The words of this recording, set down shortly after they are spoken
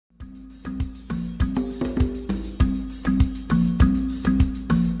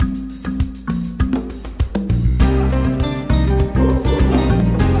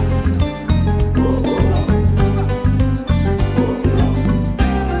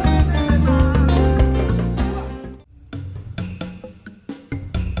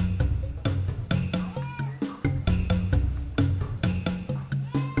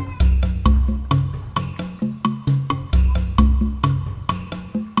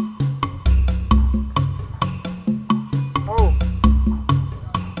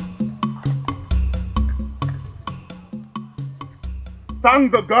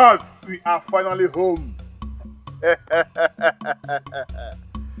Thank the gods we are finally home.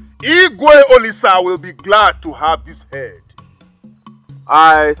 Igwe Olisa will be glad to have this head.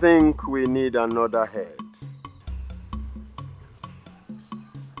 I think we need another head.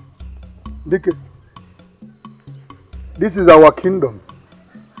 Dike, this is our kingdom.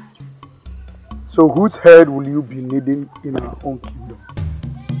 So whose head will you be needing in our own kingdom?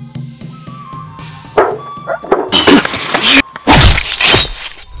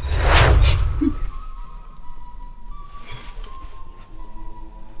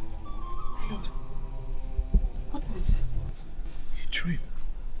 What is it? A dream.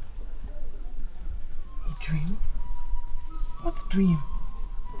 A dream? What dream?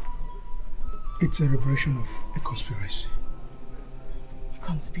 It's a revelation of a conspiracy. A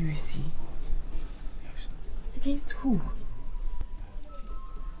conspiracy? Yes. Against who?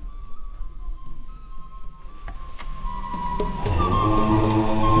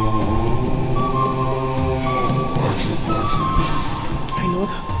 My lord.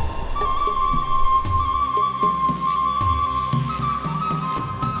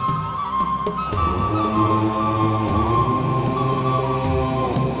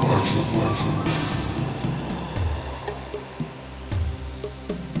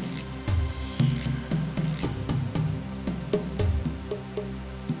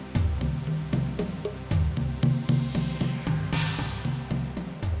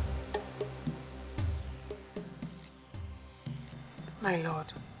 My lord,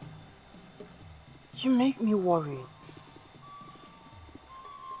 you make me worry.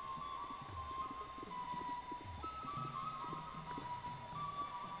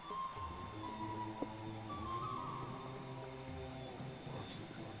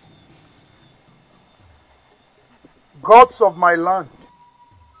 Gods of my land,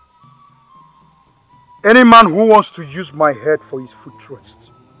 any man who wants to use my head for his food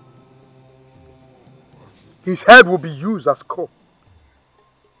thrust, his head will be used as coal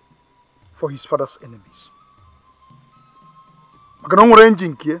for his father's enemies. I don't want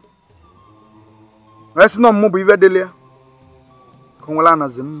engine here. Let's not move even delia. Kongolana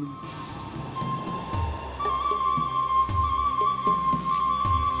zim.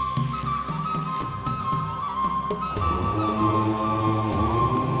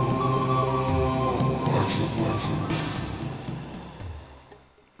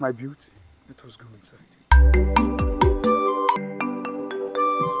 My beauty, let us go inside.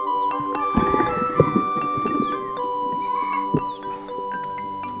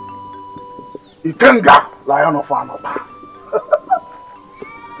 Ikenga, Lion of Anoba.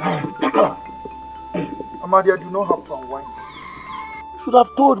 Amadi, I do not have to unwind this. You should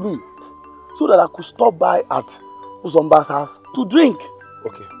have told me so that I could stop by at Uzomba's house to drink.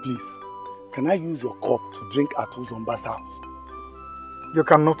 Okay, please. Can I use your cup to drink at Uzomba's house? You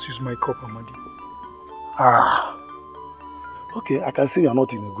cannot use my cup, Amadi. Ah. Okay, I can see you're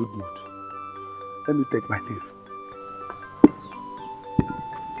not in a good mood. Let me take my leave.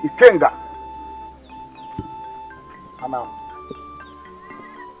 Ikenga. Anam.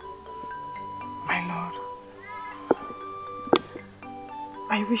 My lord,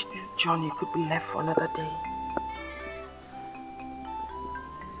 I wish this journey could be left for another day.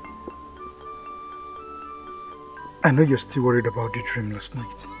 I know you're still worried about the dream last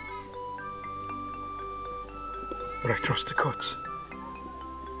night. But I trust the gods.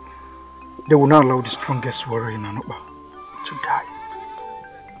 They will not allow the strongest warrior in Anoba to die.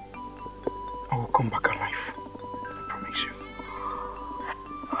 I will come back alive. I promise you.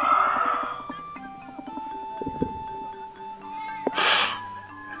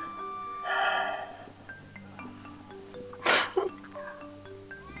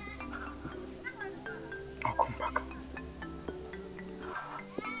 I'll come back.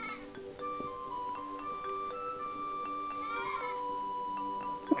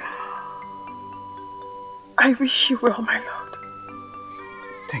 I wish you well, my lord.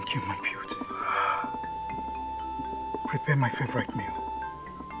 Thank you, my beauty. Prepare my favorite meal.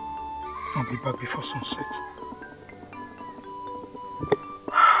 I'll be back before sunset.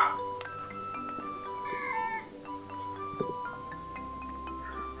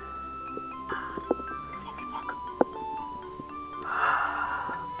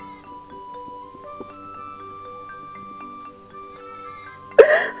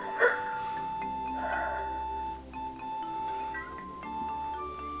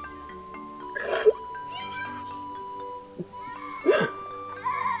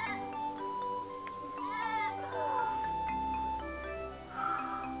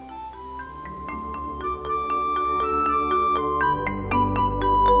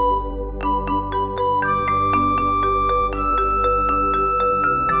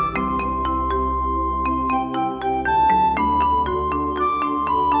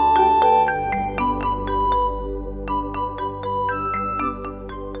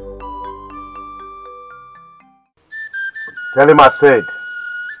 Tell him I said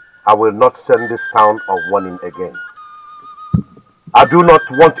I will not send this sound of warning again. I do not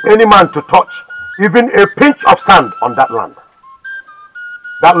want any man to touch even a pinch of sand on that land.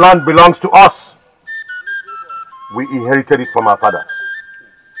 That land belongs to us. We inherited it from our father.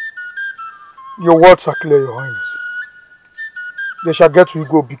 Your words are clear, Your Highness. They shall get to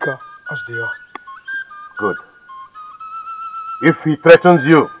Igbo Bika as they are. Good. If he threatens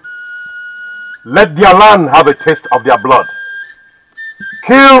you, let their land have a taste of their blood.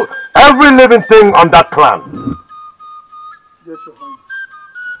 Kill every living thing on that clan. Yes, Your Highness.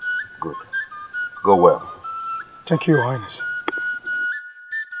 Good. Go well. Thank you, Your Highness.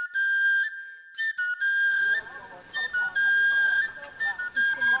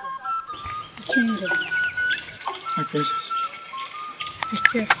 Kingdom. My princess. Be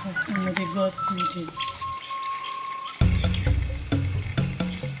careful and may the gods lead you.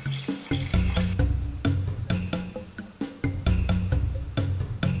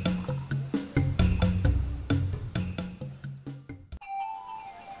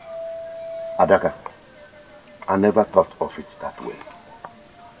 Adaka, I never thought of it that way.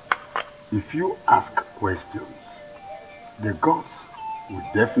 If you ask questions, the gods will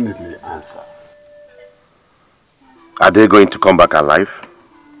definitely answer. Are they going to come back alive?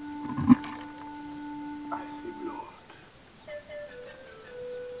 I see blood.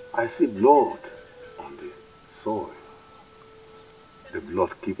 I see blood on the soil. The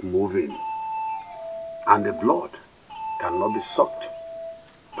blood keeps moving, and the blood cannot be sucked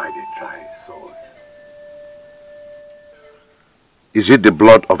by the dry soil. Is it the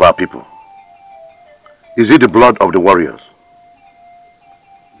blood of our people? Is it the blood of the warriors?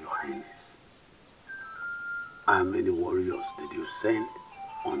 Your Highness, how many warriors did you send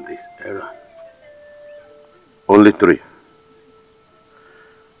on this errand? Only 3.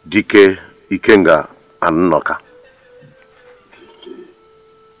 Dike, Ikenga, and Noka. Dike.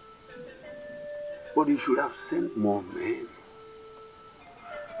 But you should have sent more men.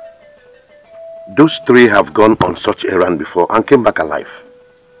 Those 3 have gone on such errand before and came back alive.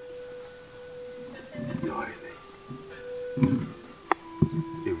 Your Highness,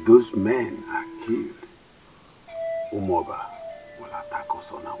 if those men are killed, Umoba will attack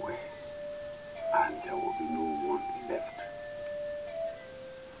us unawares, and there will be no one left.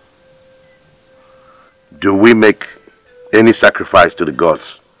 Do we make any sacrifice to the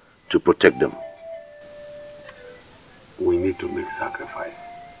gods to protect them? We need to make sacrifice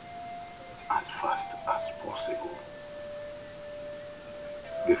as fast as possible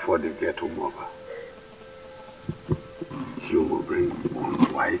before they get to Umoba. You will bring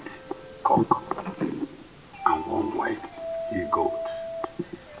 1 white cock and 1 white he-goat.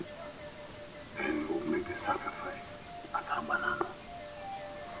 Then we'll make the sacrifice at Abanano.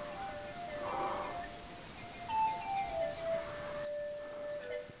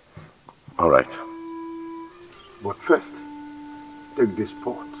 All right. But first, take this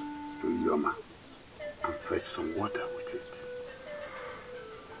pot to Yoma and fetch some water with it.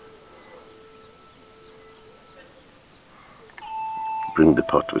 Bring the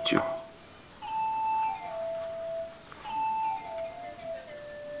pot with you.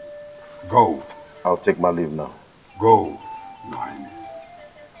 Go. I'll take my leave now. Go, Your Highness.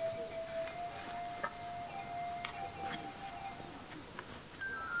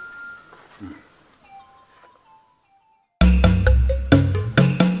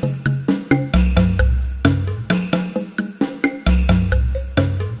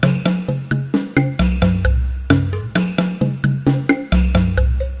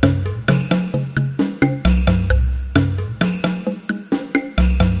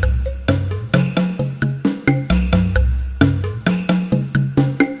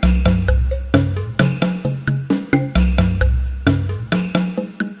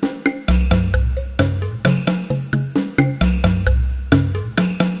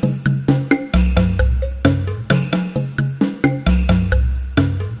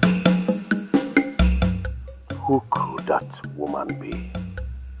 Who could that woman be?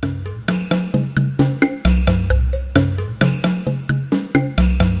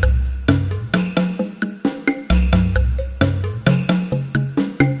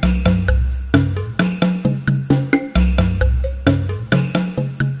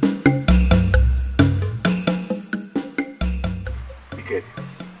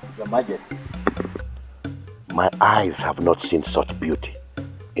 Your Majesty. My eyes have not seen such beauty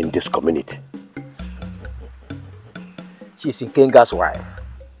in this community. She's Ikenga's wife.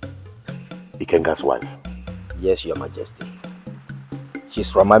 Ikenga's wife? Yes, Your Majesty.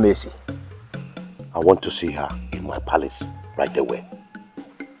 She's from Amesi. I want to see her in my palace right away.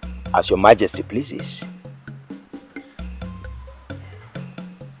 As Your Majesty pleases.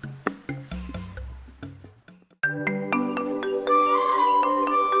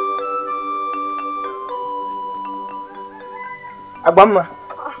 Abama.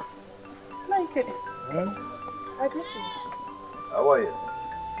 I greet you. How are you?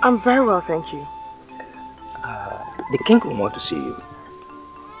 I'm very well, thank you. The king will want to see you.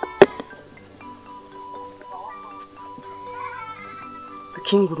 The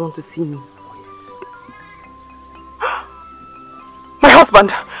king would want to see me. My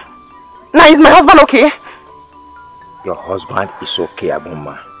husband! Now, is my husband okay? Your husband is okay,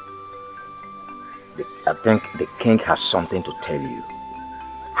 Abuma. I think the king has something to tell you.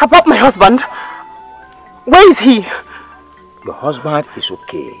 About my husband? Where is he? Your husband is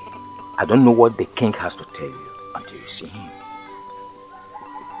okay. I don't know what the king has to tell you until you see him.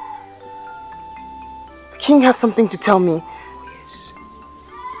 The king has something to tell me. Yes.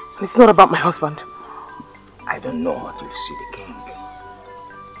 It's not about my husband. I don't know until you see the king.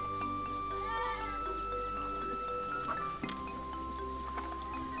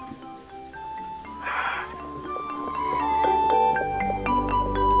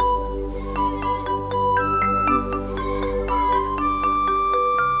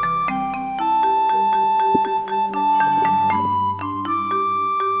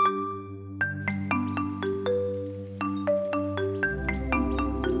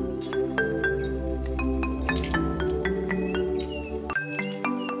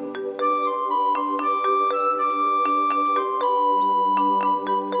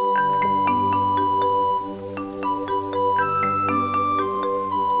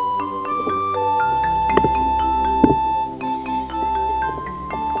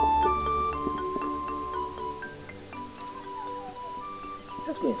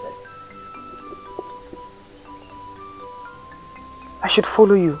 I should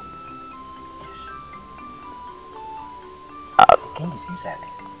follow you. Yes. The king is inside.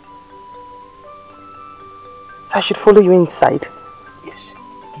 So I should follow you inside? Yes,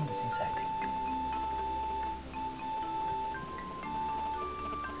 the king is inside.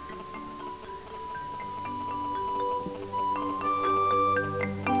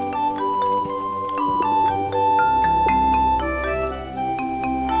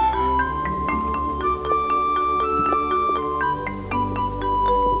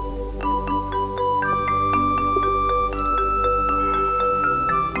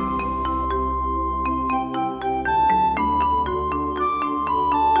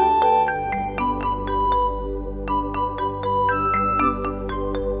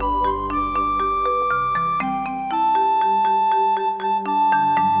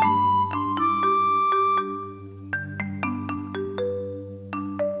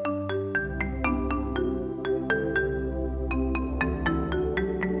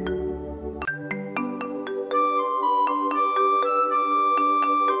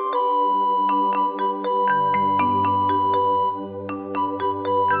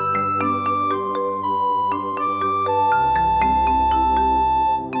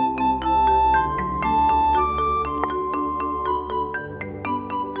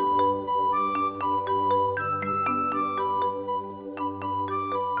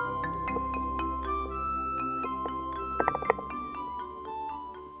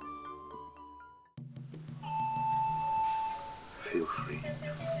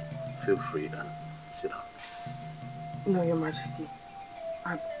 Feel free and sit down. No, Your Majesty.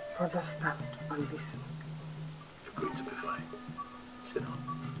 I'd rather stand and listen. You're going to be fine. Sit down.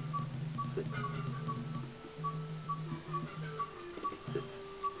 Sit. Sit.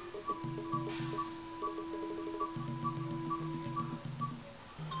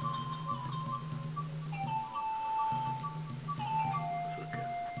 It's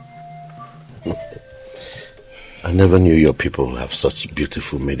okay. I never knew your people have such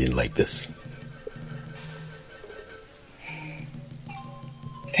beautiful maiden like this.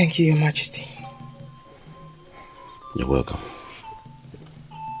 Thank you, Your Majesty. You're welcome.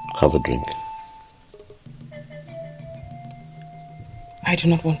 Have a drink. I do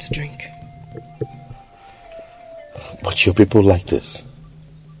not want to drink. But your people like this.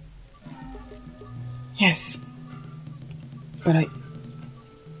 Yes. But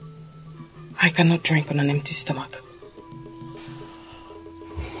I cannot drink on an empty stomach.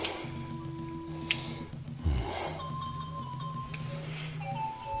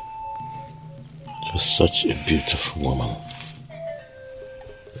 You're such a beautiful woman.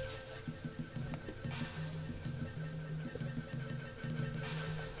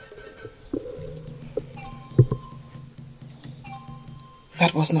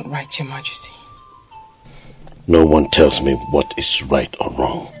 That was not right, Your Majesty. No one tells me what is right or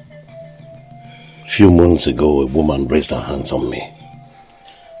wrong. A few months ago, a woman raised her hands on me,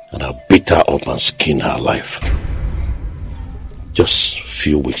 and I beat her up and skinned her life. Just a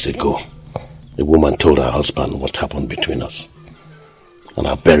few weeks ago, the woman told her husband what happened between us, and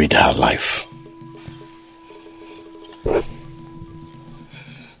I buried her alive.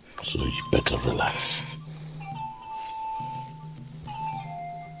 So you better relax.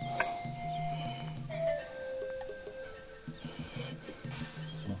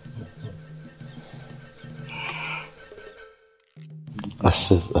 I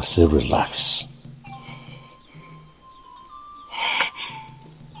said relax.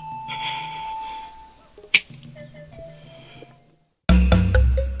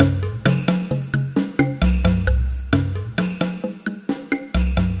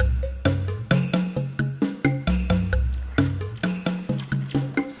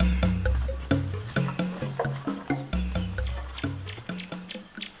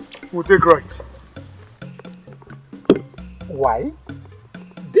 We'll take right. Why?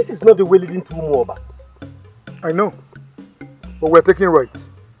 This is not the way leading to Umuoba. I know, but we're taking right.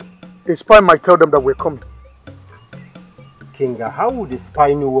 A spy might tell them that we're coming. Kinga, how would the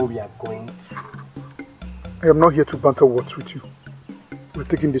spy know where we are going to? I am not here to banter words with you. We're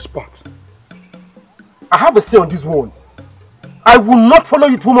taking this path. I have a say on this one. I will not follow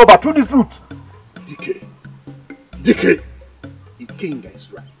you to Umuoba through this route. DK, Kinga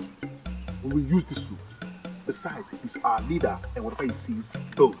is right. We will use this route. Besides, he's our leader, and whatever he sees, he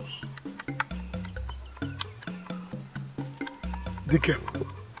goes. DK.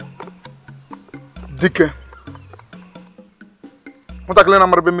 Mutakile na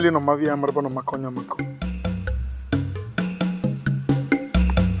marbe mili no mavia marba no makonya mako.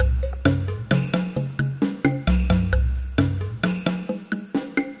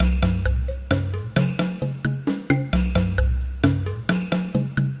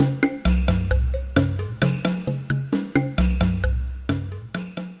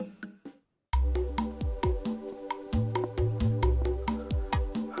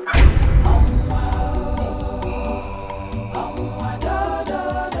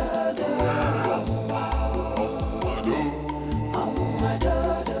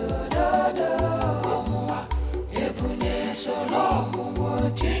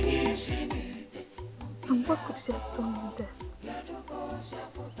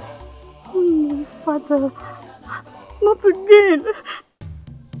 Father, not again.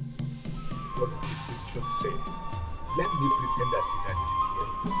 What did you just say? Let me pretend as if I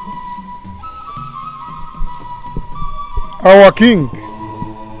didn't hear you. Our king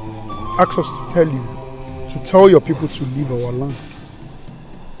asks us to tell your people to leave our land.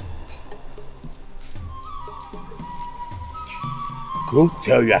 Go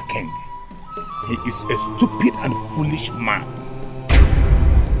tell your king. He is a stupid and foolish man.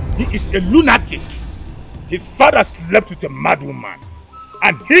 He is a lunatic. His father slept with a mad woman,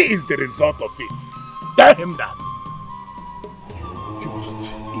 and he is the result of it. Tell him that. You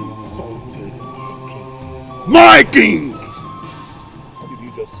just insulted our king. My king! What did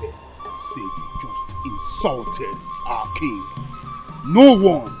you just say? I said you just insulted our king. No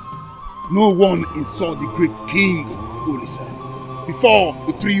one insulted the great king Olisa before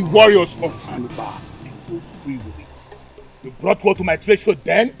the 3 warriors of Anubah and FREE Movies. You brought war to my threshold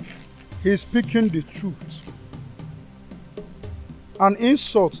then? He is speaking the truth. An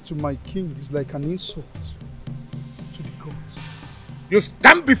insult to my king is like an insult to the gods. You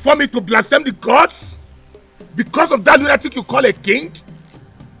stand before me to blaspheme the gods? Because of that lunatic you call a king?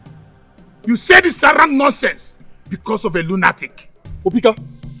 You say this around nonsense because of a lunatic. Opika,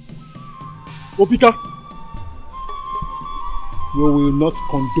 we will not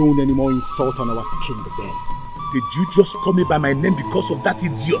condone any more insult on our king then. Did you just call me by my name because of that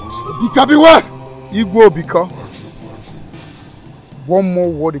idiot? Obika, beware! Igwe Obika. One more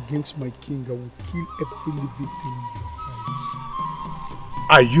word against my king, I will kill every living thing in your hands.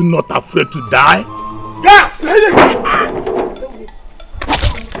 Are you not afraid to die? Yes!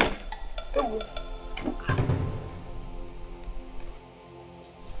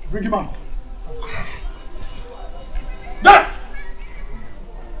 Bring him out. There!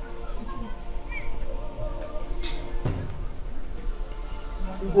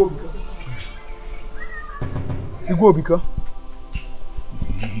 Igwe Obika.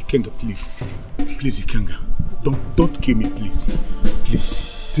 Ikenga, please. Please, Ikenga. Don't kill me, please.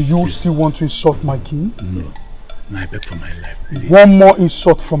 Please. Do you still want to insult my king? No. No, I beg for my life, please. One more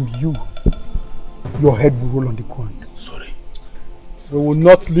insult from you. Your head will roll on the ground. Sorry. We will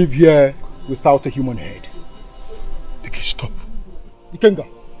not live here without a human head. Dike, stop. Ikenga,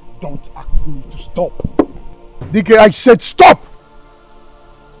 don't ask me to stop. Dike, I said stop!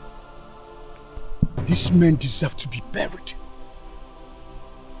 These men deserve to be buried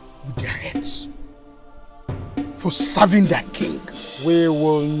with their heads for serving their king. We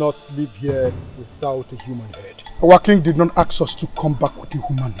will not live here without a human head. Our king did not ask us to come back with a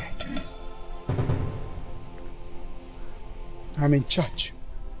human head. I'm in charge.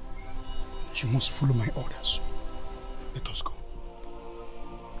 You must follow my orders. Let us go.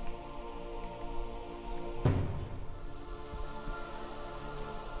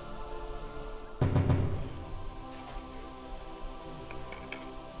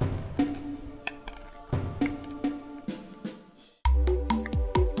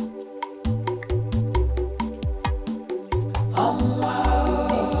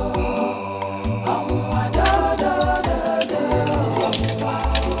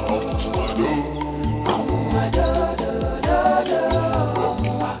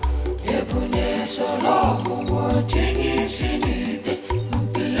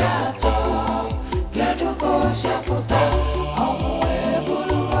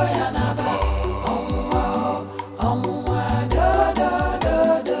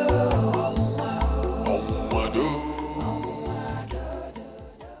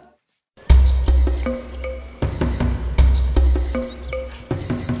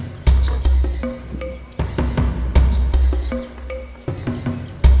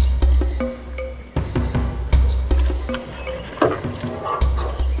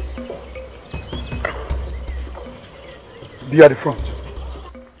 Be at the front.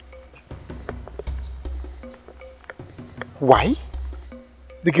 Why?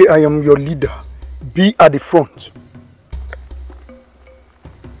 Dike, I am your leader. Be at the front.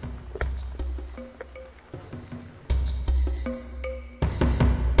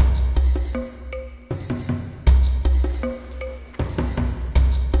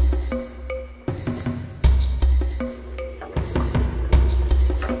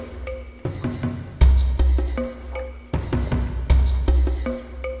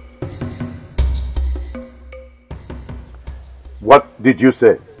 What did you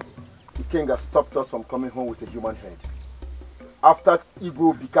say? The king has stopped us from coming home with a human head. After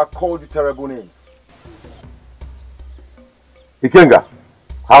Igbo Bika called you terrible names. Ikenga,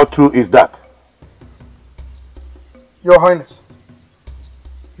 how true is that? Your Highness,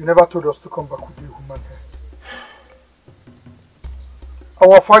 you never told us to come back with a human head.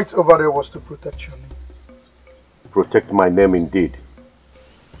 Our fight over there was to protect your name. Protect my name indeed.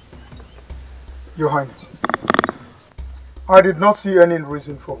 Your Highness, I did not see any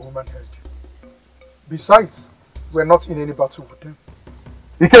reason for human head. Besides, we're not in any battle with them.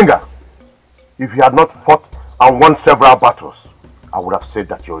 Ikenga, if you had not fought and won several battles, I would have said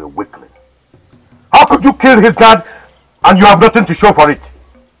that you're a weakling. How could you kill his guard and you have nothing to show for it?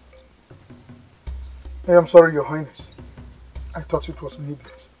 I am sorry, Your Highness. I thought it was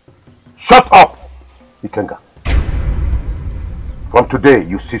needless. Shut up, Ikenga. From today,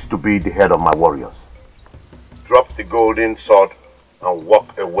 you cease to be the head of my warriors. Drop the golden sword and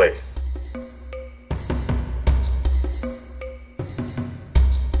walk away.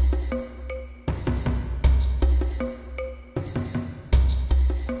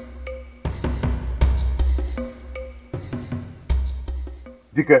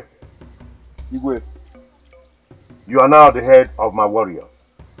 Dike, Igwe, you are now the head of my warriors.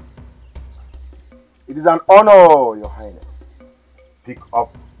 it is an honor, Your Highness. Pick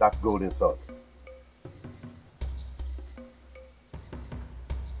up that golden sword.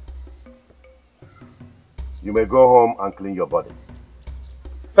 You may go home and clean your body.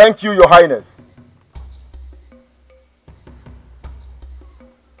 Thank you, Your Highness.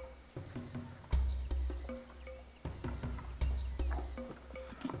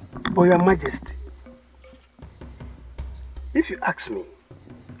 But Your Majesty, if you ask me,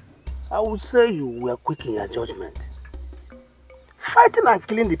 I would say you were quick in your judgment. Fighting and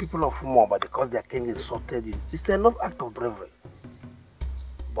killing the people of Umoba because their king insulted you is enough act of bravery.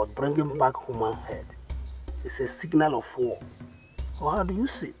 But bringing back human head is a signal of war. Or how do you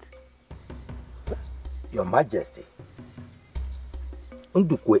see it? Your Majesty,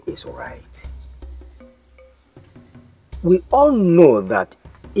 Ndukwe is right. We all know that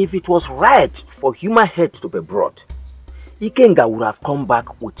if it was right for human heads to be brought, Ikenga would have come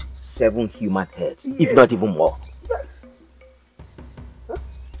back with 7 human heads, yes, if not even more. Yes. Huh?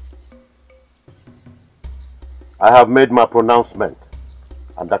 I have made my pronouncement,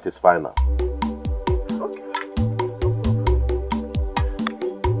 and that is final.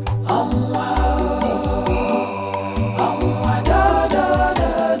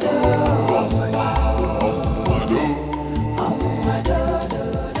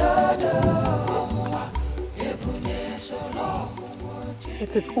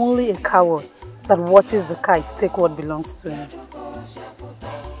 It is only a coward that watches the kite take what belongs to him.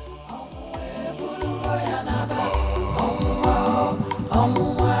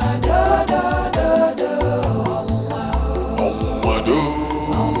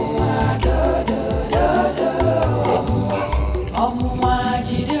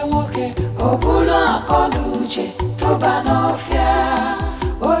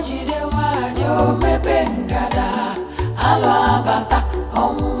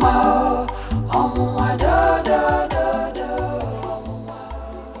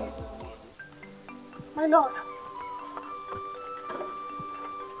 My lord.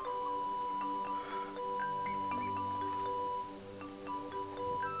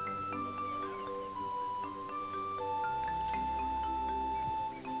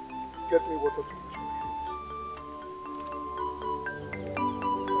 Get me water to drink.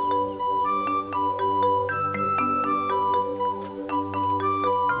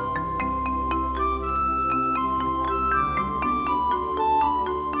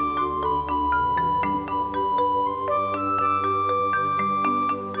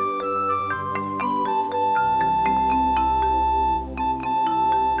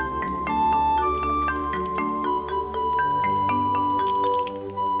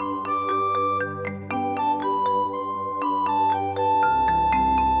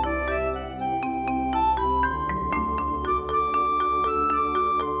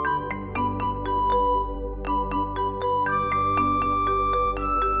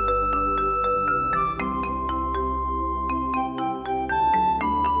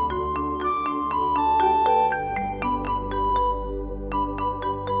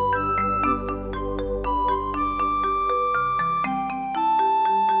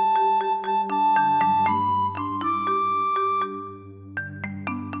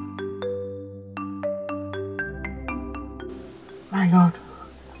 My lord,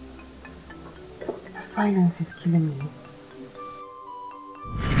 your silence is killing me.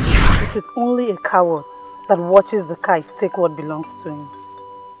 It is only a coward that watches the kite take what belongs to him.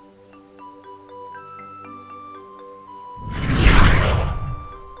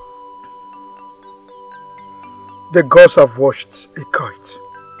 The gods have watched a kite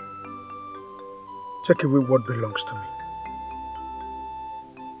take away what belongs to me.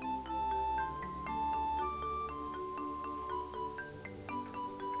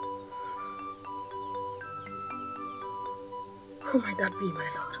 Who might that be, my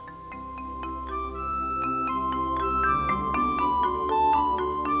lord?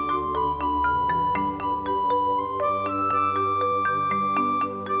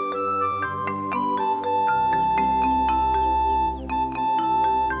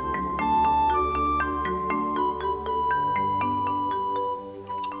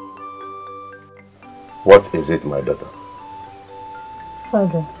 What is it, my daughter?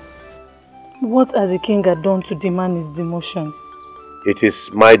 Father, what has the king done to demand his demotion? It is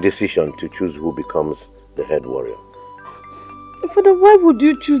my decision to choose who becomes the head warrior. Father, why would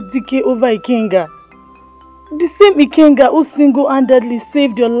you choose DK over Ikenga? The same Ikenga who single-handedly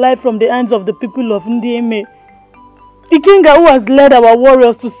saved your life from the hands of the people of Ndieme. Ikenga who has led our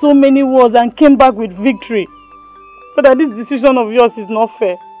warriors to so many wars and came back with victory. Father, this decision of yours is not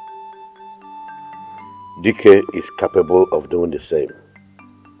fair. DK is capable of doing the same.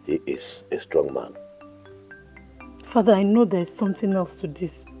 He is a strong man. Father, I know there is something else to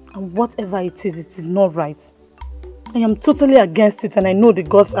this, and whatever it is not right. I am totally against it, and I know the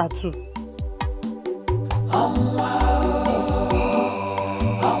gods are too.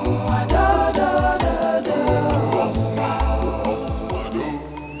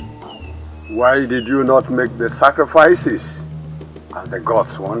 Why did you not make the sacrifices as the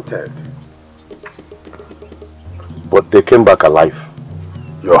gods wanted? But they came back alive.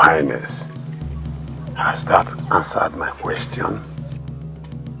 Your Highness, has that answered my question?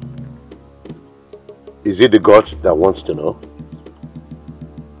 Is it the gods that wants to know?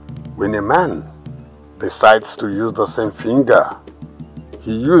 When a man decides to use the same finger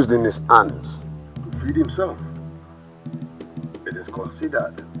he used in his hands to feed himself, it is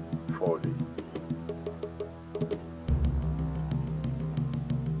considered folly.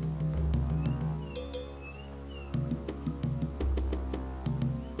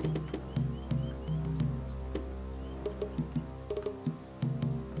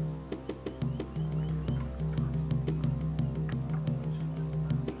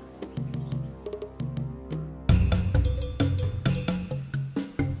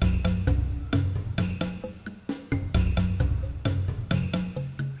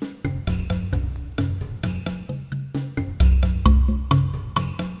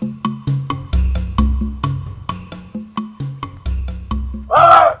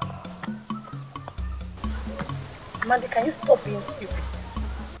 Mandy, can you stop being stupid?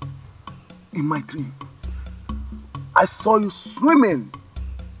 In my dream, I saw you swimming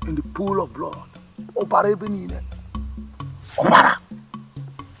in the pool of blood. Obara Ebenine. Obara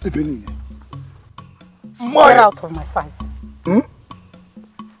Ebenine. Get out of my sight.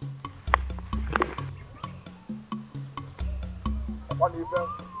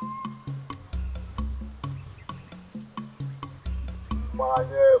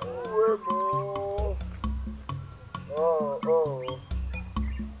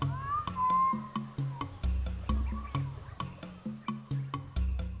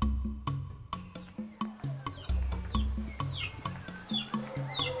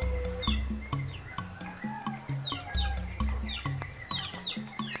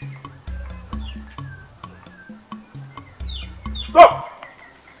 Stop!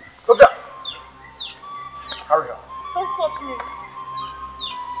 Stop there! Hurry up. Don't touch me.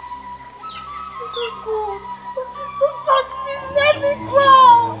 Don't touch me. Let me go.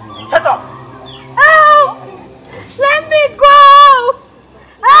 Shut up! Help! Let me go.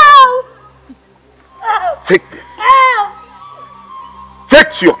 Help! Help! Take this. Help! Take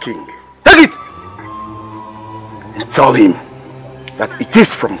to your king. Take it! And tell him that it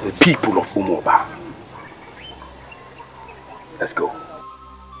is from the people of Umoba. Let's go.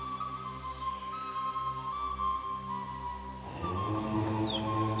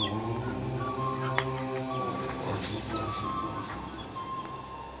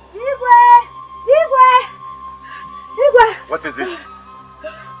 What is it?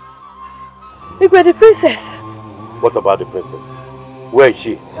 Igwe, the princess. What about the princess? Where is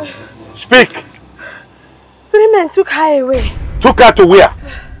she? Speak! 3 men took her away. Took her to where?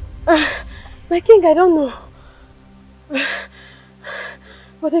 My king, I don't know.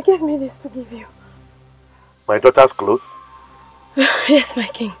 But they gave me this to give you. My daughter's clothes? Yes, my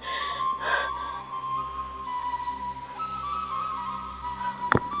king.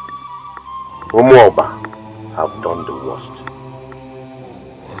 Umuoba have done the worst.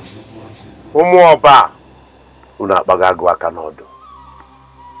 Umuoba una bagagwa kanodo.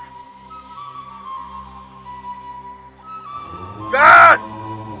 God!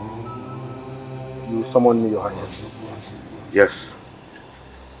 You summon me, Your Highness. Yes.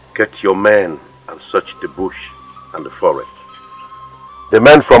 Get your men and search the bush and the forest. The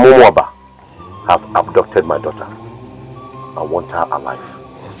men from Umuoba have abducted my daughter. I want her alive.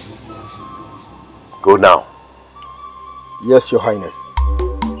 Go now. Yes, Your Highness.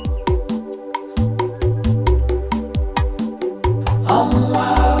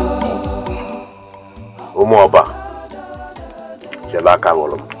 Umuoba. Jelaka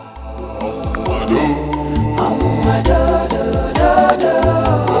Wolom.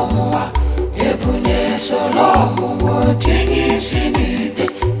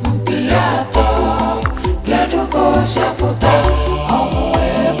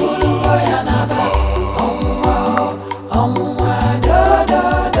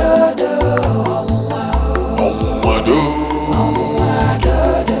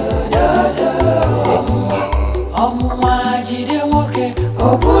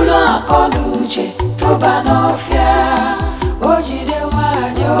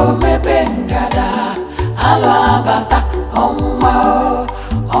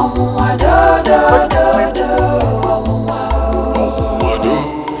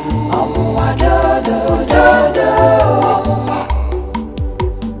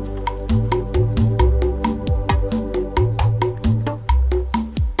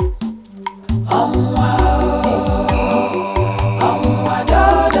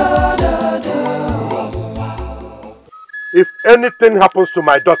 If anything happens to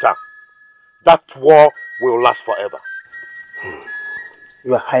my daughter, that war will last forever.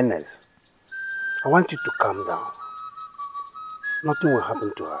 Your Highness, I want you to calm down. Nothing will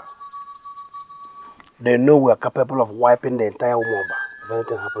happen to her. They know we are capable of wiping the entire Umoba if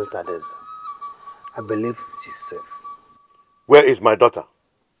anything happens to Adeza. I believe she's safe. Where is my daughter?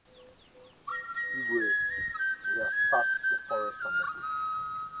 We have searched the forest and the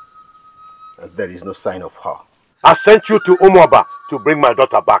bush. And there is no sign of her. I sent you to Umoba to bring my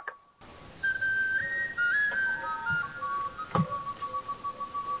daughter back.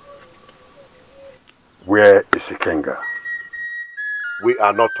 Where is Ikenga? We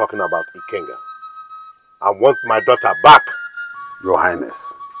are not talking about Ikenga. I want my daughter back. Your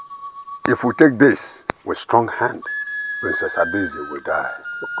Highness, if we take this with strong hand, Princess Adeze will die.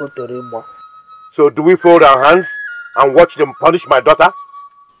 So do we fold our hands and watch them punish my daughter?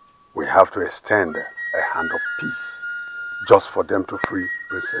 We have to extend a hand of peace just for them to free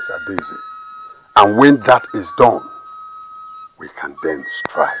Princess Adeze. And when that is done, we can then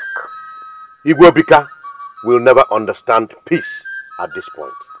strike. Igwebika will never understand peace at this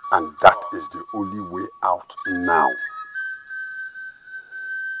point. And that is the only way out now.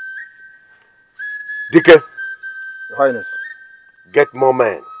 Dike, Your Highness. Get more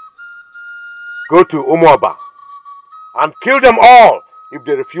men. Go to Umoba and kill them all if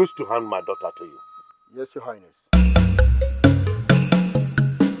they refuse to hand my daughter to you. Yes, Your Highness.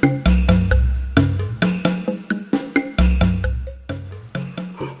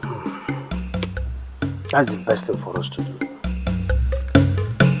 That's the best thing for us to do.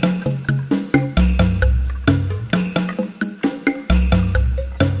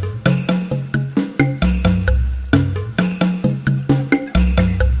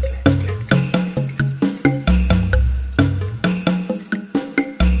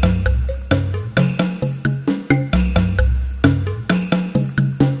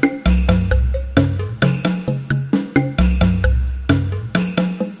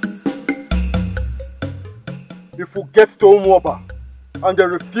 Get to Umuoba and they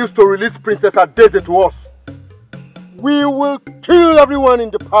refuse to release Princess Adeze to us, we will kill everyone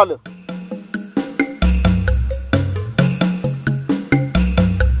in the palace.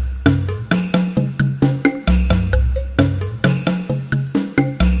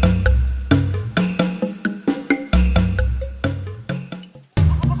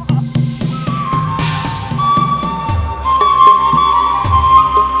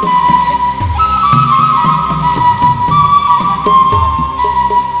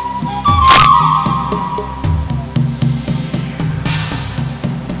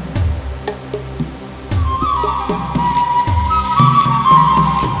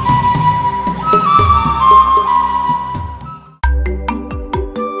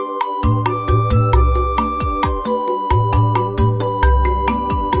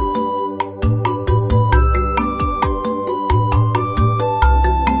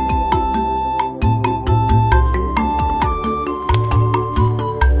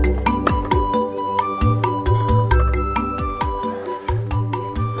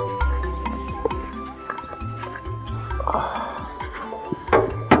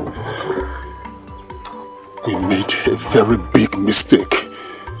 Very big mistake.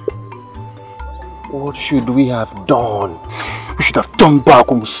 What should we have done? We should have turned back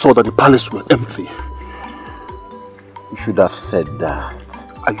when we saw that the palace were empty. You should have said that.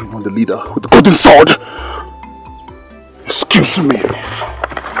 Are you not the leader with the golden sword? Excuse me.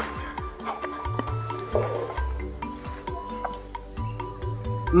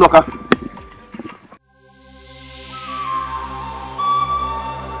 Noka.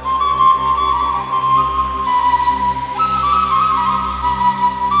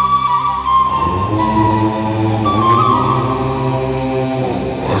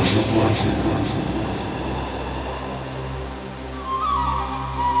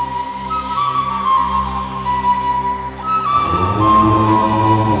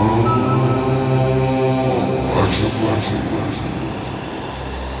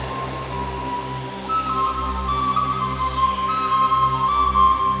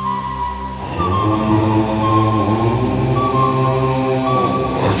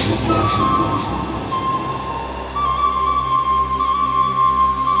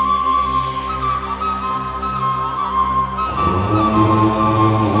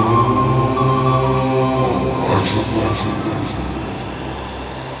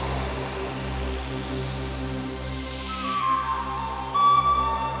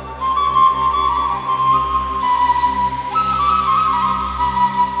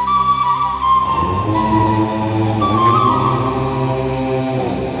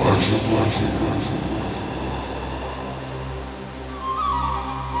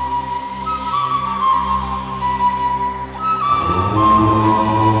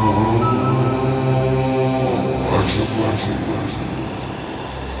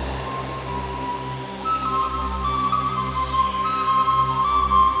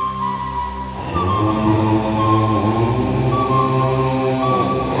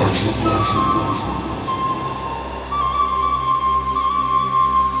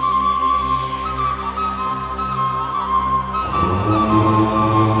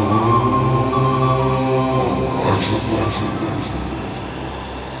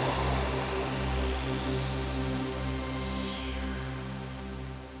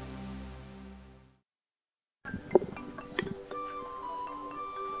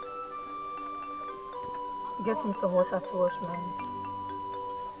 Get me some water to wash my hands.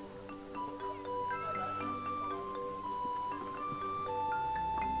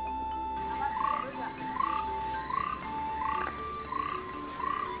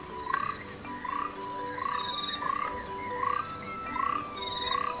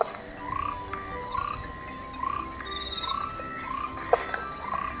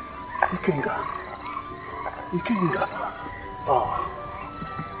 Ikenga.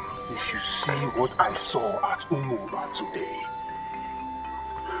 If you see what I saw at Umuoba today.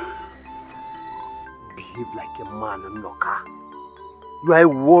 Behave like a man, Noka. You are a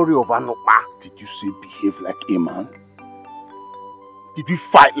warrior of Anopa. Did you say behave like a man? Did we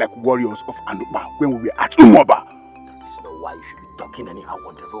fight like warriors of Anopa when we were at Umuoba? That is not why you should be talking anyhow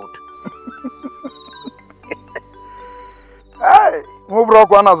on the road. You are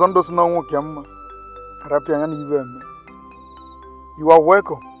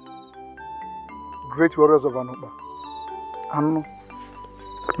welcome, great warriors of Anoba. Anu.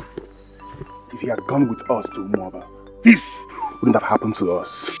 If he had gone with us to Umuoba, this wouldn't have happened to us.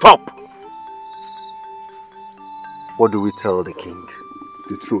 Stop! What do we tell the king?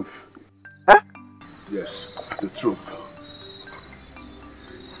 The truth. Huh? Yes, the truth.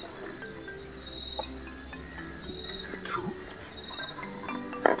 The truth?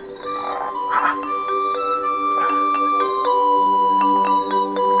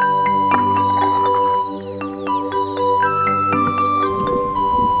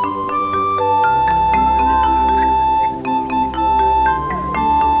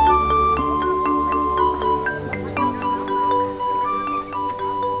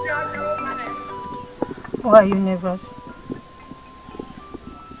 Why are you nervous?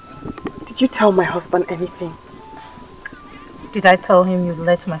 Did you tell my husband anything? Did I tell him you'd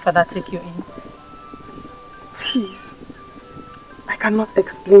let my father take you in? Please. I cannot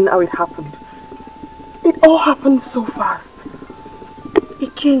explain how it happened. It all happened so fast.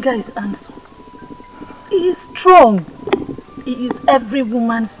 Ikenga is handsome. He is strong. He is every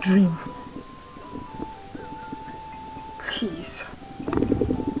woman's dream. Please.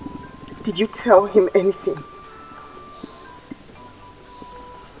 Did you tell him anything?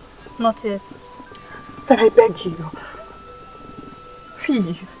 Not yet. Then I beg you.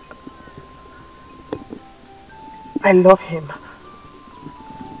 Please. I love him.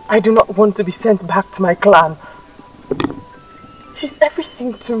 I do not want to be sent back to my clan. He's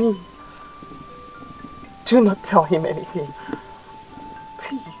everything to me. Do not tell him anything.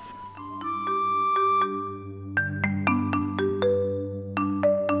 Please.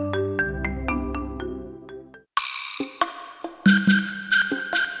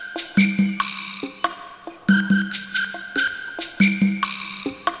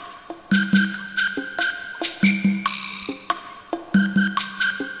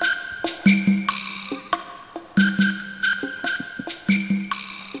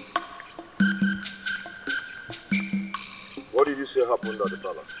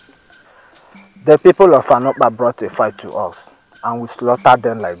 The people of Anoba brought a fight to us, and we slaughtered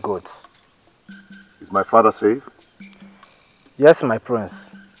them like goats. Is my father safe? Yes, my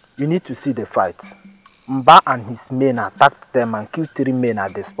prince. You need to see the fight. Mba and his men attacked them and killed 3 men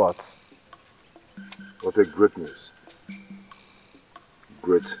at the spot. What a great news.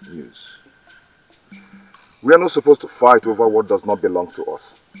 Great news. We are not supposed to fight over what does not belong to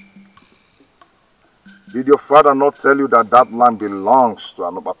us. Did your father not tell you that that land belongs to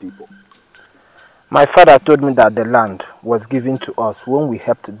Anoba people? My father told me that the land was given to us when we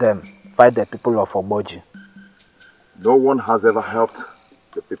helped them fight the people of Oboji. No one has ever helped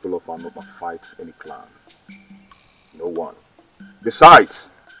the people of Anoba fight any clan. No one. Besides,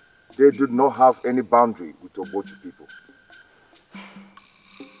 they did not have any boundary with Oboji people.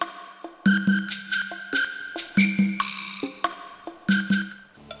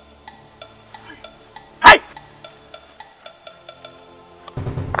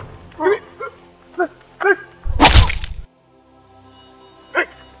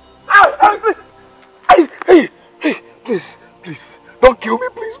 Please, don't kill me,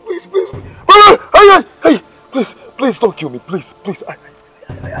 please. Please, don't kill me, please.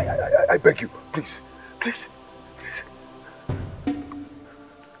 I beg you, please.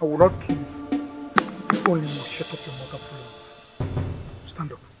 I will not kill you if only you shut up your mouth full of.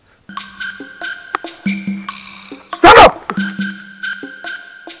 Stand up. Stand up!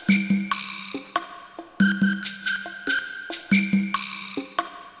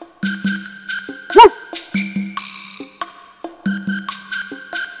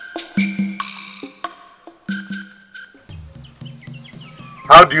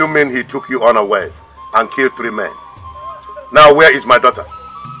 How do you mean he took you unawares and killed 3 men? Now where is my daughter?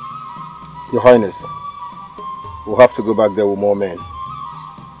 Your Highness, we'll have to go back there with more men.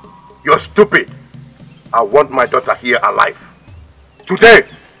 You're stupid. I want my daughter here alive. Today!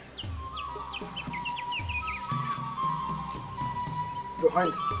 Your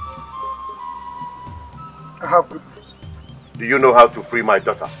Highness, I have good news. Do you know how to free my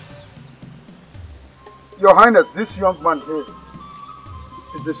daughter? Your Highness, this young man here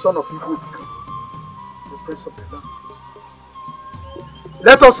is the son of Igbo, the prince of the land.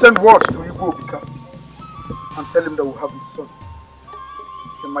 Let us send words to Igbo and tell him that we have his son.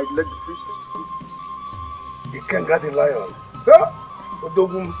 He might let the princess to go. He can guard the lion. Huh?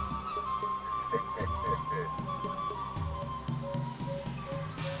 Odogum.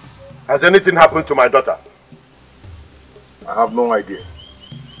 Has anything happened to my daughter? I have no idea.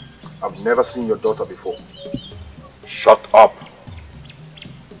 I've never seen your daughter before. Shut up.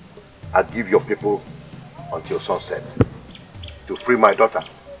 I give your people until sunset to free my daughter.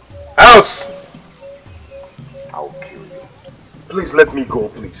 Else, I will kill you. Please let me go,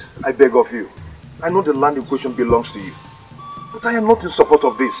 please. I beg of you. I know the land in question belongs to you. But I am not in support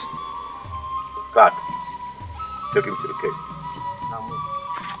of this. God, take him to the cave. Now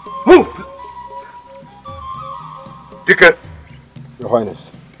move! Dike! Your Highness.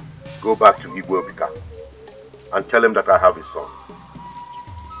 Go back to Igwe Obika and tell him that I have his son.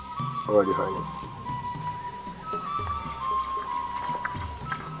 Alright, Your Highness.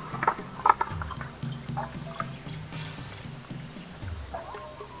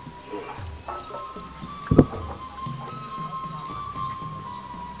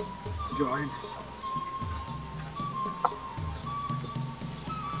 Your Highness.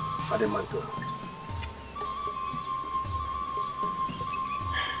 Ademanto.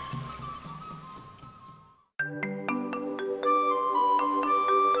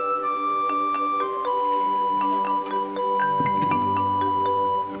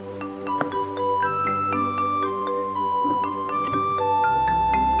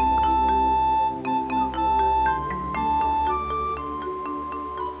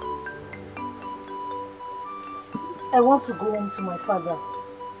 I want to go home to my father.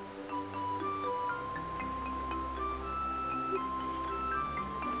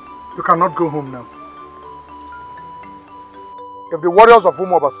 You cannot go home now. If the warriors of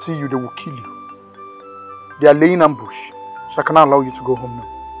Umoba see you, they will kill you. They are laying ambush, so I cannot allow you to go home now.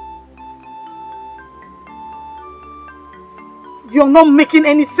 You're not making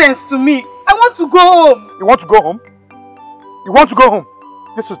any sense to me. I want to go home. You want to go home? You want to go home?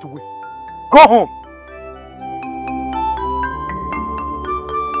 This is the way. Go home.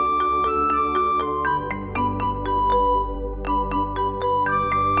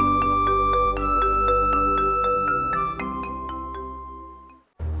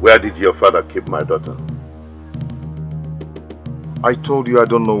 Where did your father keep my daughter? I told you I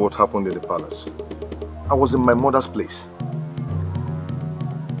don't know what happened in the palace. I was in my mother's place.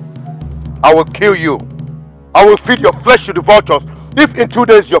 I will kill you. I will feed your flesh to the vultures if in 2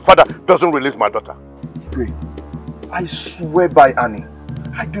 days your father doesn't release my daughter. Wait, I swear by Annie,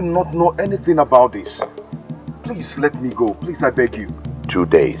 I do not know anything about this. Please let me go. Please, I beg you. 2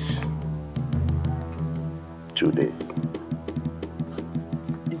 days. 2 days.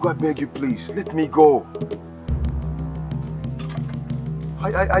 I beg you, please, let me go.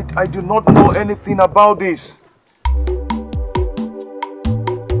 I do not know anything about this.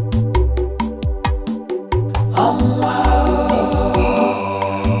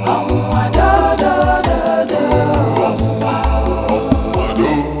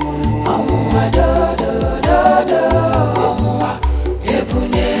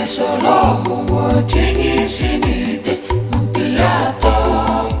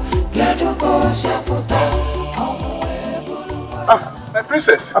 My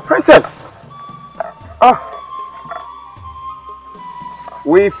princess. A princess.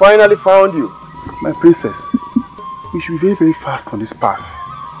 We finally found you. My princess, we should be very, very fast on this path.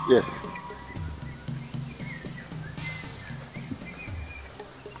 Yes.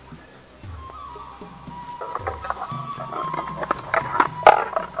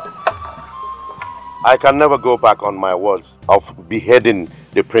 I can never go back on my words of beheading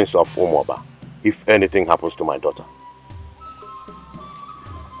the Prince of Umoba if anything happens to my daughter.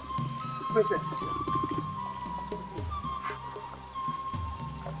 Princess.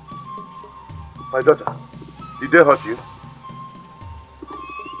 My daughter, did they hurt you?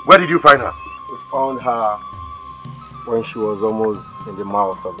 Where did you find her? We found her when she was almost in the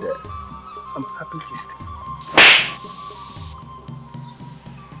mouth of death. I'm happy to stay.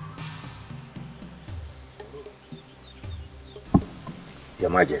 Your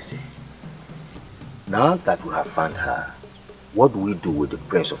Majesty, now that we have found her, what do we do with the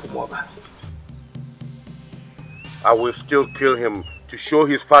Prince of Umoba? I will still kill him to show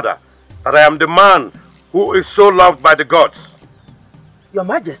his father that I am the man who is so loved by the gods. Your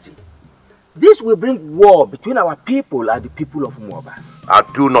Majesty, this will bring war between our people and the people of Umoba. I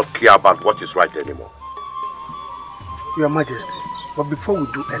do not care about what is right anymore. Your Majesty, but before we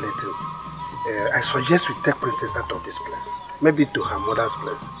do anything, I suggest we take Princess out of this place. Maybe to her mother's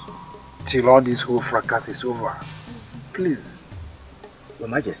place. Till all this whole fracas is over. Please. Your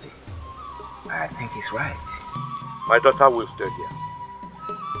Majesty, I think it's right. My daughter will stay here.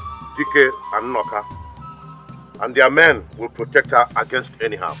 Dike and Noka and their men will protect her against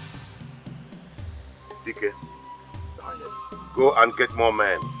any harm. Dike, go and get more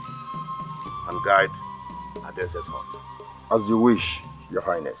men and guide Adese's hut. As you wish, Your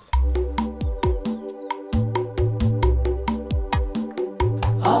Highness.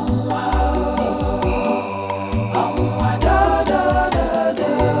 Omwa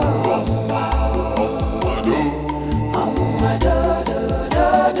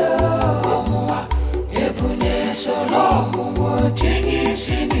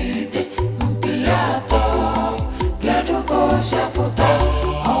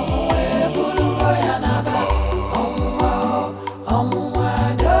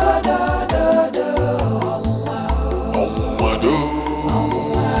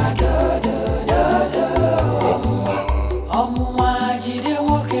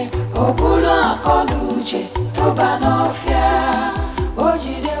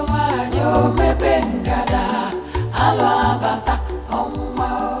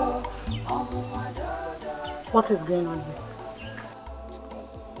What is going on here?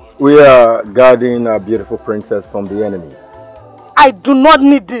 We are guarding our beautiful princess from the enemy. I do not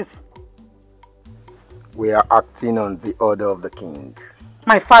need this. We are acting on the order of the king.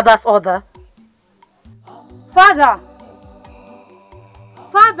 My father's order? Father!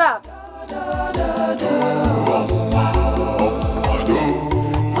 Father!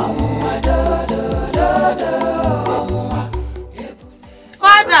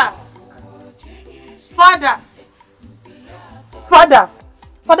 Father! Father! Father!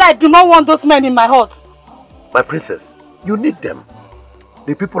 Father, I do not want those men in my hut. My princess, you need them.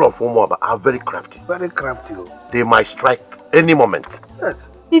 The people of Umuaba are very crafty. Very crafty. They might strike any moment. Yes.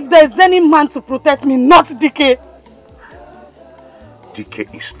 If there is any man to protect me, not DK.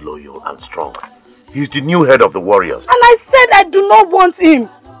 DK is loyal and strong. He's the new head of the warriors. And I said I do not want him.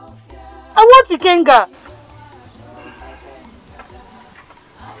 I want Ikenga.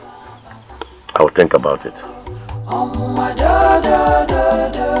 I'll think about it.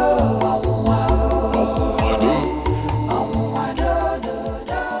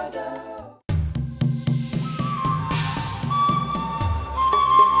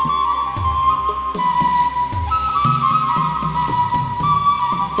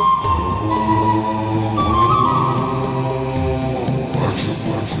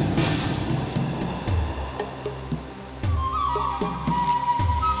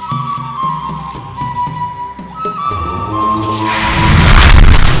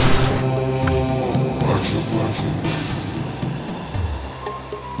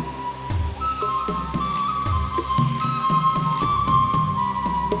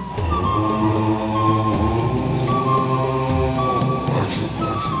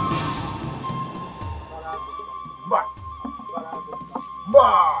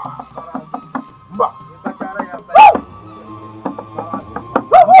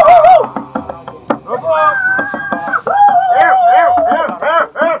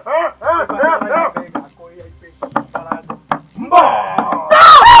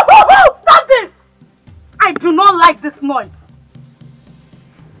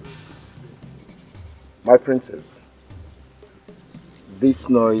 My princess, this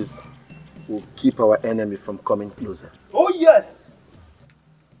noise will keep our enemy from coming closer. Oh yes!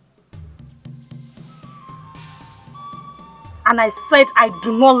 And I said I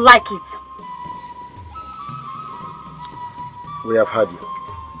do not like it. We have heard you.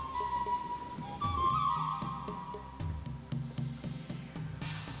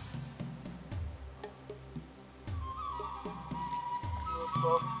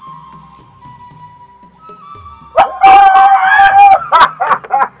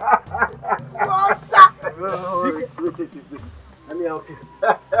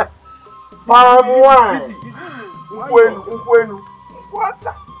 Palm wine. Ukwenu. What?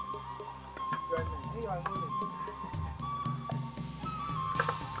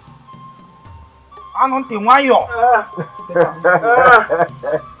 Anonte wayo.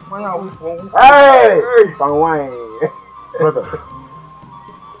 Hey, palm wine. Brother,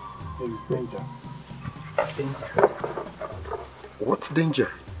 there is danger. Danger? What danger?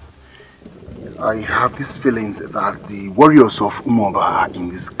 I have these feelings that the warriors of Umuaba are in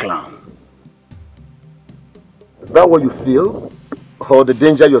this clan. Is that what you feel? Or the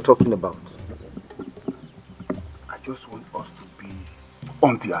danger you're talking about? I just want us to be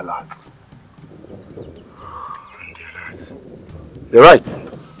on the alert. You're right.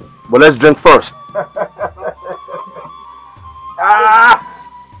 But let's drink first.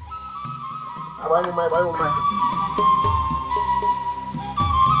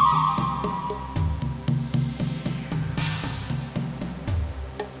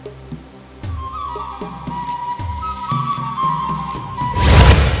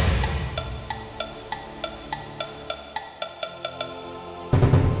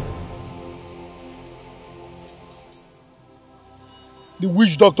 The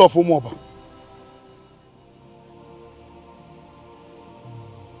witch doctor of Umuaba.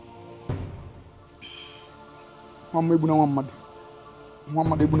 Mama ibuna wamad.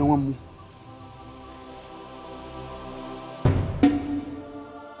 Mama ibuna wamu.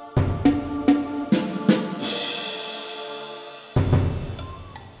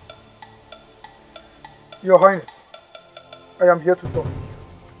 Your Highness, I am here to talk to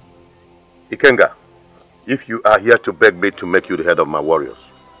you. Ikenga, if you are here to beg me to make you the head of my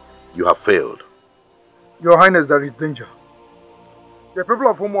warriors, you have failed. Your Highness, there is danger. The people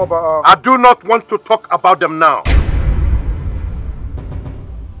of Umuaba are... I do not want to talk about them now.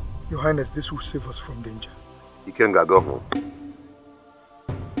 Your Highness, this will save us from danger. Ikenga, go home.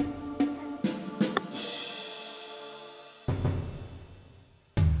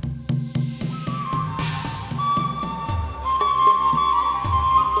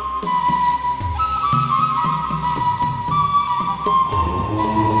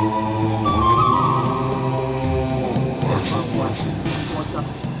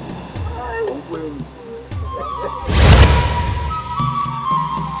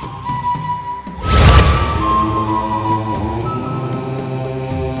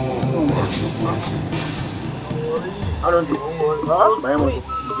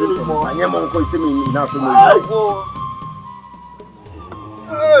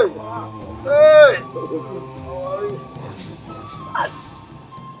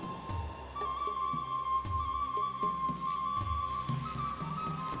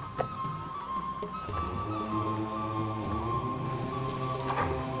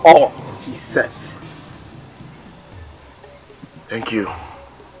 All is set. Thank you.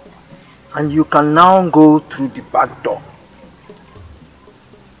 And you can now go through the back door.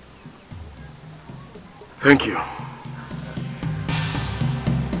 Thank you.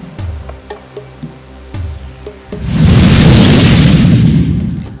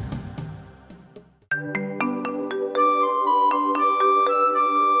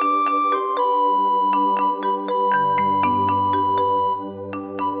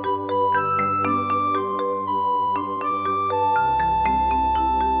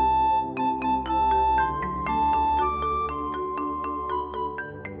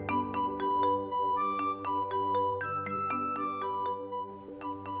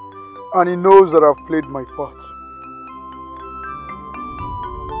 And he knows that I've played my part.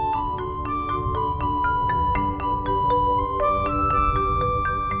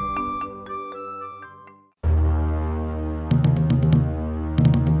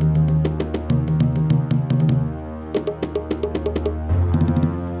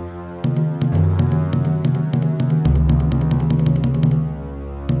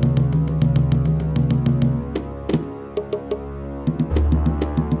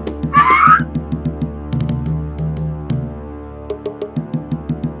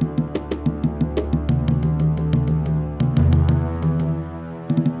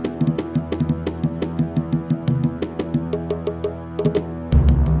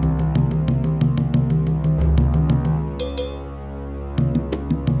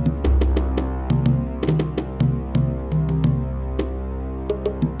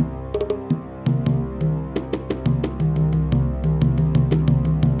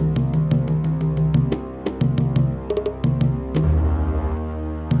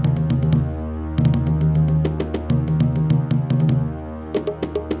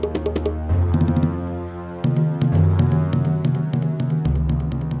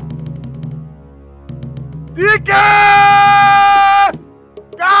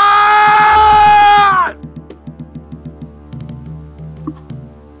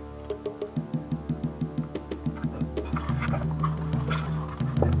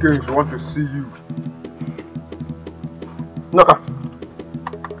 Kings want to see you. Noka.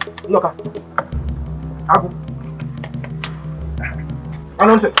 Noka. Agu.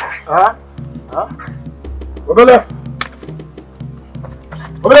 Anonte. Ah? Ah? Obele.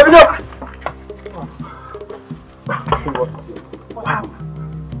 Obele video.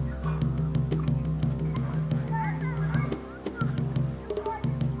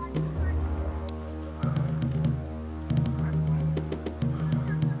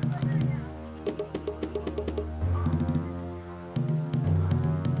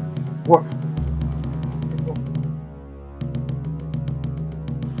 What?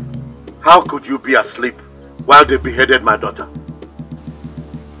 How could you be asleep while they beheaded my daughter?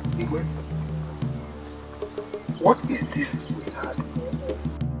 What is this we had?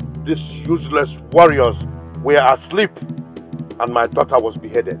 These useless warriors were asleep and my daughter was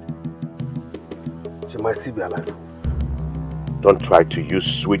beheaded. She might still be alive. Don't try to use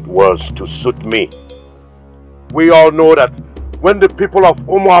sweet words to suit me. We all know that when the people of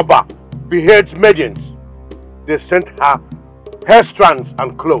Umuaba behead maidens, they sent her hair strands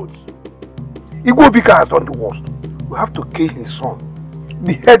and clothes. Igwobika has done the worst. We have to kill his son,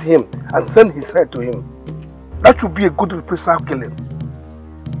 behead him and send his head to him. That should be a good reprisal killing.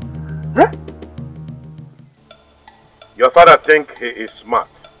 Eh? Your father thinks he is smart,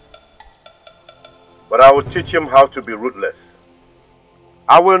 but I will teach him how to be ruthless.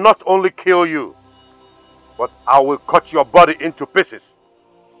 I will not only kill you, but I will cut your body into pieces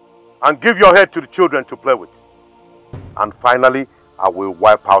and give your head to the children to play with. And finally, I will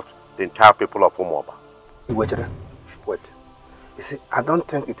wipe out the entire people of Umuaba. Wait. You see, I don't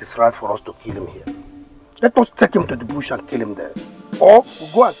think it is right for us to kill him here. Let us take him to the bush and kill him there. Or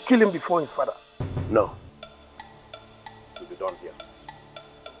we'll go and kill him before his father. No. It will be done here.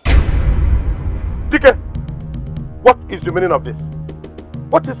 Dike, what is the meaning of this?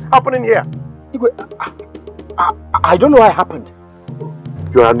 What is happening here? I don't know what happened.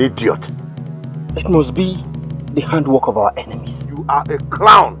 You are an idiot. It must be the handwork of our enemies. You are a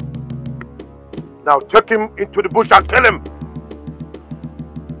clown. Now take him into the bush and kill him.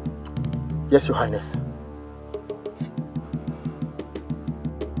 Yes, Your Highness.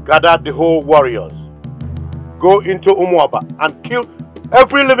 Gather the whole warriors go into Umuaba and kill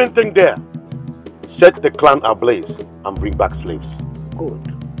every living thing there. Set the clan ablaze and bring back slaves. Good.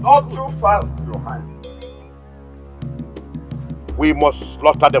 Not too fast, Your Highness. We must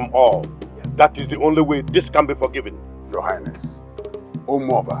slaughter them all. That is the only way this can be forgiven. Your Highness,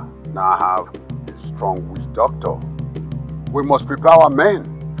 Umuaba now have a strong witch doctor. We must prepare our men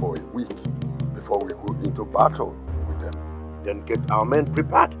for a week before we go into battle with them. Then get our men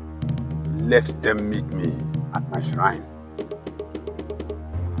prepared. Let them meet me at my shrine.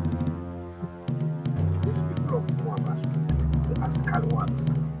 These people of Umuaba, they are scalwags.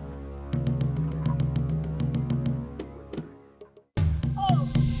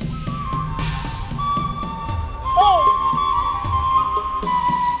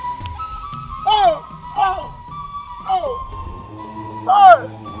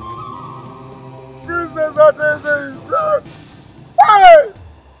 Princess Adeze is dead! Hey!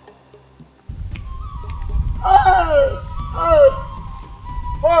 Hey! Hey!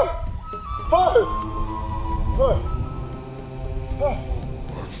 Hey! Hey! Hey!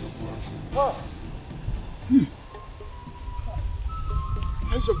 Hey!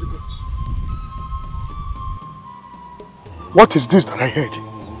 Eyes of the gods. What is this that I heard?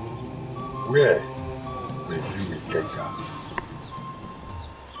 Where will you with Kenga?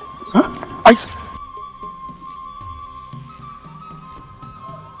 Huh? Hey!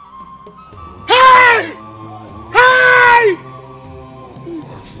 Hey!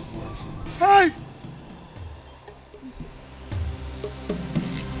 Hey!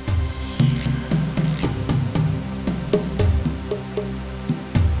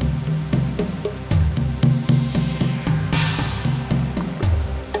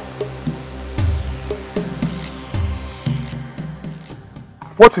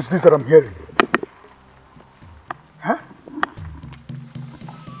 What is this that I'm hearing? Huh?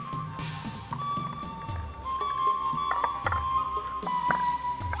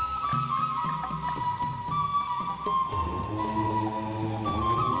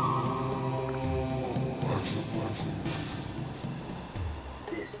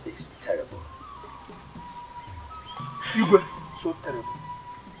 This is terrible. Igwe. So terrible.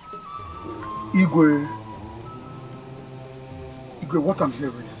 Igwe, what I'm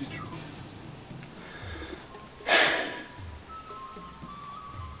hearing, is it true?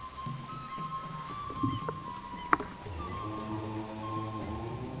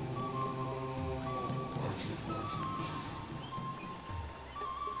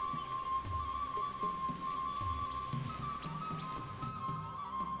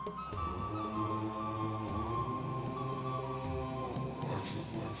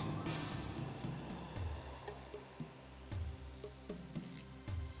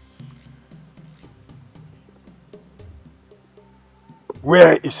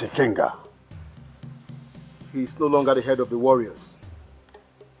 Where is Kenga? He is no longer the head of the warriors.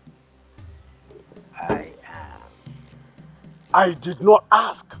 I did not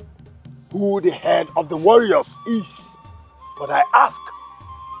ask who the head of the warriors is, but I ask,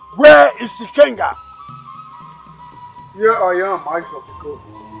 where is Kenga? Here I am, eyes of the gods.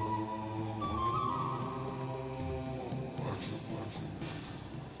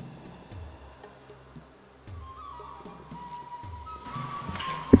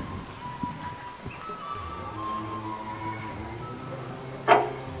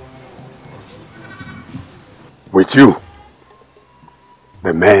 With you,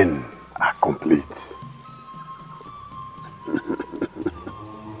 the men are complete.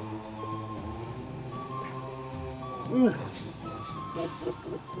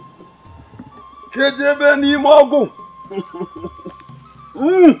 Kejebe ni mogu.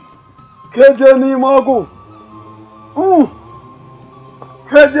 Keje ni mogu.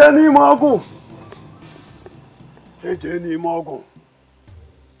 Keje ni mogu. Keje ni mogu.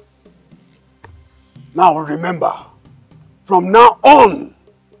 Now remember, from now on,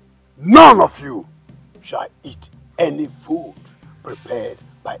 none of you shall eat any food prepared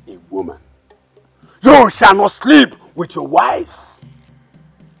by a woman. You shall not sleep with your wives.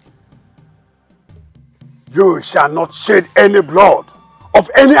 You shall not shed any blood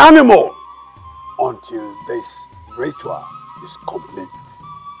of any animal until this ritual is complete.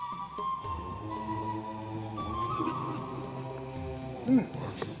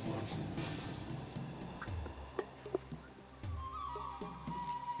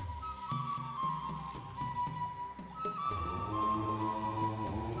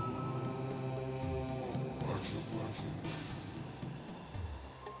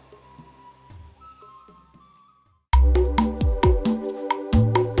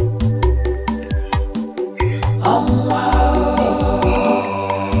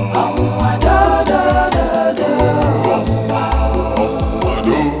 Da da da da.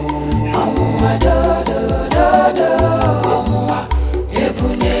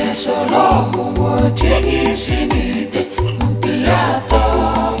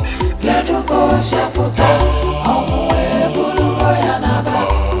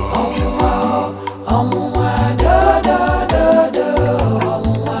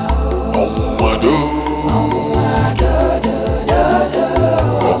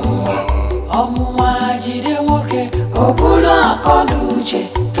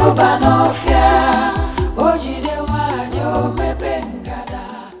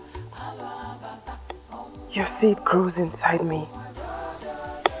 Your seed grows inside me.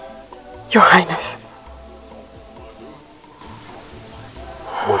 Your Highness.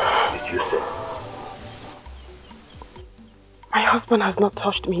 What did you say? My husband has not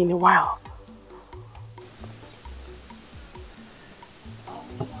touched me in a while.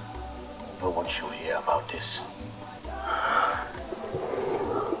 No one should hear about this.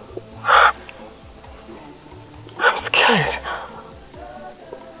 I'm scared.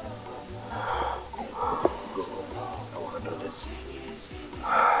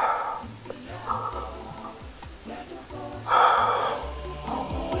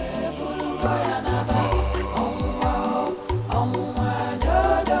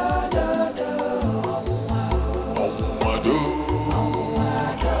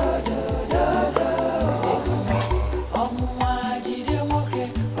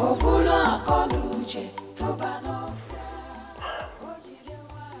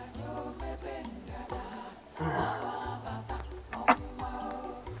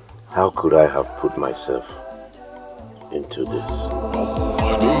 How could I have put myself into this?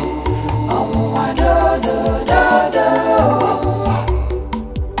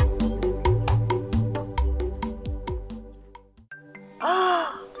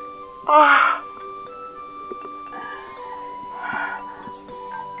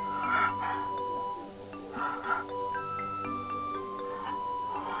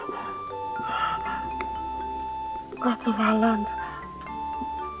 Gods of our land,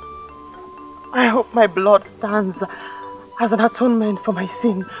 I hope my blood stands as an atonement for my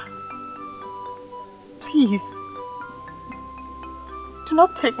sin. Please, do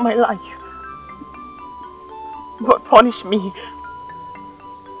not take my life, but punish me.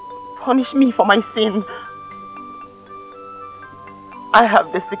 Punish me for my sin. I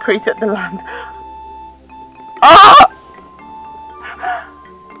have desecrated the land. Ah!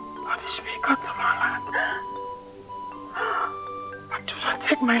 Punish me, gods of our land. But do not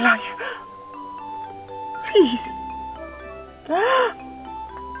take my life. Please. Ah!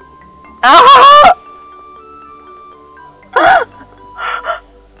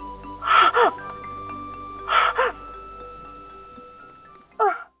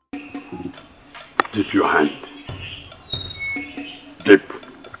 Dip your hand. Dip.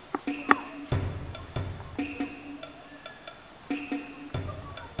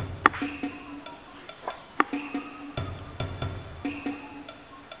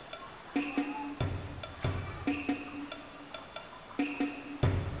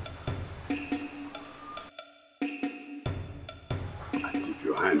 Dip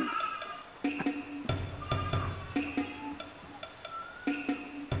your hand.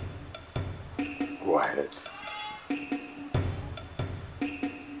 Go ahead.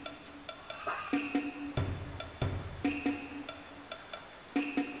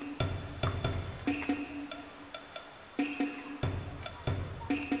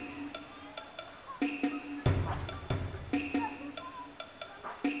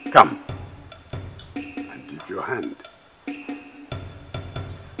 Come and dip your hand.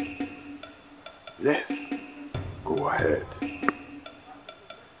 Yes, go ahead.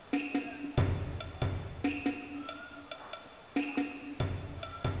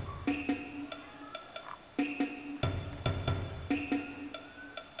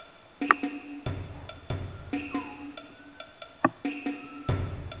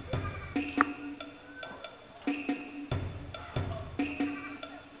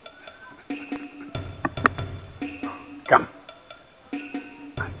 Come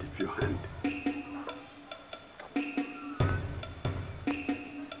and dip your hand.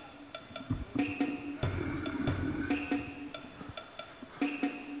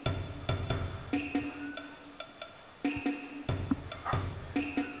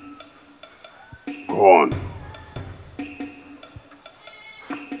 Go on.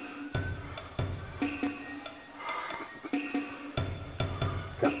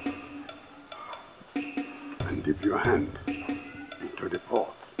 Come and dip your hand into the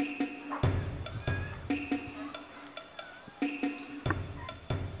pot.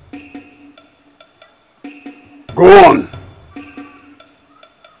 Go on.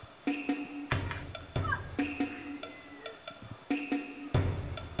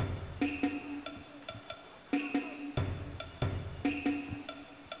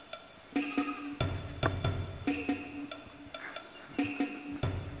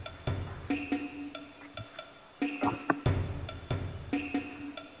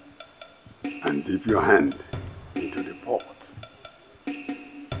 and dip your hand into the pot.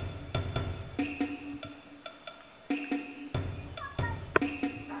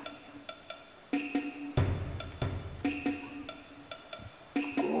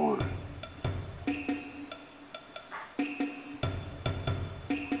 Go on.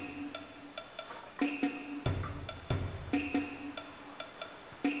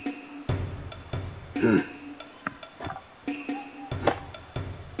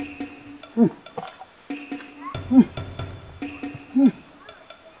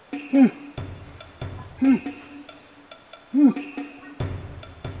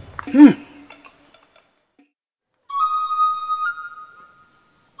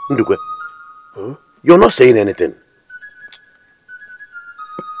 Ndukwe, you're not saying anything.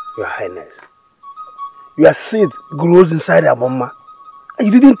 Your Highness, your seed grows inside a mama. And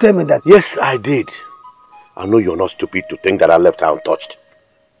you didn't tell me that. Yes, I did. I know you're not stupid to think that I left her untouched.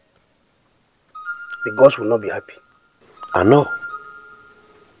 The gods will not be happy. I know.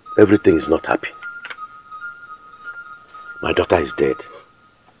 Everything is not happy. My daughter is dead.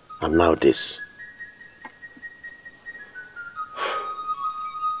 And now this.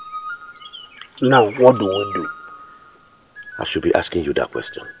 Now, what do we do? I should be asking you that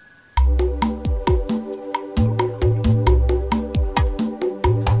question.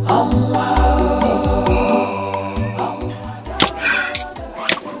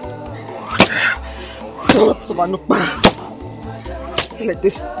 Let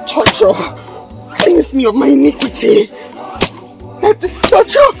this torture cleanse me of my iniquity. Let this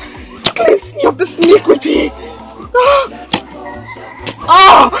torture cleanse me of this iniquity.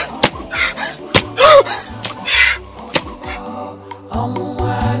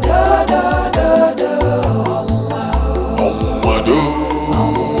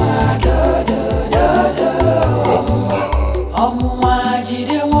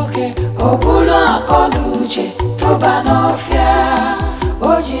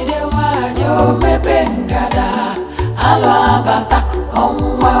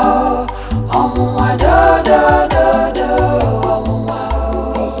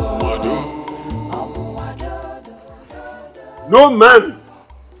 No man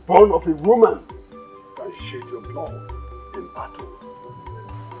born of a woman can shed your blood in battle.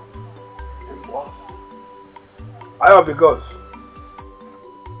 In war. Eye of the gods.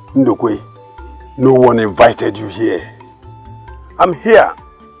 Ndukwe, no one invited you here. I'm here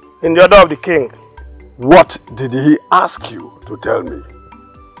in the order of the king. What did he ask you to tell me?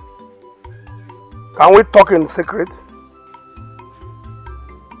 Can we talk in secret?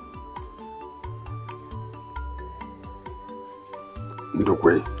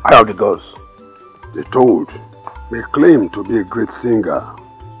 Ndukwe, Eye of the gods. the toad may claim to be a great singer,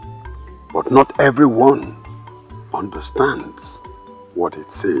 but not everyone understands what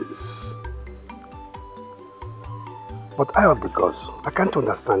it says. But Eye of the gods, I can't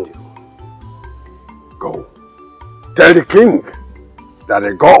understand you. Go. Tell the king that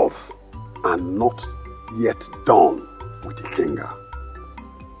the gods are not yet done with the kinger.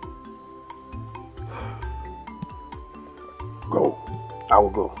 Go. I will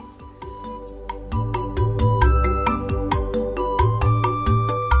go.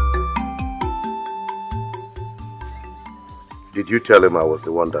 Did you tell him I was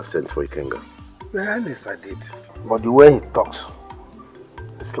the one that sent for Ikenga? Your Highness, I did. But the way he talks,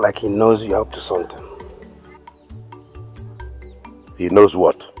 it's like he knows you're up to something. He knows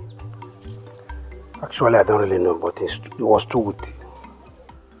what? Actually, I don't really know, but it was too witty.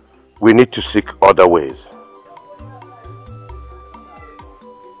 We need to seek other ways.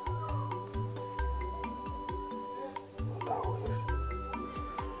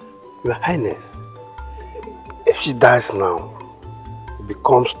 Your Highness, if she dies now, it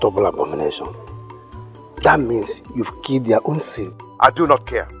becomes double abomination. That means you've killed their own seed. I do not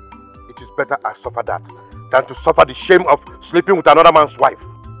care. It is better I suffer that than to suffer the shame of sleeping with another man's wife.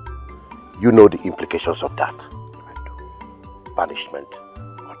 You know the implications of that. I do. Punishment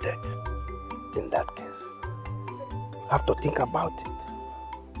or death. In that case, you have to think about it.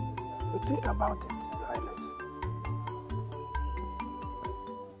 You think about it, Your Highness.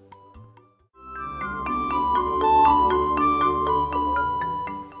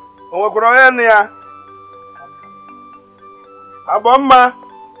 Abomma.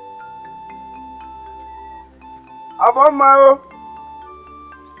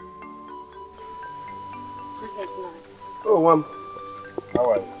 Oh, Mom.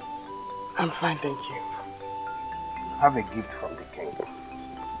 How are you? I'm fine, thank you. I have a gift from the king.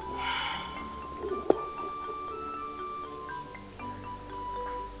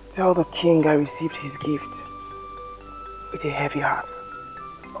 Tell the king I received his gift with a heavy heart.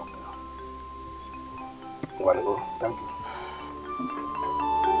 Wanna go? Thank you.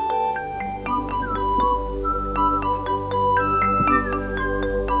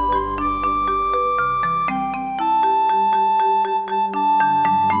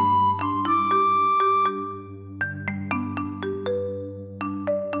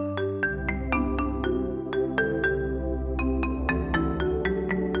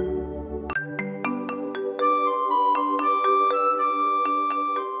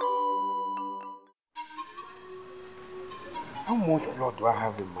 How much blood do I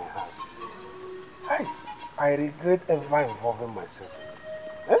have in my hands? I regret ever involving myself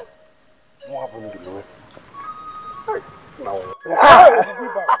in this. What happened to the way?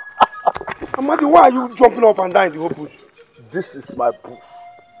 Amadi, why are you jumping up and down in the whole bush? This is my bush.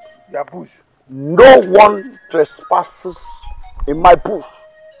 Your bush? No one trespasses in my bush.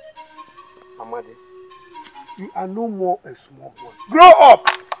 Amadi, you are no more a small boy. Grow up!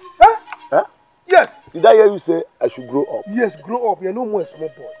 Huh? Huh? Yes. Did I hear you say I should grow up? Yes, grow up. You're no more a small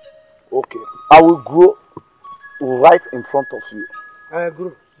boy. Okay. I will grow right in front of you. I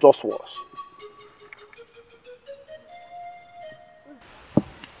agree. Just watch.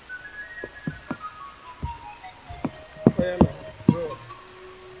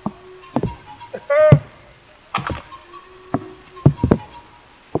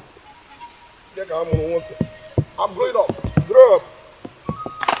 I'm growing up. Grow up.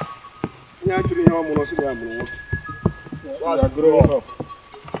 You're growing up.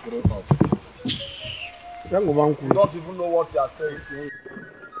 You don't even know what you are saying.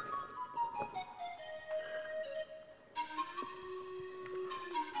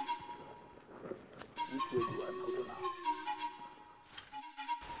 Which way do I go now?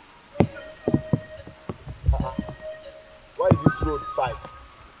 Why is this road tight?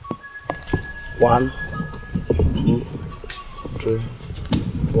 1, 2, 3,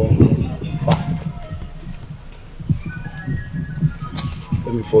 4, 5.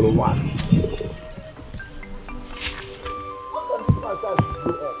 Let me follow 1. How can this man say I should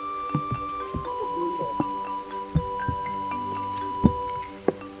grow up?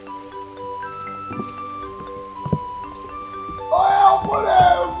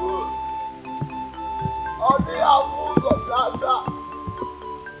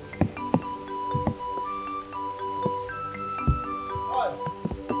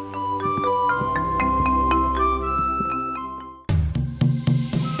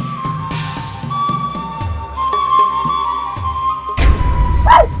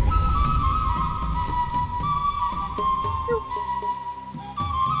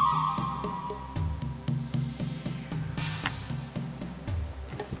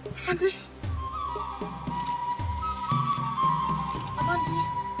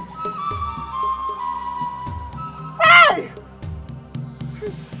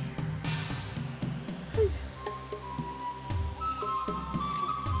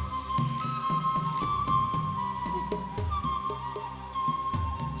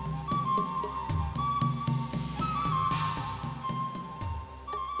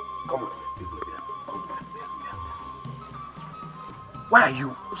 Why are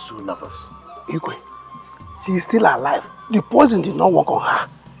you so nervous? Igwe, she is still alive. The poison did not work on her.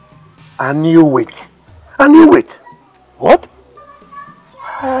 I knew it. I knew it. What?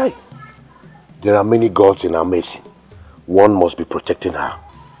 Hey. There are many gods in our mercy. One must be protecting her.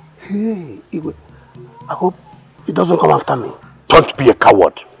 Hey, Igwe, I hope he doesn't come after me. Don't be a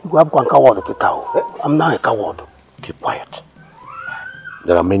coward. I'm not a coward. Keep quiet.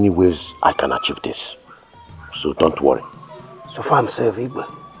 There are many ways I can achieve this. So don't worry. So far I'm safe, Igwe.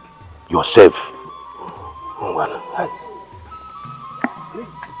 You're safe. Hey.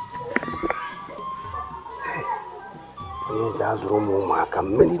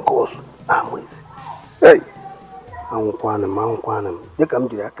 Many gods are with. Hey.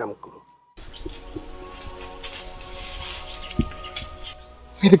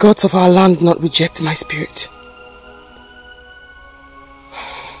 May the gods of our land not reject my spirit.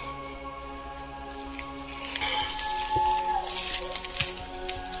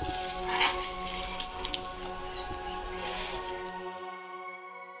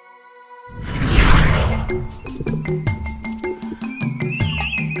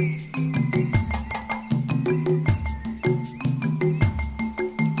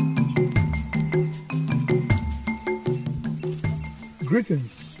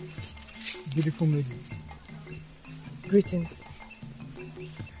 Greetings, beautiful lady. Greetings.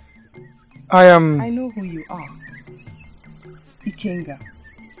 I know who you are. Ikenga,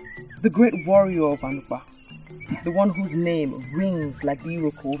 the great warrior of Anupa, the one whose name rings like the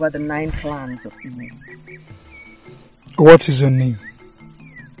Iroko over the 9 clans of Imo. What is your name?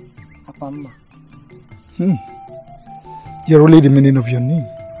 Apamma. You're really the meaning of your name.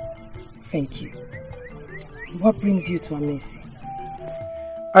 Thank you. What brings you to Amesi?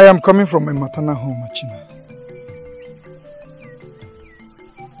 I am coming from my maternal home, Achina.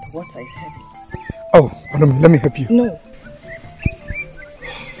 The water is heavy. Oh, pardon me, let me help you. No.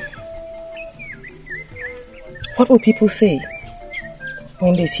 What will people say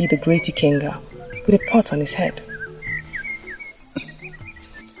when they see the great Ikenga with a pot on his head?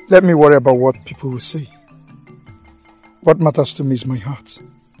 Let me worry about what people will say. What matters to me is my heart.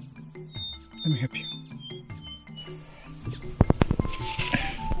 Let me help you.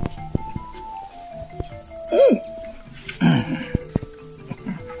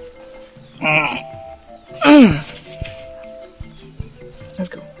 Let's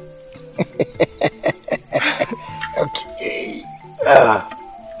go. Okay.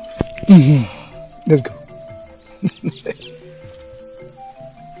 Let's go.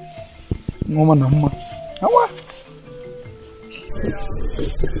 Mama, mama.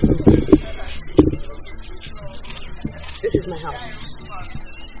 This is my house.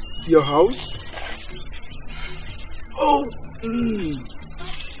 Your house? Oh.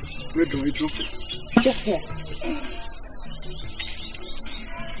 Where do we drop it? Just here.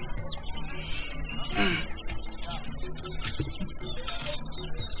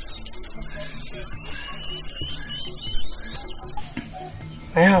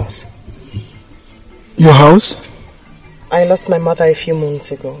 My house. Your house? I lost my mother a few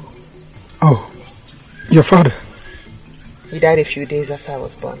months ago. Oh, your father? He died a few days after I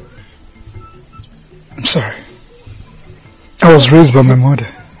was born. I'm sorry. I was raised by my mother.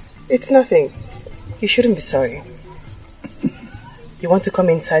 It's nothing. You shouldn't be sorry. You want to come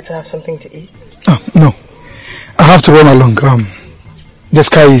inside to have something to eat? Oh, no. I have to run along. The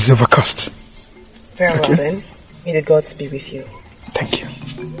sky is overcast. Very well then. May the gods be with you. Thank you.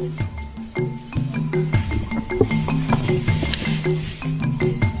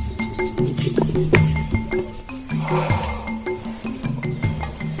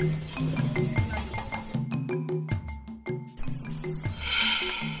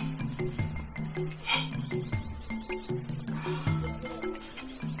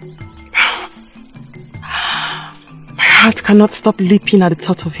 My heart cannot stop leaping at the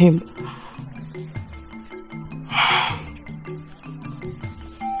thought of him.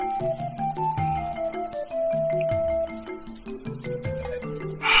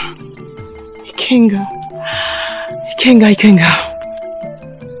 Ikenga.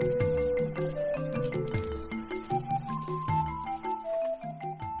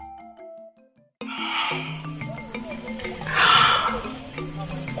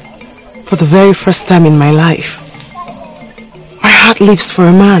 For the very first time in my life, my heart leaps for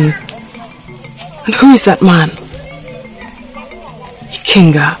a man. And who is that man?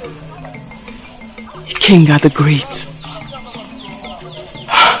 Ikenga the Great.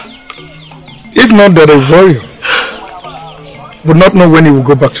 If not that a warrior would not know when he will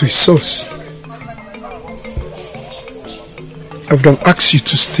go back to his source, I would have asked you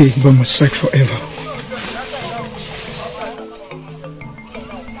to stay by my side forever.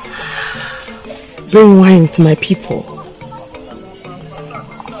 Bring wine to my people,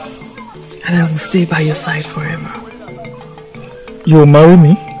 and I will stay by your side forever. You will marry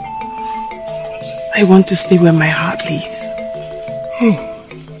me? I want to stay where my heart lives.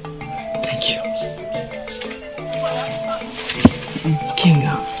 Thank you.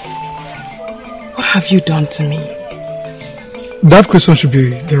 Ikenga, what have you done to me? That question should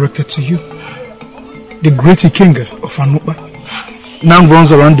be directed to you. The great Ikenga of Anuba now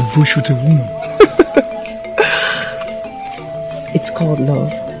runs around the bush with a woman. It's called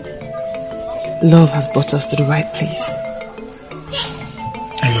love. Love has brought us to the right place.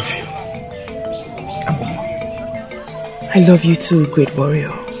 I love you. I love you too, great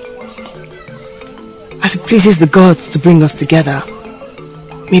warrior. As it pleases the gods to bring us together,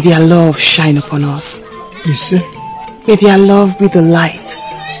 may their love shine upon us. You see? May their love be the light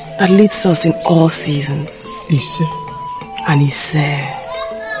that leads us in all seasons. You see? And he said,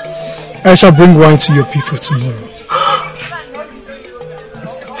 I shall bring wine to your people tomorrow.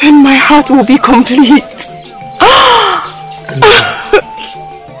 Then my heart will be complete.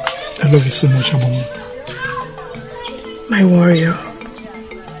 I love you so much, Amama. My warrior,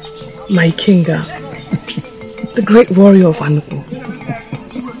 my Ikenga, the great warrior of Anuku.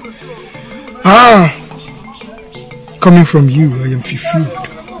 Coming from you, I am fulfilled.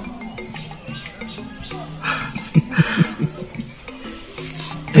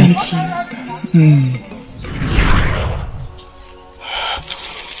 Thank you.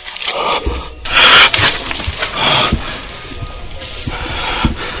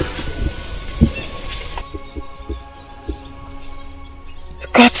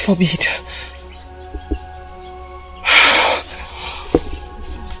 forbid.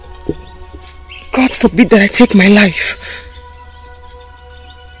 God forbid that I take my life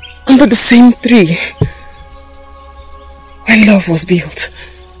under the same tree where love was built.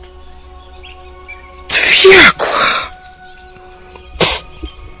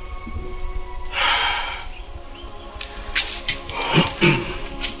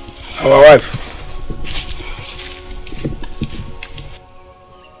 Our wife.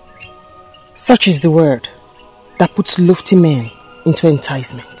 Such is the word that puts lofty men into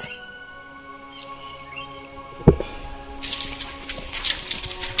enticement.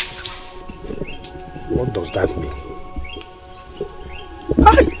 What does that mean?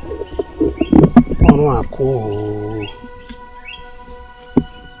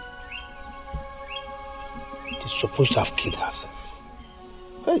 She's supposed to have killed herself.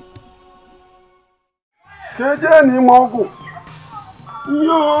 Hey. Kejeni mogu.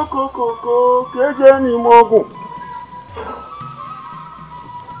 Yo koko kejeni mogu.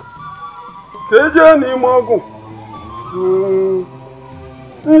 Kejeni mogu.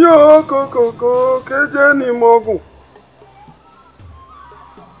 Yo koko kejeni mogu.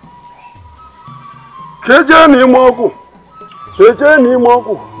 Kejeni mogu. Kejeni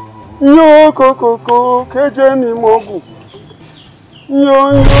mogu. Yo koko kejeni mogu.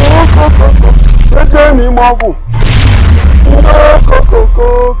 Yo koko kejeni mogu. Yo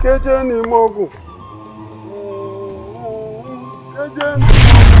koko kejeni mogu. Kejeni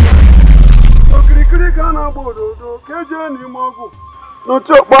mogu. Kiri kana bodo kejeni mogu. No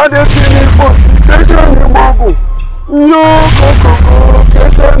chopade tini posi kejeni mogu. Yo koko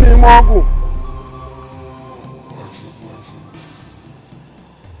kejeni mogu.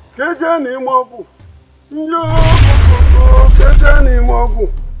 Kejeni mogu. Yo koko kejeni mogu.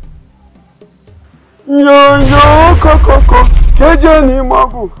 Yo koko kejeni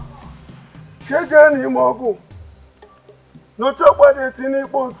mogu. Kejeni mogu. No chopade tini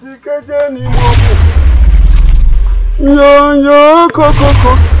posi kejeni mogu. Yo koko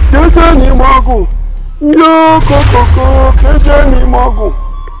kejeni mogu. Yo koko kejeni mogu.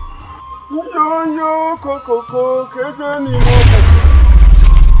 Yo koko kejeni mogu.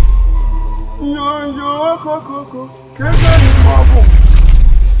 Yo koko kejeni mogu.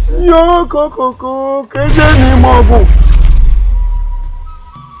 Yo koko kejeni mogu.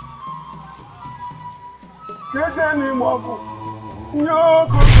 Kejeni mogu. Yo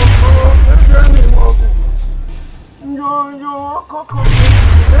koko kejeni mogu. Yo koko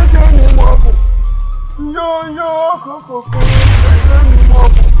kejeni mogu. Yo koko kejeni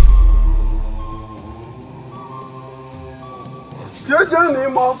mogu. Kejeni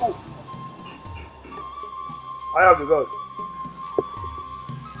mogu. I have the girls.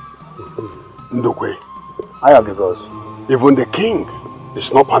 Ndokwe, I have the girls. even the king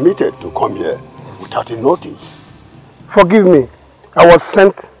is not permitted to come here without a notice. Forgive me. I was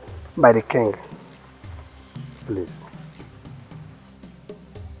sent by the king. Please.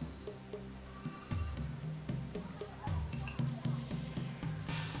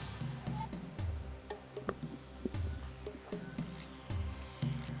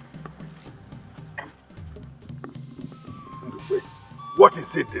 What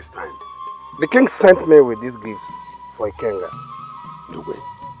is it this time? The king sent me with these gifts for Ikenga. Ndokwe,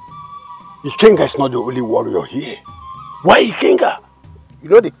 Ikenga is not the only warrior here. Why Ikenga? You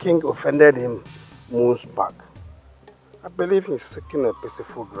know the king offended him months back. I believe he's seeking a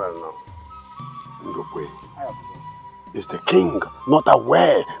peaceful ground now. Ndokwe, is the king not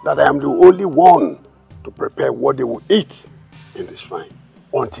aware that I am the only one to prepare what they will eat in the shrine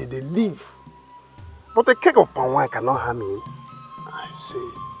until they leave? But a cake of palm wine cannot harm him. I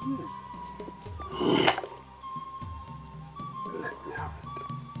see. Yes. Let me have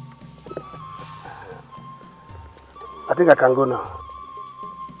it. I think I can go now.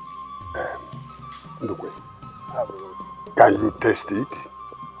 Ndokwe, can you taste it?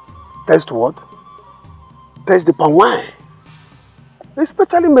 Taste what? Taste the palm wine. It's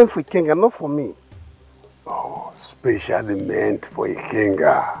specially meant for Ikenga, not for me. Oh, specially meant for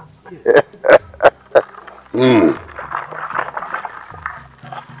Ikenga.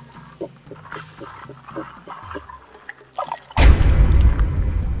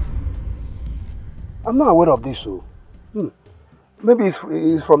 I'm not aware of this, so. Maybe it's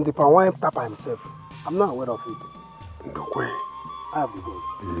from the palm wine papa himself. I'm not aware of it. Ndokwe, I have to go.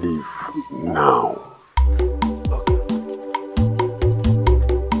 leave now.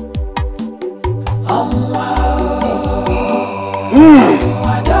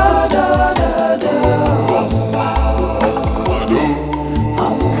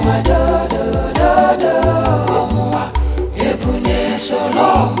 So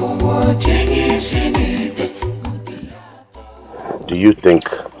long. Do you think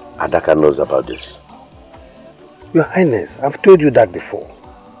Adaka knows about this? Your Highness, I've told you that before.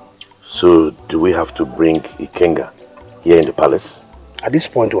 So, do we have to bring Ikenga here in the palace? At this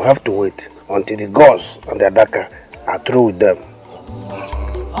point, we'll have to wait until the gods and the Adaka are through with them.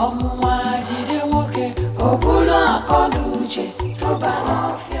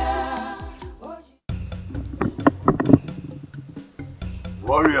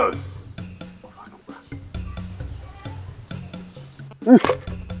 Warriors!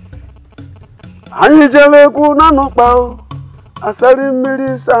 Anyị jere ekwu na nụkpa o, asari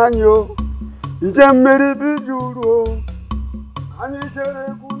mmiri sanyo, ije mmiri bijuru o. Anyị jere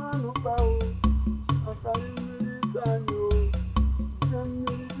ekwu na nụkpa o, asari mmiri sanyo, ije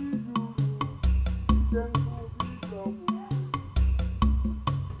mmiri bijuru, ije nkwu bijomu.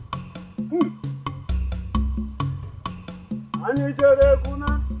 Anyị jere ekwu na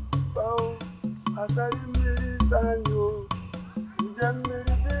nụkpa o, asari mmiri sanyo, ije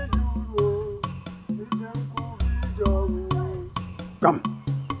mmiri bijuru. Come.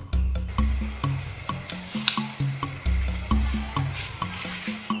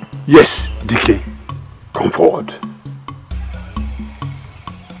 Yes, DK. Come forward.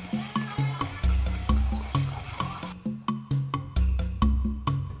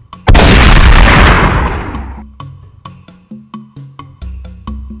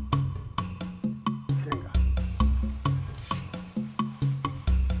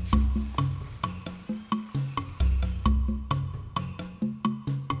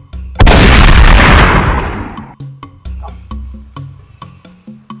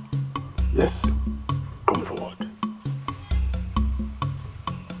 Yes, come forward.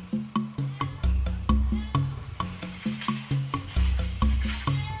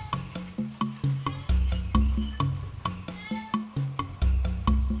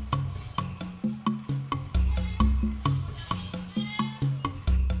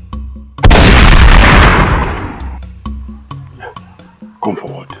 Yeah, come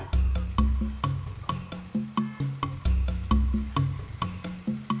forward.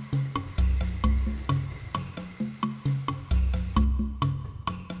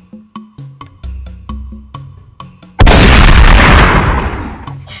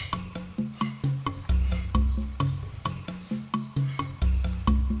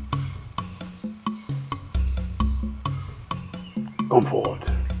 Come forward.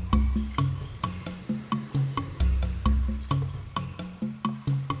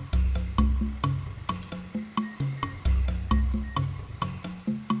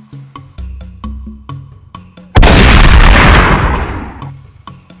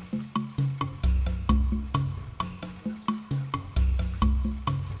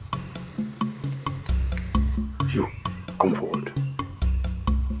 You, come forward.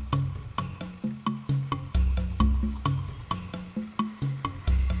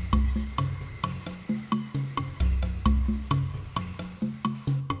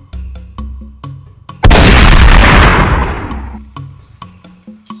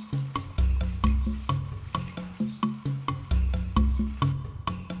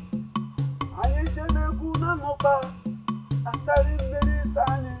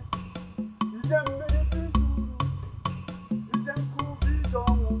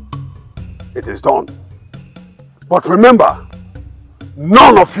 It is done. But remember,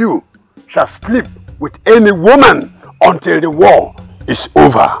 none of you shall sleep with any woman until the war is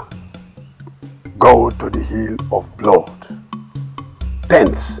over. Go to the hill of blood.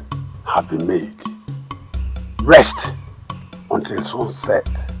 Tents have been made. Rest until sunset.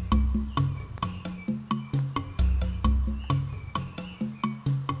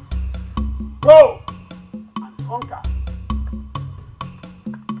 Go and conquer.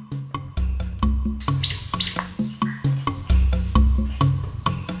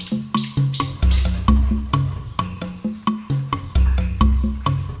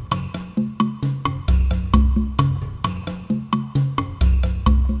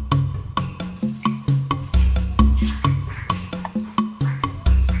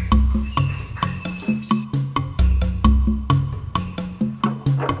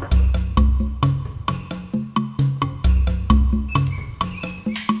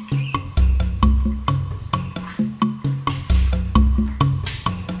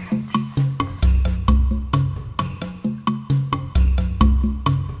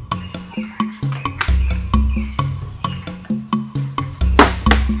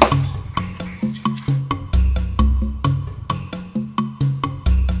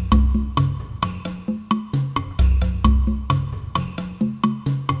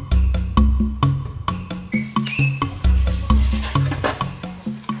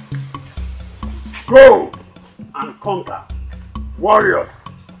 Go and conquer warriors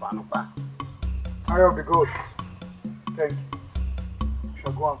of Anupa. Eye of the gods. Thank you. You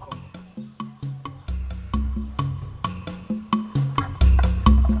shall go and come.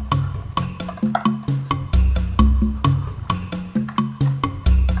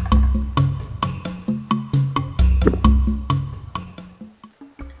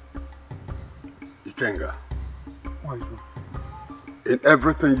 Ikenga, in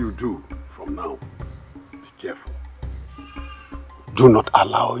everything you do from now, be careful. Do not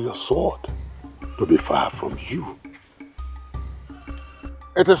allow your sword to be far from you.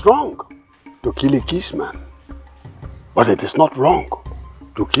 It is wrong to kill a kissman, but it is not wrong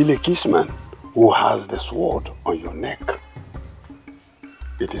to kill a kissman who has the sword on your neck.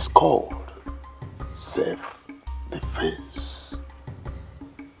 It is called self-defense.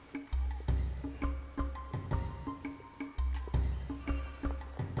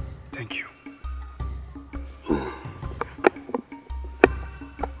 Thank you. It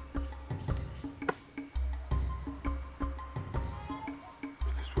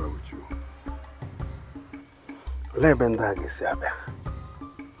is well with you. Lebenda gesi abia.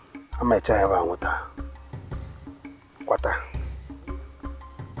 Amecha ya ba nwuta. Kwata.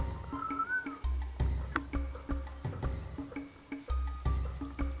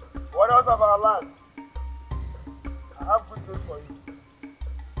 What else of our land? I have good news for you.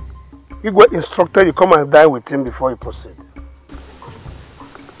 Igwe instructed you come and dine with him before you proceed.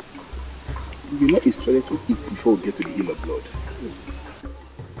 You're not instructed to eat before we get to the Hill of Blood.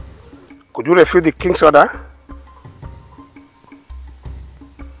 Could you refuse the king's order?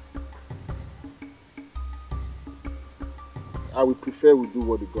 I would prefer we do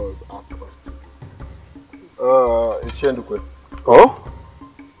what the gods ask us to do. Ichendukwe. Oh?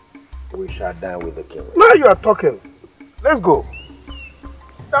 We shall dine with the king. Now you are talking. Let's go.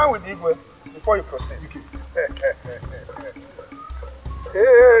 Dine with Igwe before you proceed.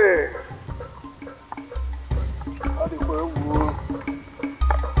 Hey!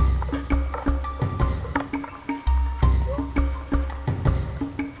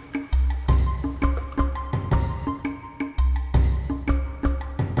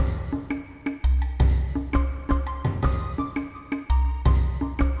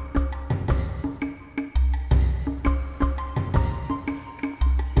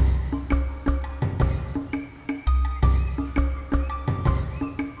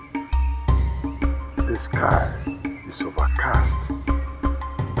 The sky is overcast.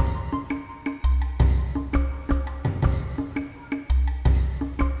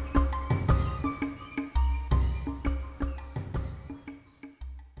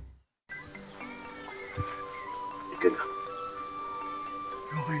 Your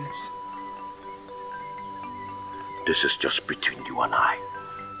Highness. This is just between you and I.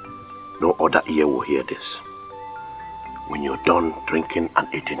 No other ear will hear this. When you're done drinking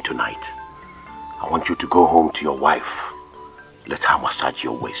and eating tonight, I want you to go home to your wife. Let her massage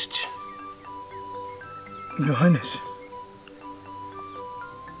your waist. Your Highness,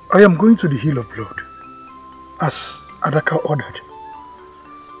 I am going to the Hill of Blood, as Adaka ordered.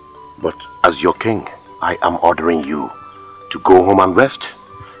 But as your king, I am ordering you to go home and rest.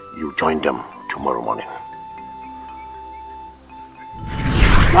 You join them tomorrow morning.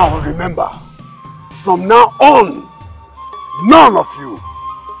 Now remember, from now on, none of you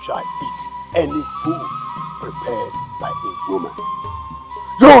shall eat any food prepared by a woman.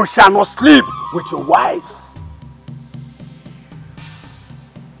 You shall not sleep with your wives.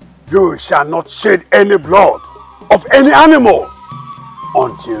 You shall not shed any blood of any animal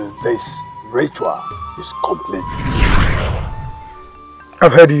until this ritual is complete.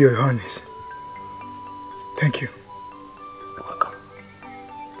 I've heard you, Your Highness. Thank you. You're welcome.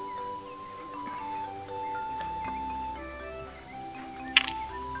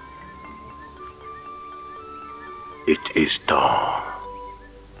 It is done.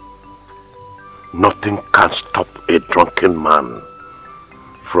 Nothing can stop a drunken man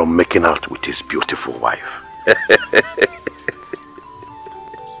from making out with his beautiful wife.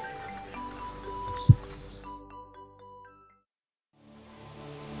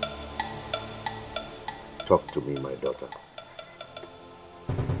 Talk to me, my daughter.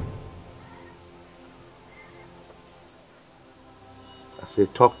 I say,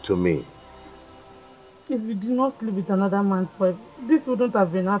 talk to me. If you did not sleep with another man's wife, this wouldn't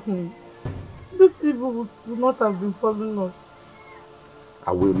have been happening. This evil would not have been following us.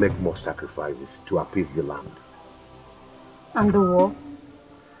 I will make more sacrifices to appease the land. And the war?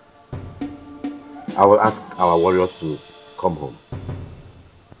 I will ask our warriors to come home.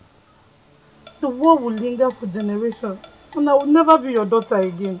 The war will linger for generations, and I will never be your daughter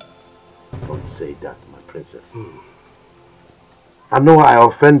again. Don't say that, my princess. I know I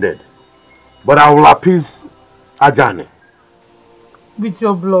offended, but I will appease Ajani. With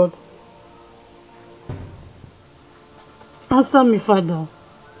your blood. Answer me, father.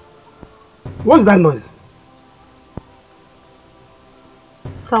 What's that noise?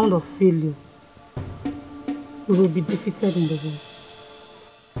 Sound of failure. You will be defeated in the war.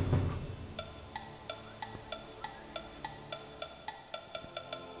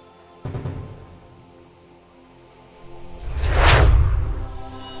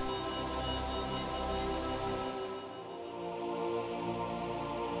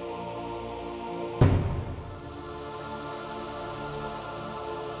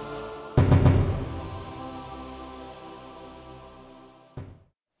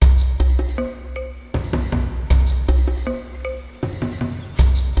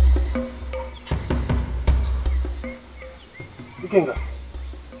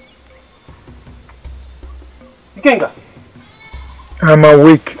 Ikenga. I'm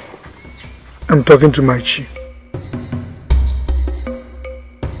awake. I'm talking to my chief.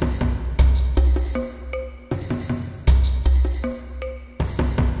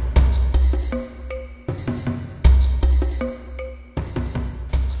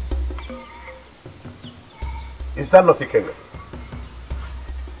 Is that not Ikenga?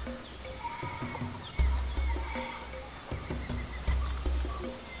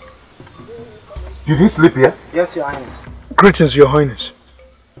 Did he sleep here? Yes, Your Highness. Greetings, Your Highness.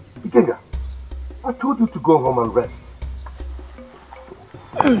 Ikenga, I told you to go home and rest.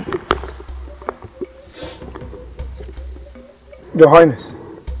 Your Highness.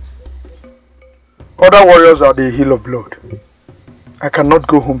 Other warriors are the hill of blood. I cannot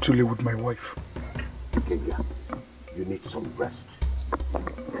go home to live with my wife. Ikenga, you need some rest.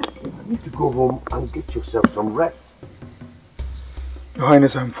 You need to go home and get yourself some rest. Your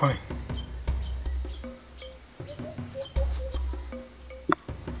Highness, I'm fine.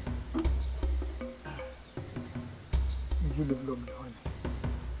 You live long, Your Highness.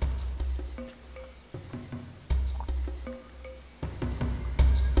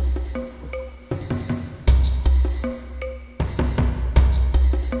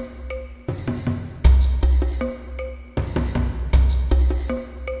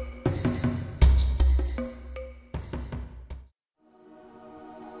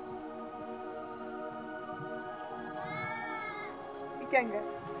 Ikenga.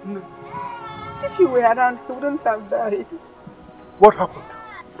 No. If you were around, he wouldn't have died. What happened?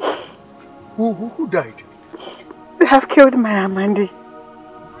 Who died? They have killed my Amandi.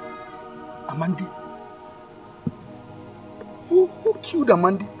 Amandi? Who killed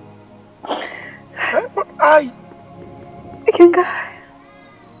Amandi? But Ikenga,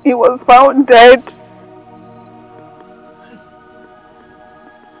 he was found dead.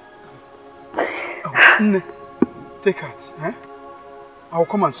 Oh, take heart, eh? I'll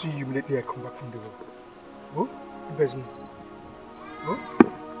come and see you immediately I come back from the war. Oh, Bezni. Oh.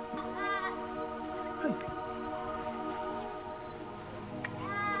 Hey.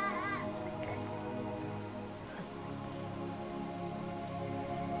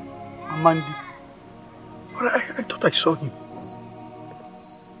 Amandi. But I thought I saw him.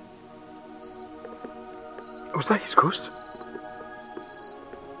 Was that his ghost?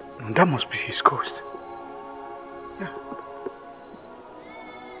 No, that must be his ghost. Yeah.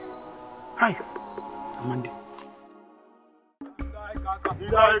 Hi, Amandi.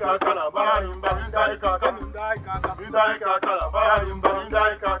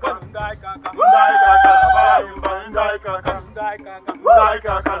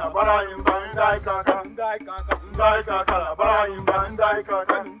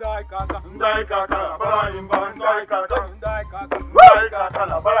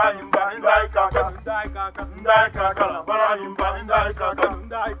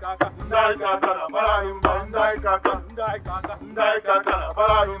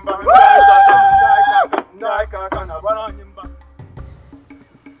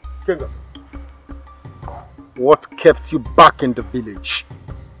 Kenga, what kept you back in the village?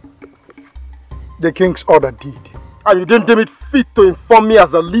 The king's order did. And you didn't deem it fit to inform me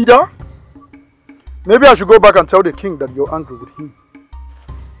as a leader? Maybe I should go back and tell the king that you're angry with him.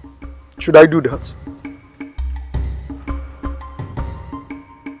 Should I do that?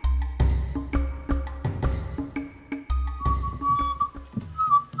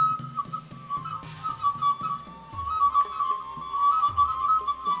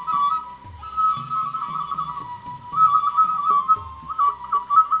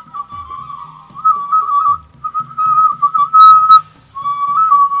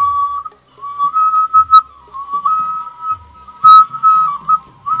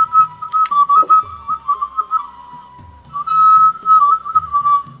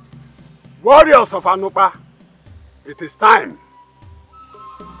 Warriors of Anupa, it is time.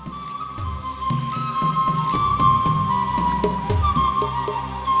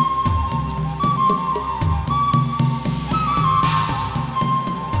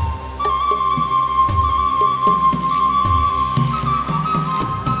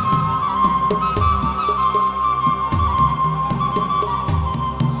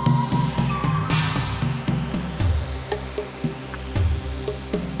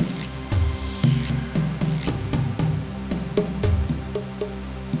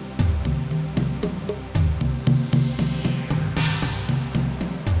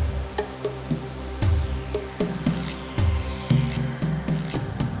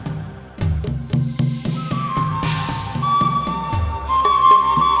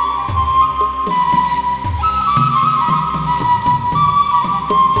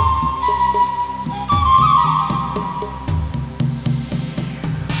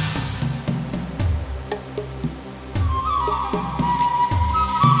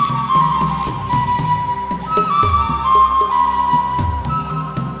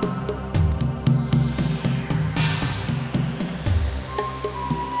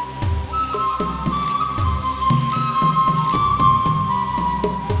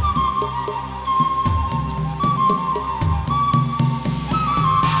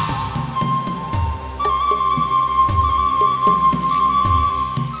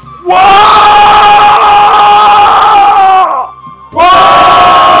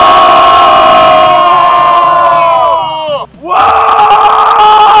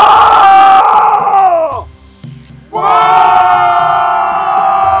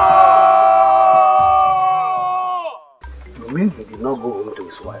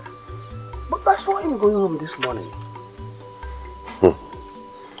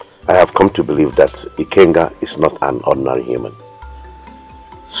 To believe that Ikenga is not an ordinary human.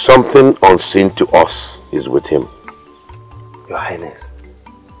 Something unseen to us is with him. Your Highness,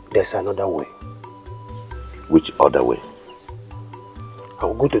 there's another way. Which other way? I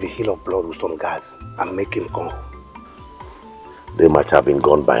will go to the Hill of Blood with some guards and make him come. They might have been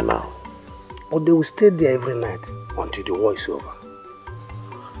gone by now. But they will stay there every night until the war is over.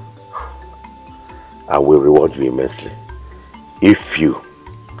 I will reward you immensely if you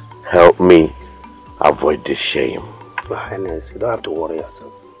help me avoid this shame. Your Highness, you don't have to worry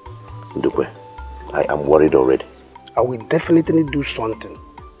yourself. Ndukwe, I am worried already. I will definitely do something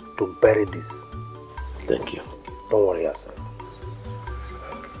to bury this. Thank you. Don't worry yourself.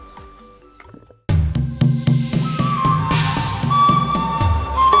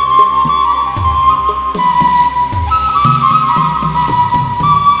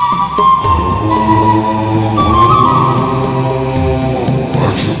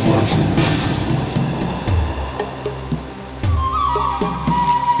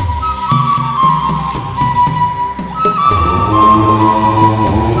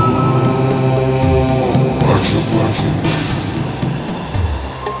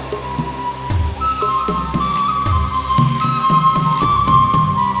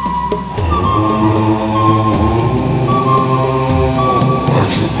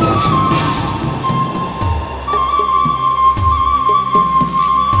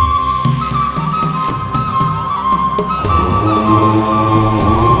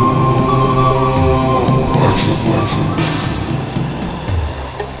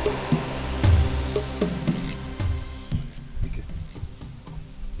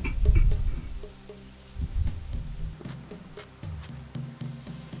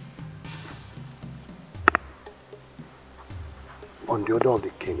 On the order of the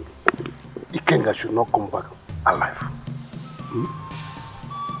king, Ikenga should not come back alive.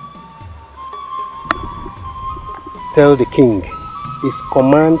 Tell the king his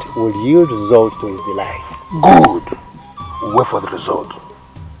command will yield result to his delight. Good. We'll wait for the result.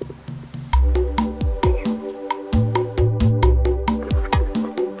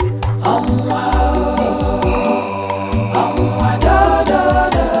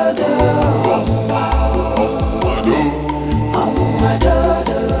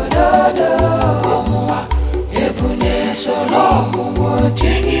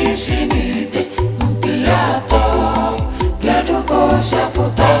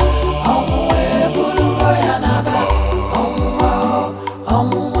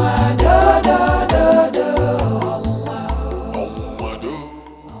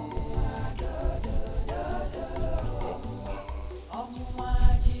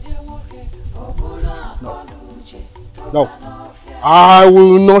 No, I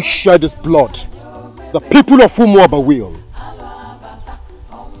will not shed his blood. The people of Umuaba will.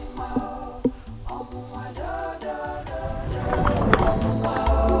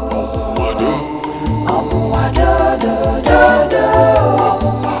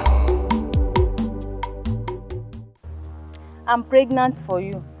 I'm pregnant for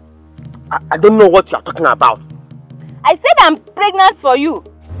you. I don't know what you're talking about. I said I'm pregnant for you.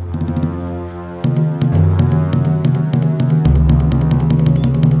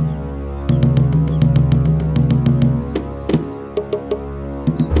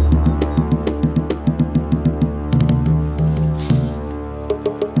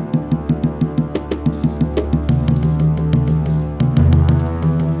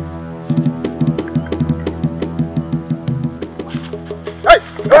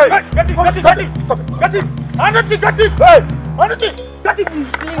 Hey! Get it! Honestly, get it! Hey! Honestly, get it!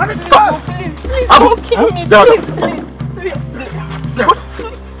 Honestly, please, don't kill me, please.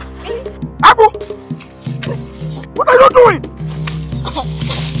 Abu! What are you doing?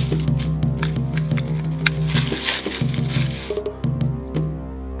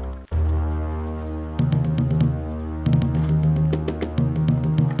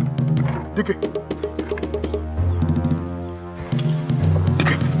 Dike.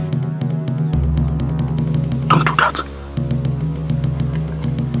 Don't do that.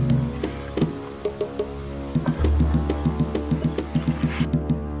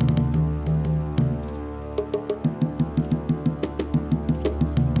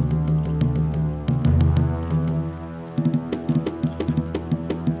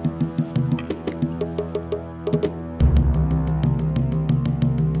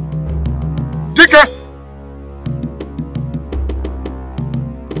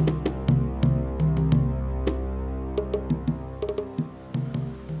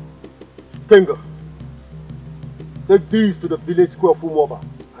 Kenga, take these to the village square of Umoba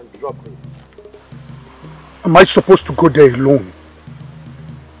and drop this. Am I supposed to go there alone?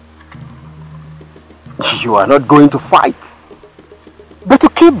 You are not going to fight, but to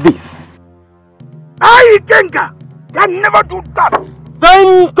keep this. I, Kenga, can never do that.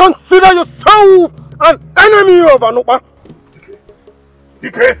 Then consider yourself an enemy of Anupa.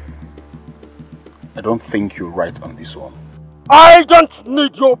 Dike, I don't think you're right on this one. I don't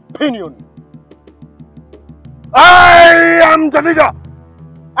need your opinion. I am the leader,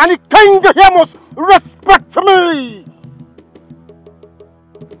 and the king here must respect me.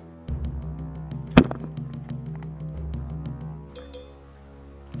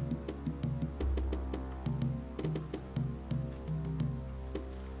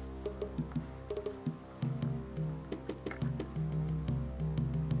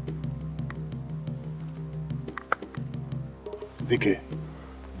 Dike,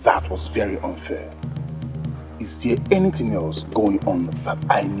 that was very unfair. Is there anything else going on that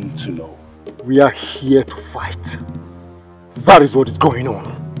I need to know? We are here to fight. That is what is going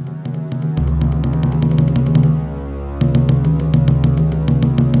on.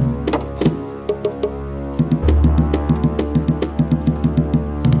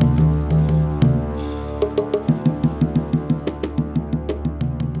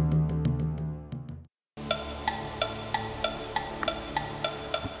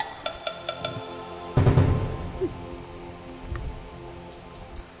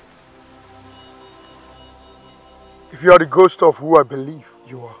 If you are the ghost of who I believe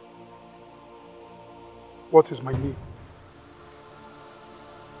you are, what is my name?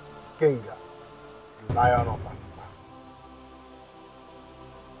 Kenga, the Lion of Anupa.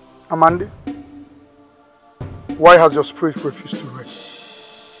 Amandi, why has your spirit refused to rest?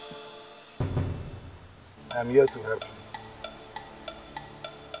 I am here to help you.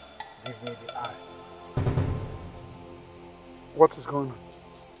 Give me the eye. What is going on?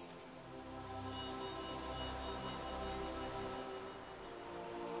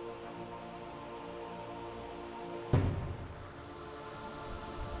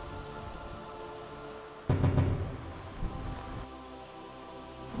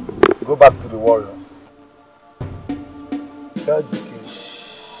 Go back to the warriors. Tell the king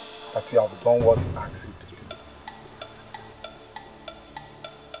that you have done what he asked you to do.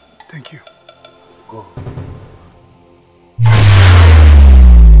 Thank you. Go.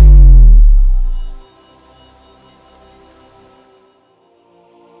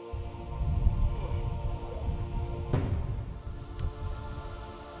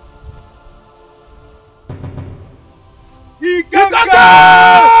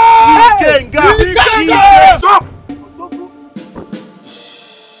 Stop!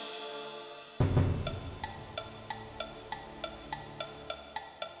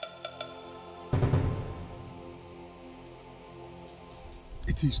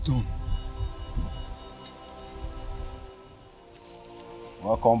 It is done.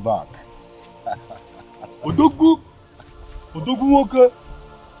 Welcome back. Odogwu nwoke.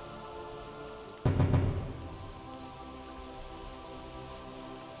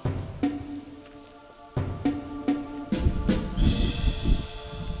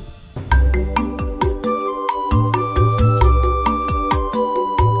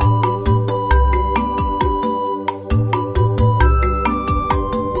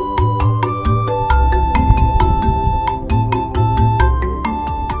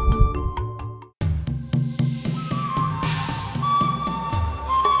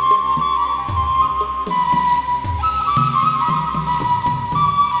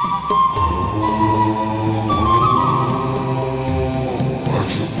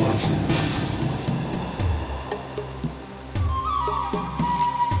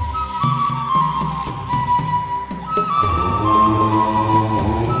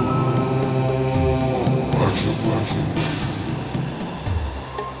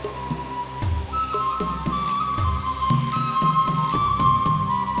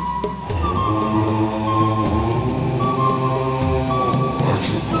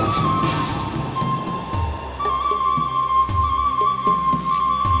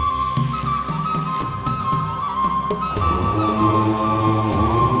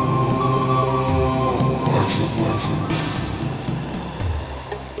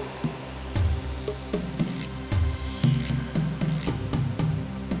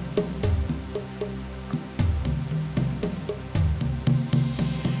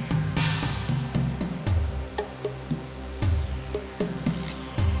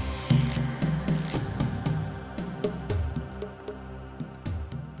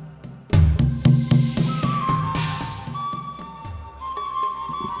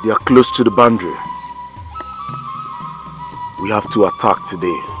 They are close to the boundary. We have to attack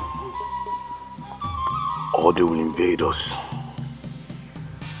today, or they will invade us.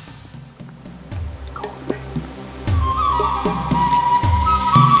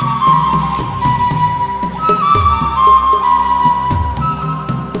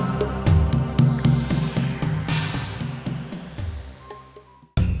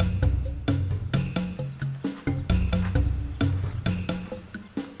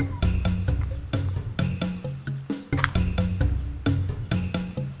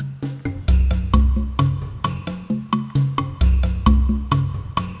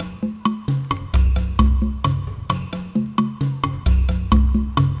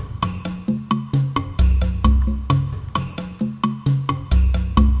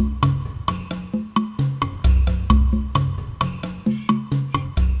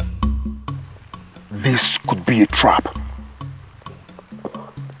 This could be a trap.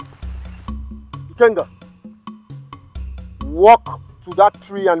 Ikenga, walk to that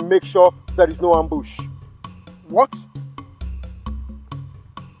tree and make sure there is no ambush. What?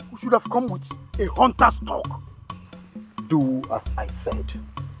 We should have come with a hunter's talk. Do as I said.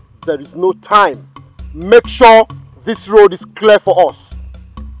 There is no time. Make sure this road is clear for us.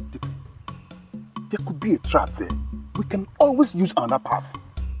 There could be a trap there. We can always use another path.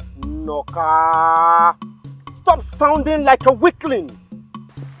 Noka! Stop sounding like a weakling!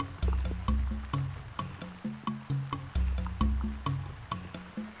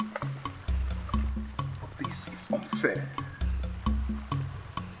 This is unfair.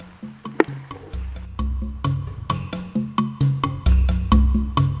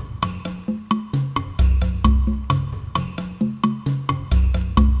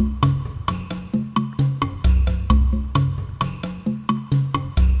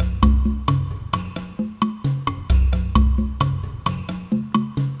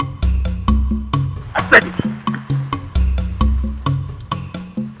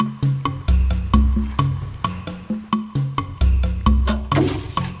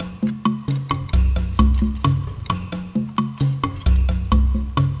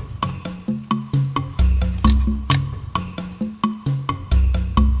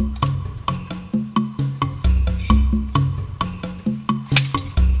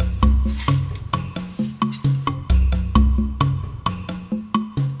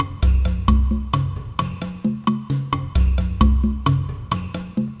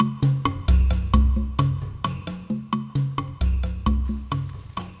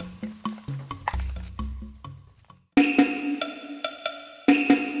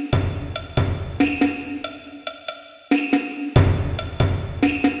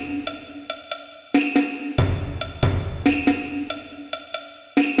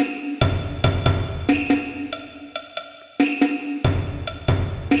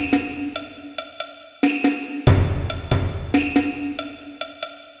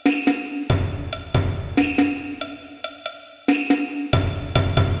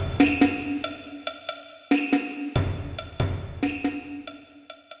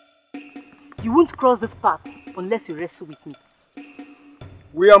 You won't cross this path unless you wrestle with me.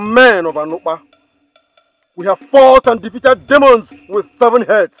 We are men of Anopa. We have fought and defeated demons with 7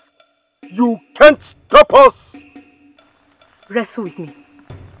 heads. You can't stop us! Wrestle with me.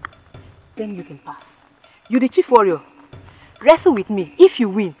 Then you can pass. You're the chief warrior. Wrestle with me. If you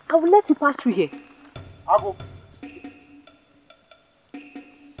win, I will let you pass through here. I'll go.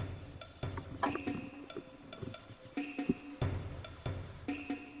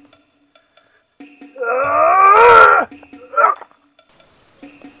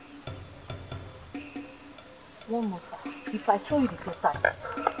 One more time. If I throw you the third time,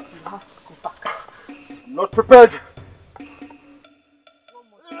 you have to go back. Not prepared.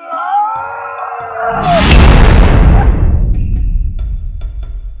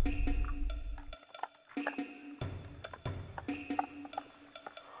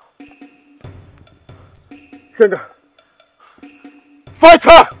 Kenga, fight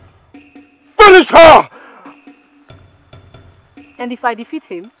her! Finish her! And if I defeat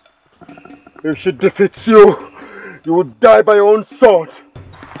him? If she defeats you, you will die by your own sword.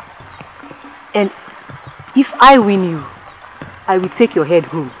 And if I win you, I will take your head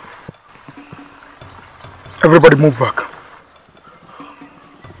home. Everybody move back.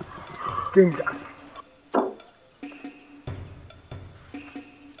 Kenga.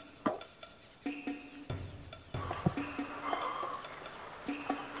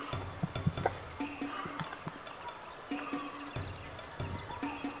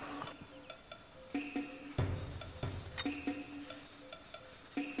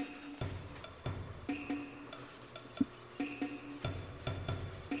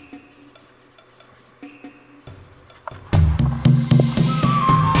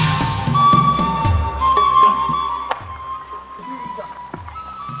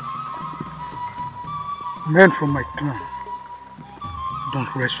 Men from my clan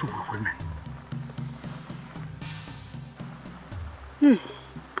don't wrestle with women.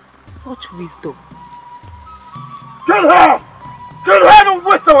 Such wisdom. Kill her! Kill her! Don't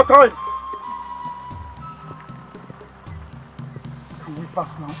waste our time! Can we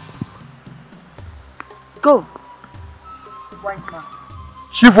pass now? Go. Right now.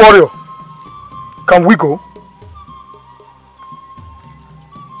 Chief Warrior, can we go?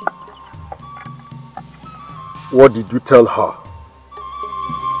 What did you tell her?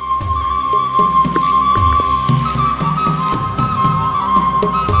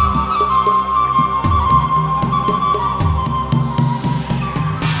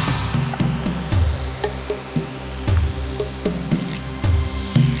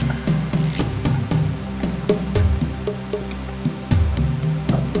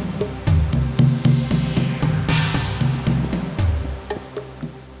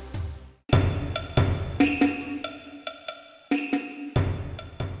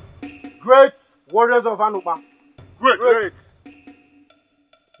 Great warriors of Anupa. Great.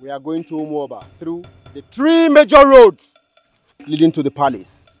 We are going to Umuoba through the 3 major roads leading to the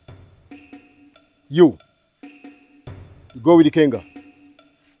palace. You go with the Ikenga.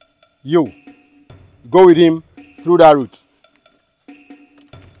 You go with him through that route.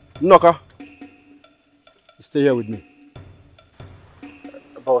 Noka, stay here with me.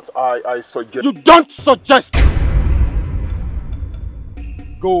 But I suggest... You don't suggest!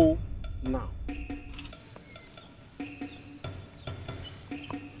 Go now.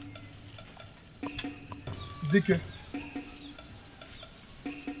 DK,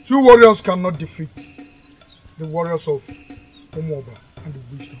 2 warriors cannot defeat the warriors of Umuoba and the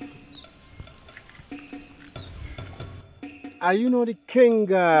wisdom. Are you not the king,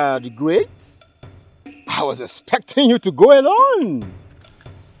 the great? I was expecting you to go alone.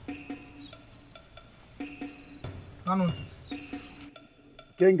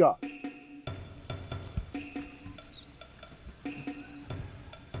 Kenga.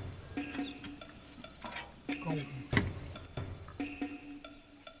 Come with me.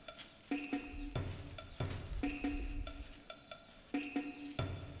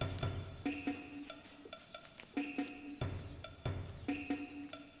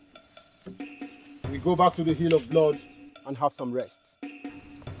 We go back to the Hill of Blood and have some rest.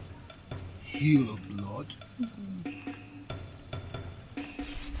 Hill of Blood?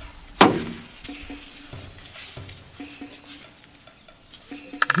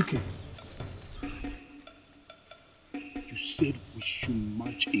 DK, you said we should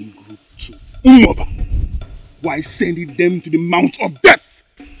march in group to Umuoba. Why sending them to the Mount of Death?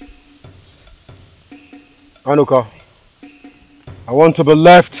 Anuka, I want to be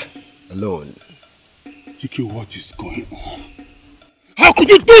left alone. Tiki, what is going on? How could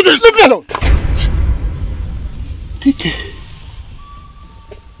you do this? Leave me alone! Tiki.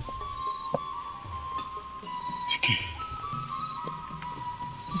 Tiki.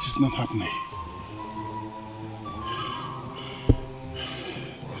 This is not happening.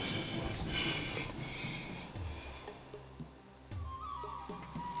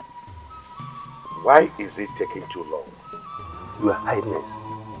 Why is it taking too long? Your Highness,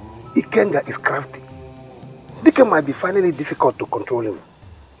 Ikenga is crafty. Dike might be finding it difficult to control him.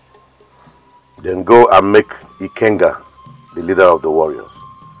 Then go and make Ikenga the leader of the warriors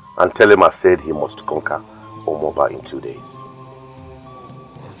and tell him I said he must conquer Umuoba in 2 days.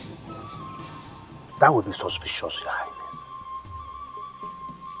 That would be suspicious, Your Highness.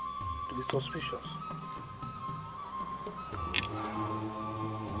 To be suspicious.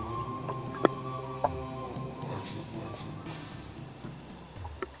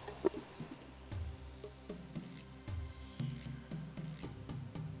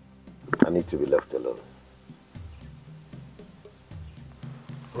 I need to be left alone.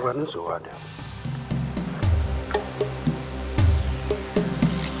 We're not so bad.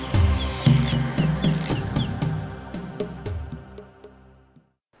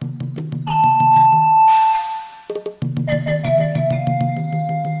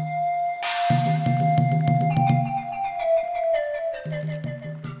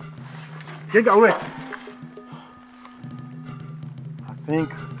 Kenga, wait. I think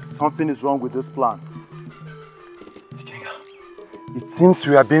something is wrong with this plan. Kenga, it seems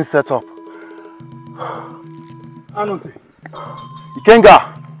we are being set up. Anote,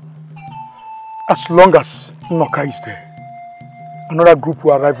 Ikenga! as long as Noka is there, another group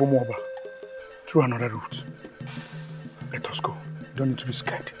will arrive Umuoba through another route. Let us go. You don't need to be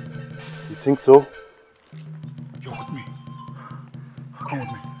scared. You think so? You're with me. Come with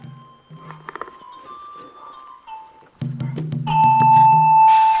me.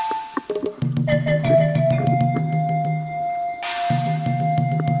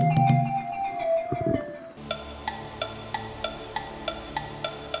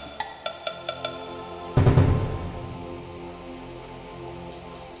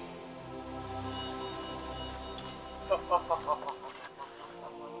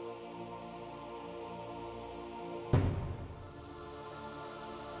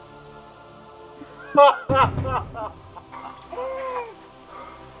 He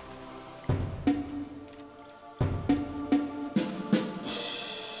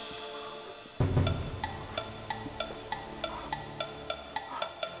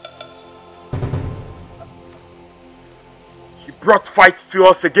brought fight to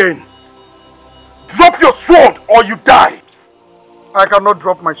us again. Drop your sword or you die. I cannot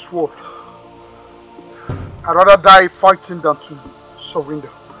drop my sword. I'd rather die fighting than to surrender.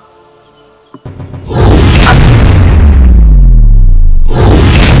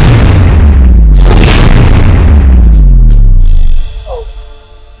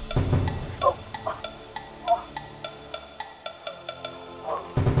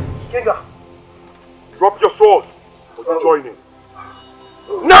 Kinga, drop your sword or you join in.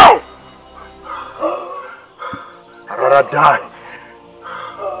 Now! I'd rather die.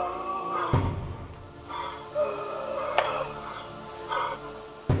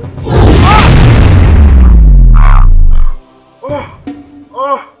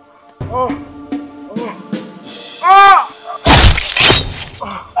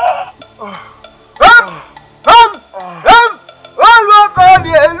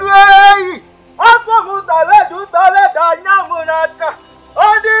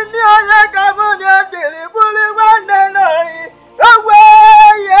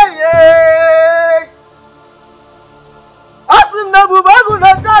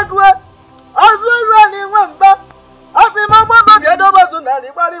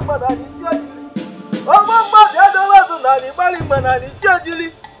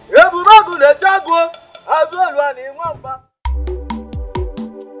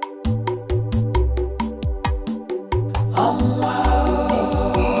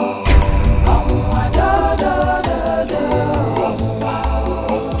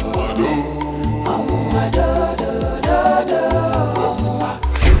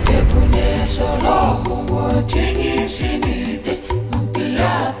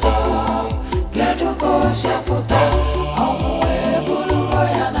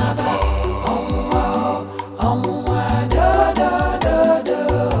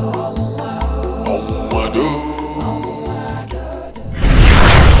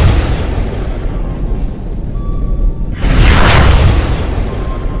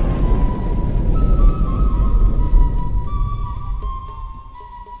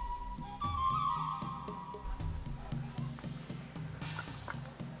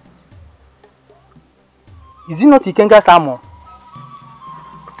 Is it not Ikenga's armor?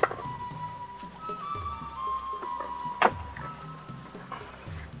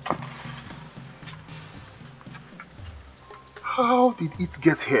 How did it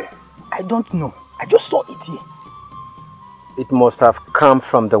get here? I don't know. I just saw it here. It must have come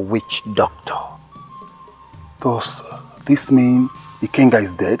from the witch doctor. Does this mean Ikenga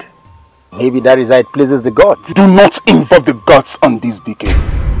is dead? Maybe that is how it pleases the gods. Do not involve the gods on this decay.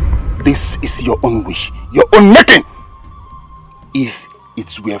 This is your own wish, your own making. If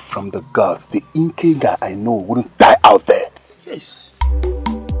it were from the gods, the Ikenga I know wouldn't die out there. Yes.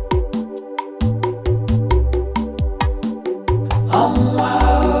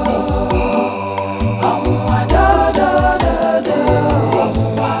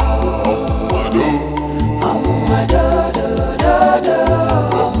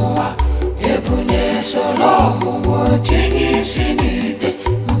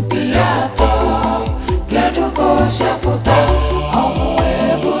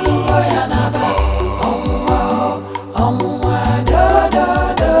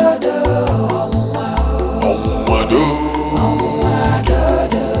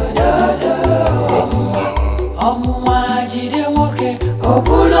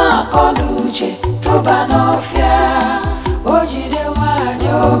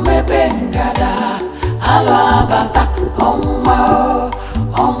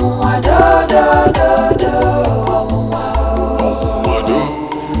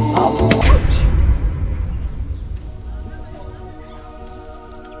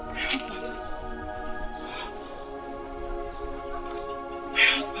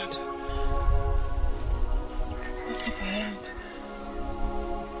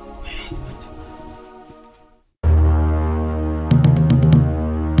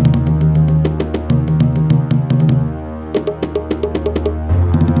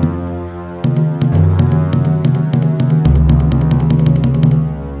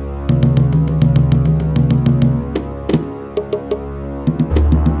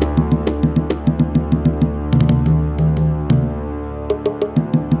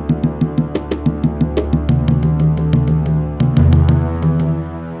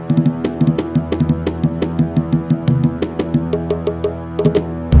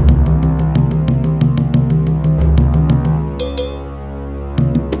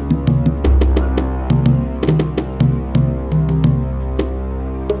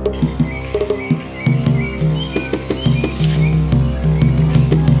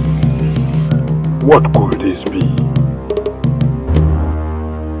 What could this be?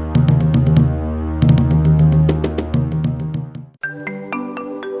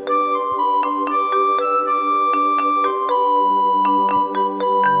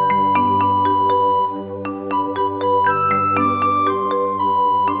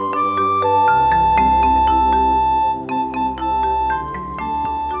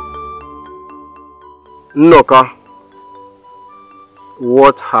 Noka,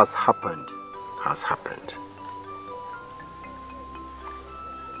 what has happened has happened.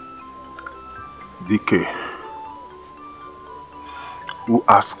 DK, who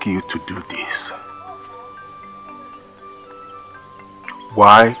asked you to do this?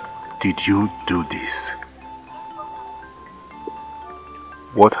 Why did you do this?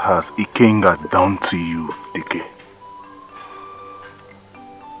 What has Ikenga done to you, DK?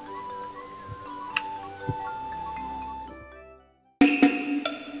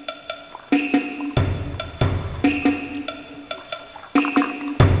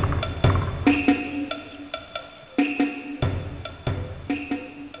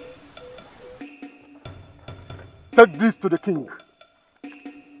 Take this to the king.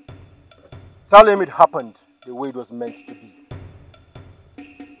 Tell him it happened the way it was meant to be.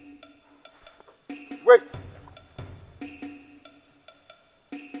 Wait!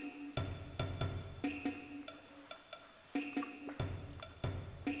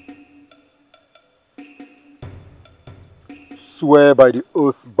 Swear by the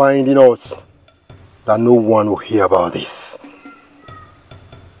oath binding us that no one will hear about this.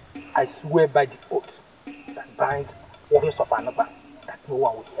 I swear by the oath that binds warriors of Anaba that no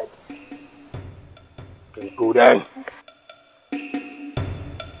one will hear this. Can go then.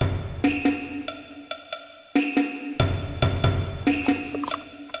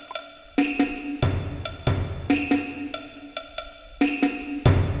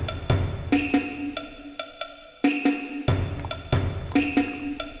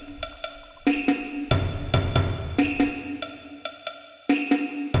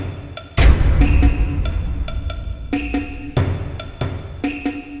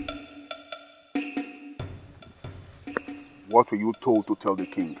 What were you told to tell the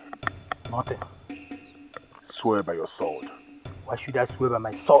king? Nothing. Swear by your sword. Why should I swear by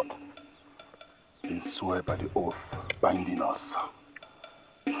my sword? Then swear by the oath binding us.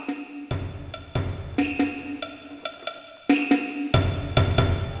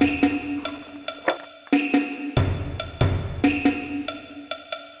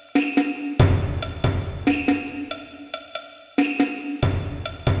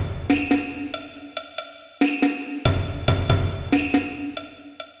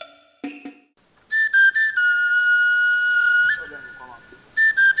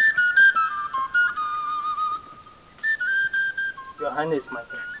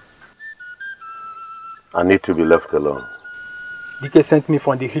 I need to be left alone. DK sent me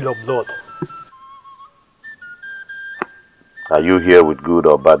from the Hill of Blood. Are you here with good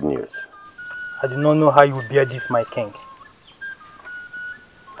or bad news? I do not know how you will bear this, my king.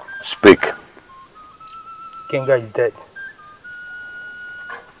 Speak. Kenga is dead.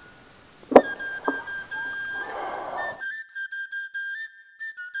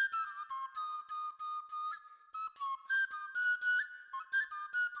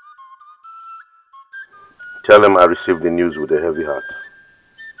 Tell him I received the news with a heavy heart.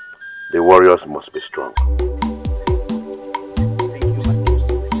 The warriors must be strong.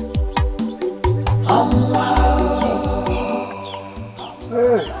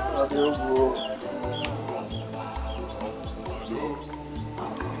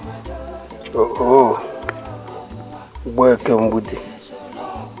 Welcome, Woody.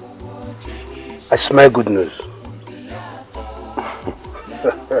 I smell good news.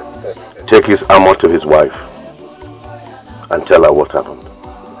 Take his armor to his wife and tell her what happened.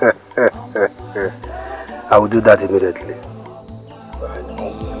 I will do that immediately.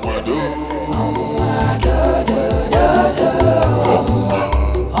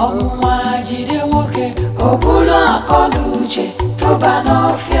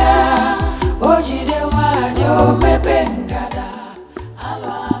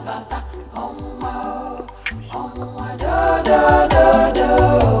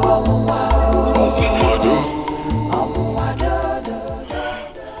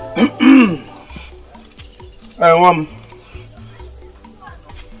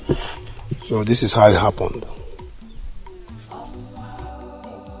 So this is how it happened.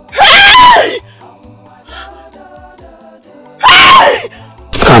 Hey! Hey!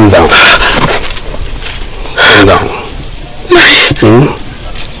 Calm down. Calm down.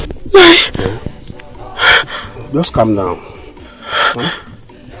 Just calm down.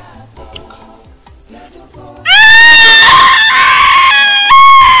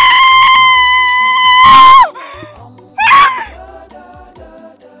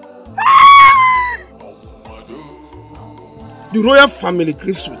 the royal family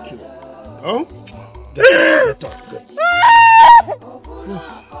grieves with you. Huh? Get up.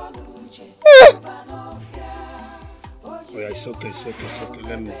 Oh yeah, it's okay.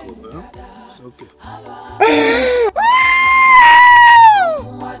 Let me go, huh? It's okay.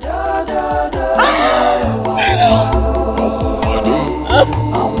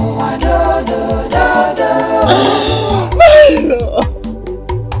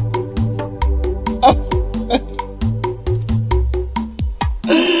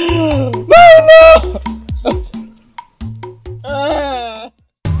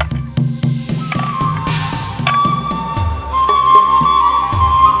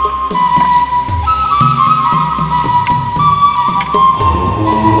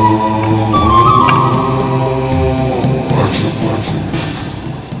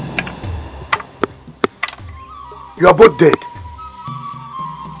 You are both dead.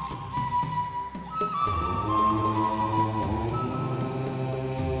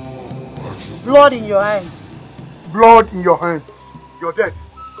 Blood in your hands. Blood in your hands. You're dead.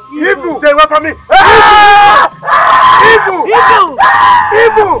 Evil! Stay away from me!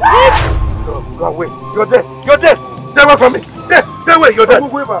 Evil! Go away. You're dead. Stay away from me. Stay away. You're dead. Your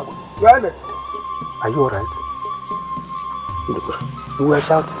Highness. Are you alright? You were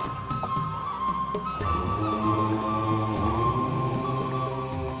shouting.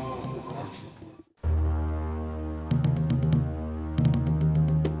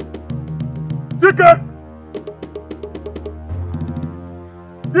 Dike!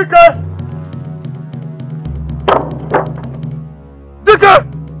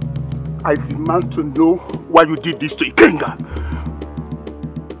 I demand to know why you did this to Ikenga.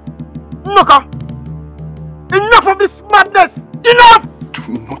 Noka! Enough of this madness! Enough! Do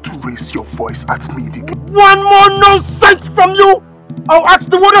not raise your voice at me, Dike. One more nonsense from you! I'll ask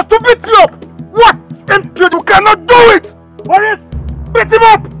the warriors to beat you up! What? Impure, you cannot do it! Warriors, beat him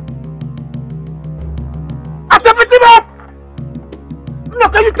up! I said beat him up!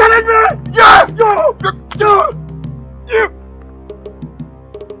 Look, are you telling me? Yeah!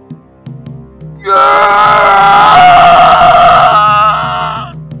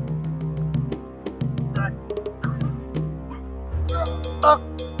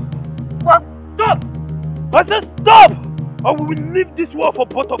 What? Stop! I said stop! Or we will leave this war for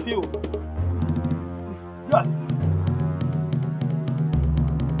both of you. Yes.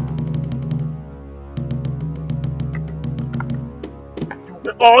 You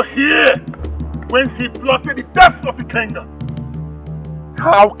were all here when he plotted the death of Ikenga.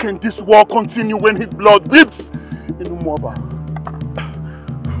 How can this war continue when his blood weeps in Umuoba?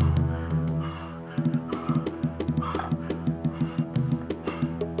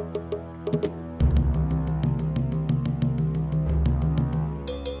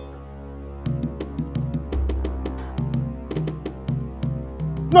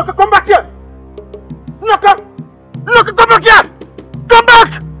 Noka, come back here! Noka, come back here! Come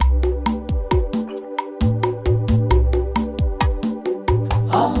back!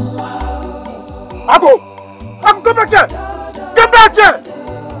 Ako, come back here! Come back here!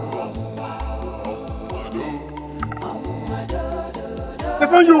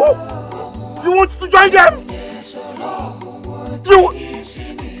 Stefan, you want to join them?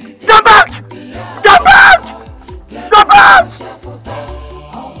 Come back! Come back! Come back!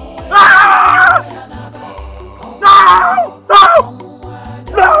 Ah! No!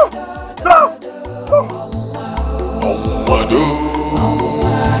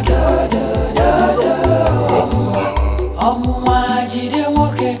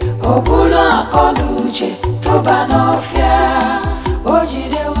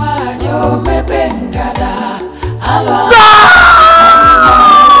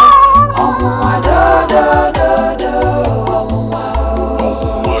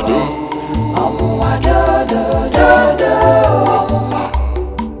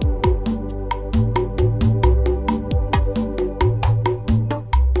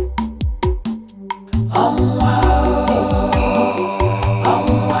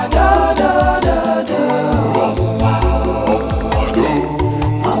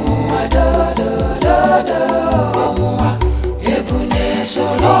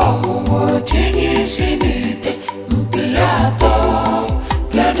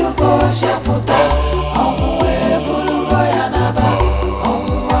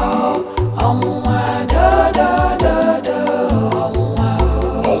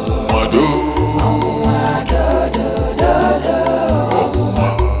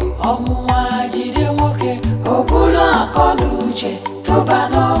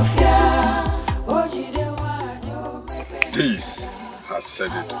 This has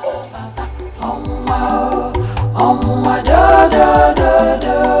said it all.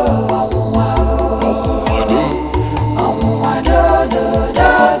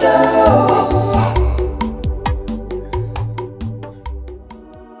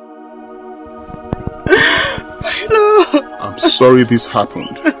 sorry this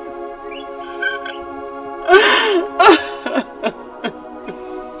happened.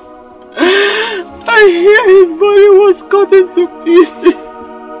 I hear his body was cut into pieces.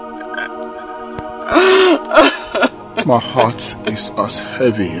 My heart is as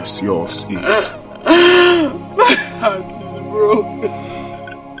heavy as yours is. My heart is broken.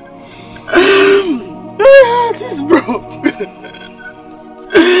 My heart is broken.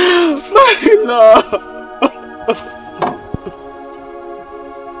 My love.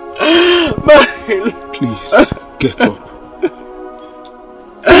 My love. Please, get up.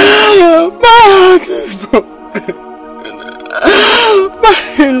 My heart is broken. My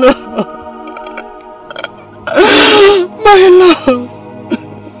love. My love.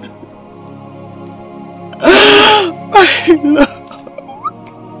 My love.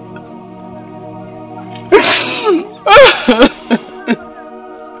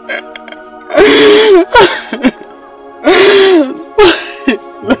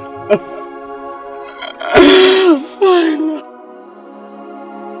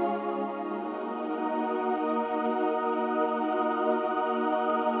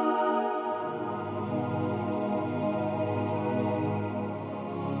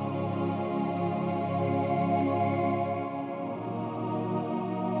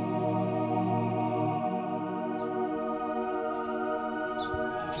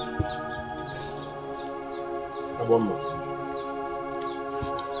 One more.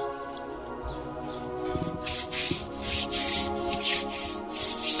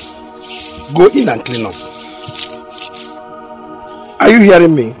 Go in and clean up. Are you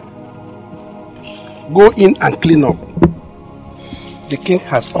hearing me? Go in and clean up. The king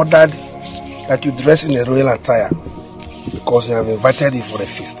has ordered that you dress in a royal attire because they have invited you for a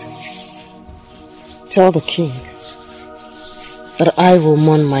feast. Tell the king that I will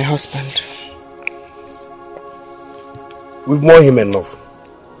mourn my husband. We've mourned him enough.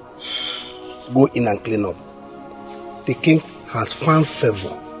 Go in and clean up. The king has found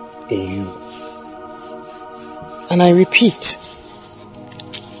favor in you. And I repeat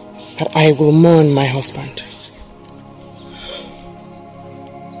that I will mourn my husband.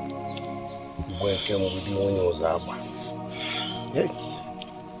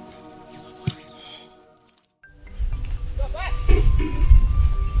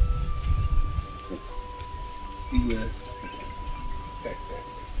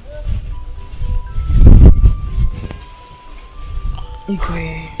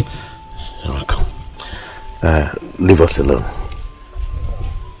 You're welcome. Leave us alone.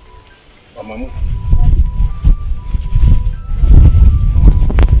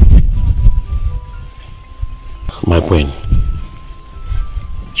 My queen.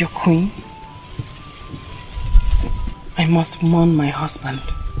 Your queen? I must mourn my husband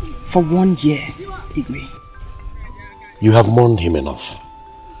for 1 year, Igwe. You have mourned him enough.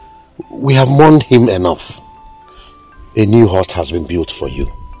 We have mourned him enough. A new hut has been built for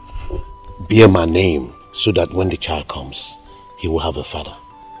you. Bear my name so that when the child comes, he will have a father.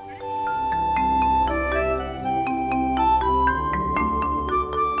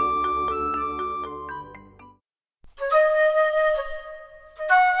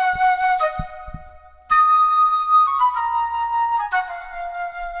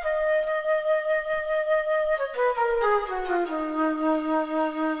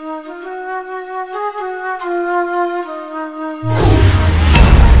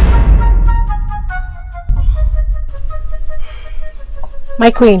 My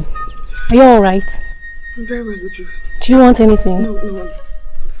queen, are you alright? I'm very well, Luchy. Do you want anything? No, I'm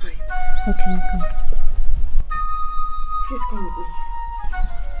fine. Okay, okay. Please come with me.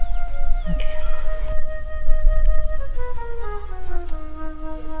 Okay.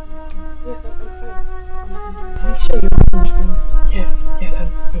 Yes, I'm fine. Are you sure you're fine? Yes, I'm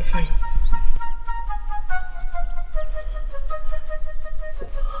fine.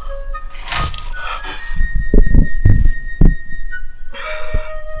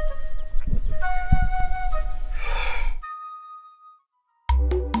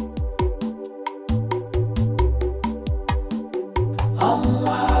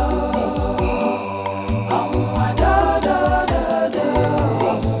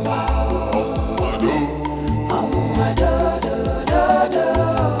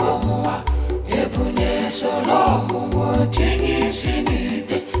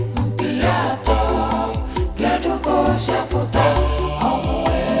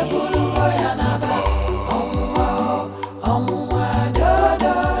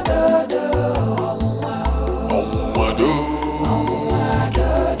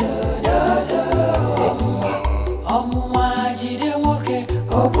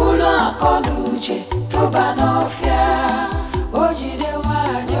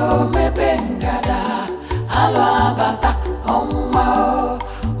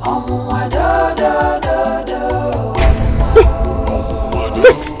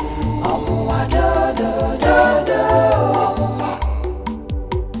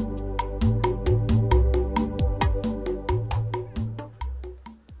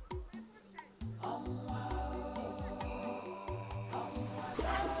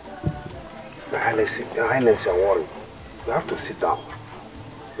 Your Highness, you're worried. You have to sit down.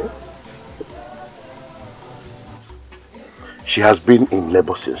 Huh? She has been in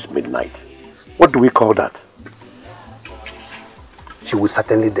labor since midnight. What do we call that? She will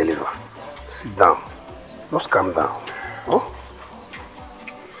certainly deliver. Sit down. Just calm down. Huh?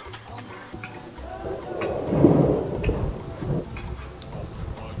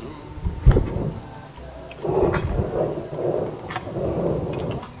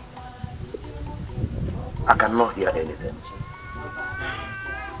 I cannot hear anything.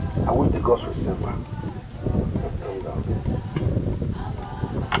 I wish the gods will save her. Just calm down.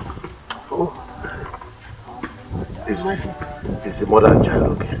 Oh. Is the mother and child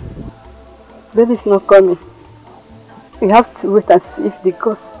okay? Baby's not coming. We have to wait and see if the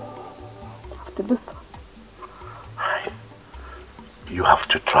gods have to do something. You have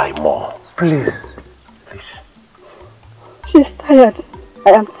to try more. Please. Please. She's tired.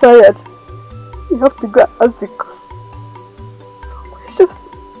 I am tired. We have to go and ask the gods. So precious.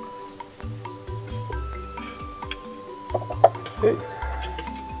 Hey.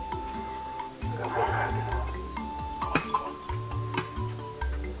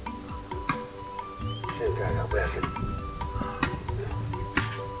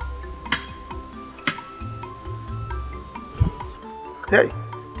 Hey.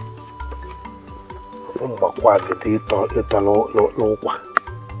 Mbakwa agidi ito l'ụkwa.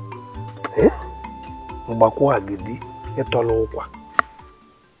 Eh? Mbakwa agidi ito l'ụkwa.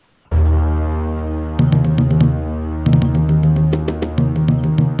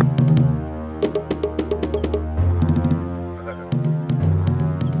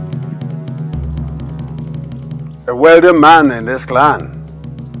 A wealthy man in this clan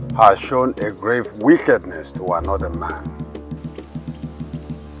has shown a grave wickedness to another man.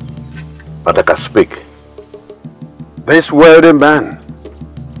 But I can speak. This wealthy man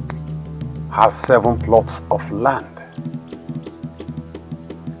has 7 plots of land,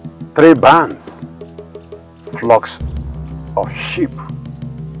 3 barns, flocks of sheep.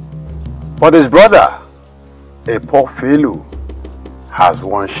 But his brother, a poor fellow, has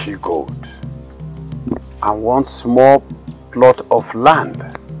 1 she-goat and 1 small plot of land.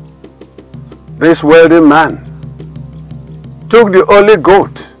 This wealthy man took the only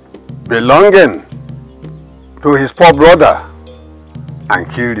goat belonging to his poor brother and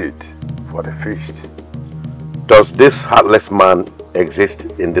killed it for the feast. Does this heartless man exist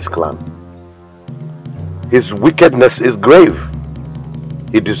in this clan? His wickedness is grave.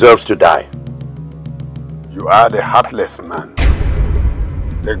 He deserves to die. You are the heartless man.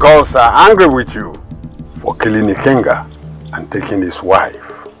 The gods are angry with you for killing Ikenga and taking his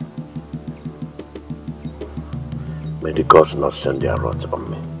wife. May the gods not send their wrath on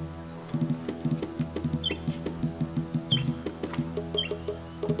me.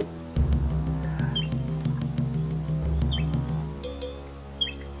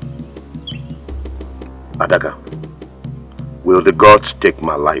 Adaga, will the gods take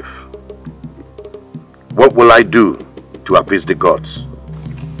my life? What will I do to appease the gods?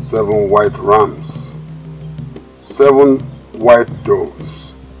 7 white rams, 7 white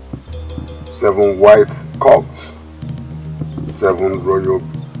doves, 7 white cocks, 7 royal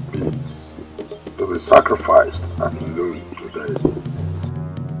pigs to be sacrificed at noon today.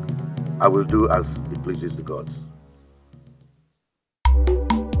 I will do as it pleases the gods.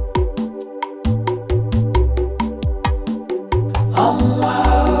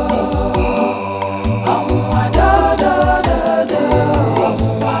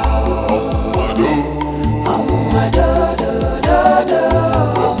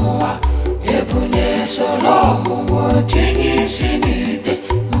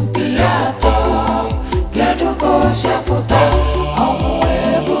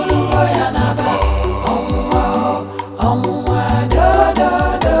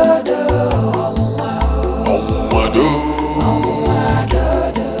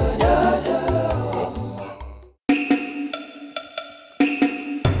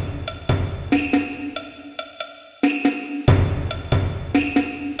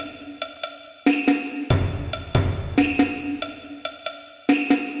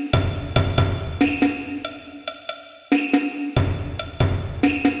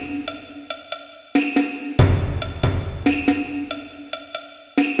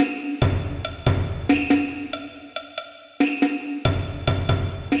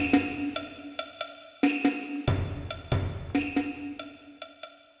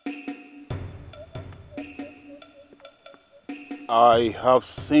 I have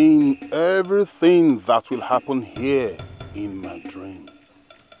seen everything that will happen here in my dream.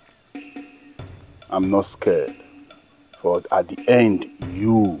 I'm not scared, for at the end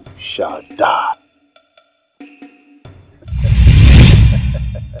you shall die.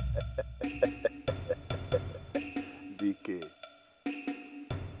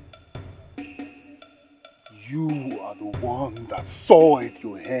 has soiled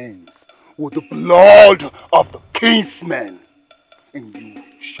your hands with the blood of the kinsmen, and you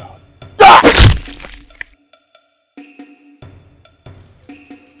shall die!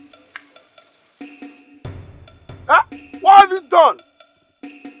 Huh? What have you done?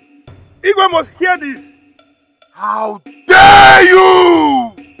 Igwe must hear this. How dare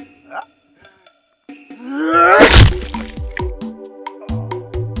you! Huh?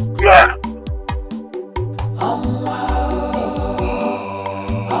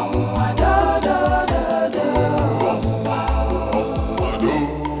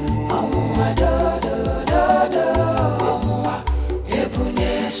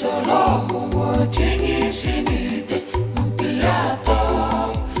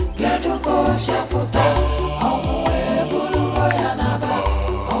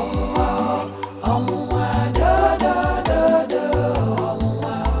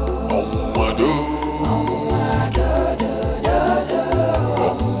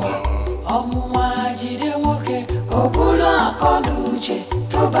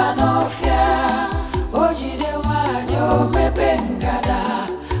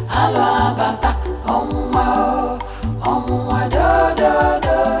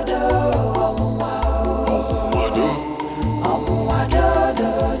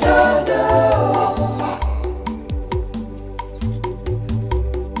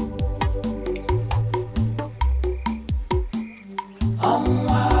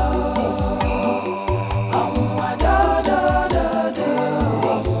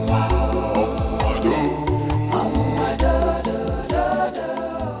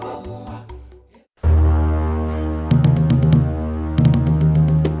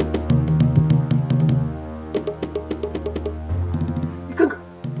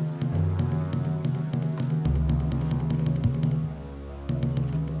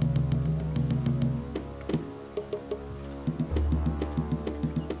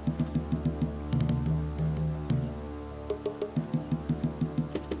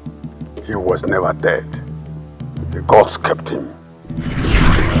 He was never dead. The gods kept him.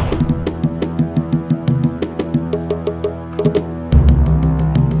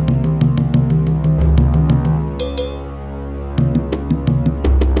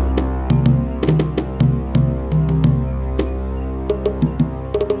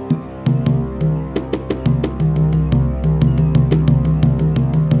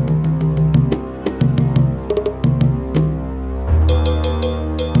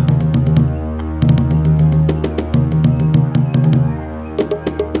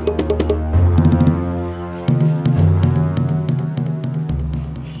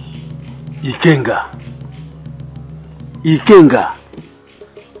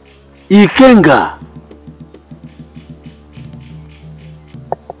 Ikenga.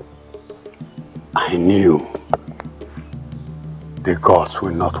 I knew the gods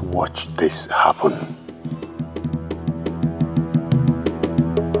will not watch this happen.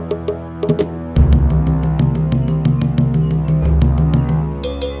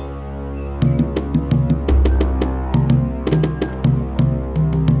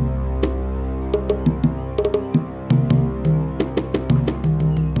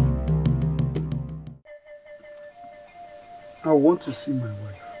 I want to see my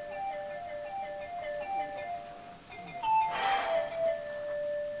wife.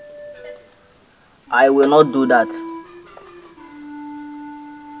 I will not do that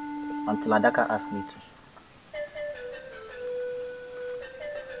until Adaka asks me to.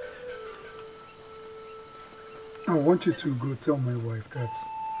 I want you to go tell my wife that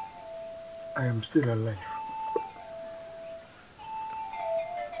I am still alive.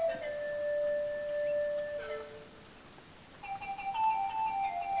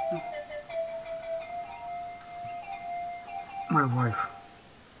 My wife,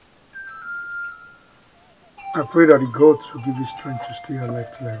 I pray that the gods will give you strength to stay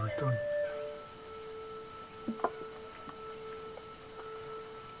alive till I return.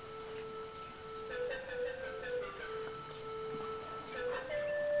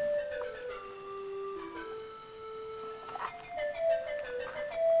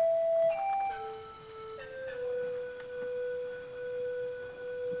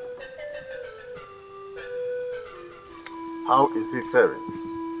 How is he faring?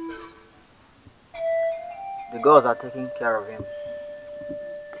 The gods are taking care of him.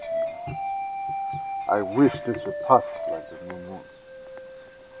 I wish this would pass like the new moon.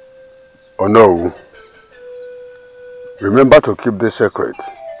 Oh no. Remember to keep this secret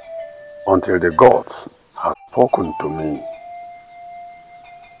until the gods have spoken to me.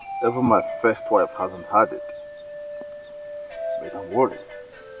 Even my first wife hasn't had it. But I'm worried.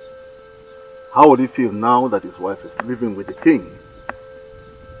 How would he feel now that his wife is living with the king?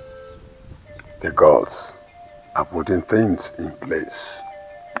 The gods are putting things in place.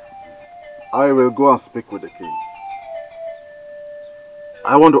 I will go and speak with the king.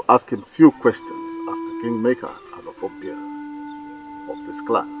 I want to ask him few questions as the kingmaker and the forebearer of this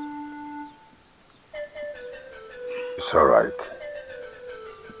clan. It's all right.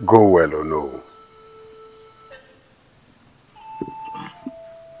 Go well or no.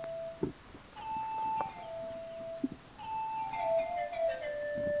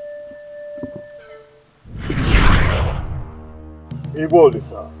 Igwoli,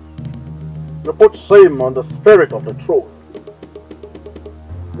 sir. You put shame on the spirit of the throne.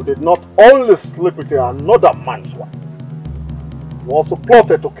 You did not only sleep with another man's wife, you also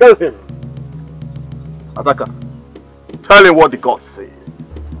plotted to kill him. Azuka, tell him what the gods say.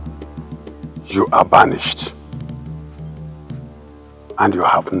 You are banished. And you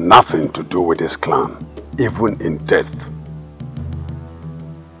have nothing to do with this clan, even in death.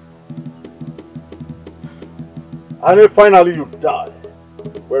 And if finally you die,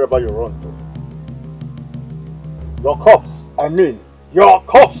 wherever you run to, your corpse, your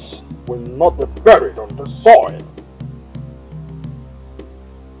corpse will not be buried on the soil.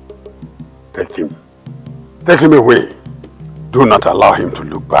 Take him. Take him away. Do not allow him to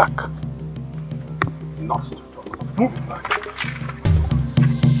look back. Not to talk. Move back.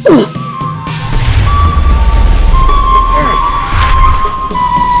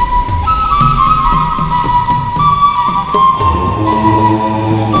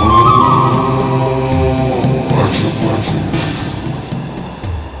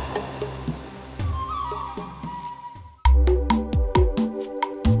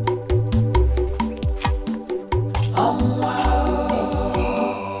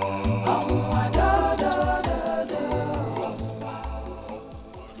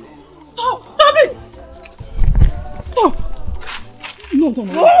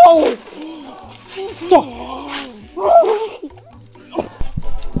 No! Stop!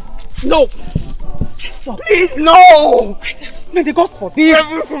 No! Stop! Please, no! May the gods forbid! I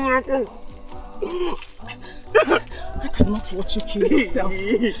cannot watch you kill yourself.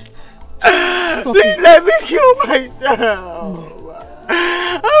 Stop. Please let me kill myself.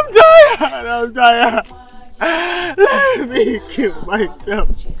 I'm tired. Let me kill myself,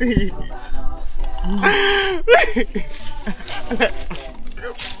 please.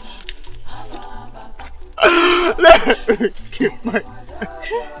 Let me kill myself.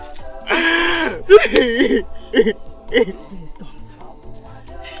 Please don't.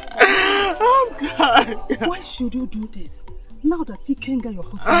 I'm tired. Why should you do this? Now that Ikenga, your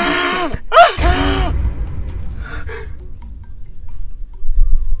husband, is back.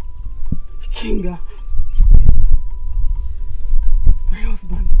 Ikenga. Yes. My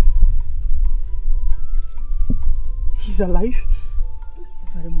husband. He's alive?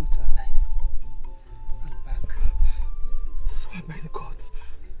 Very much alive. I'm back. I swear by the gods.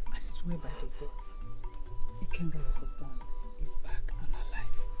 I swear by the gods. Ikenga, your husband, is back and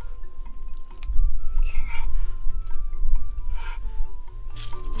alive.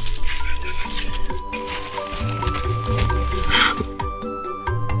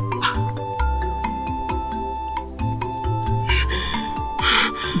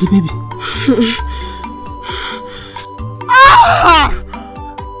 The baby.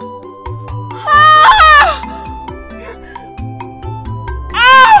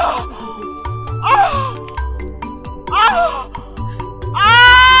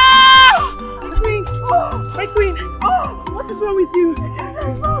 My queen! What is wrong with you?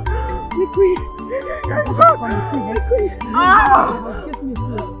 My queen!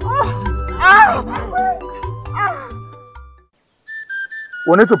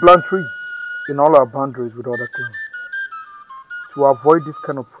 We need to plant trees in all our boundaries with other clans to avoid this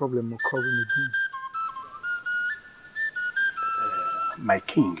kind of problem occurring again. My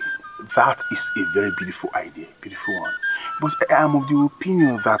king, that is a very beautiful idea, beautiful one. But I am of the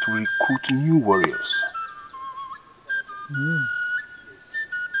opinion that we recruit new warriors.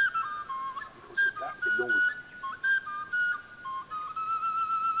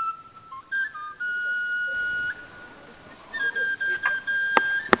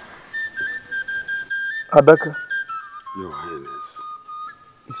 Adaka, Your Highness,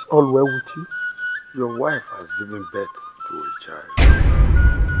 is all well with you? your wife has given birth to a child.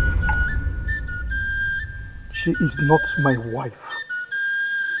 She is not my wife.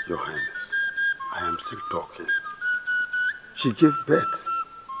 Your Highness, I am still talking. She gave birth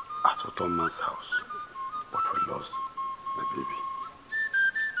at Otoman's house, but we lost the baby.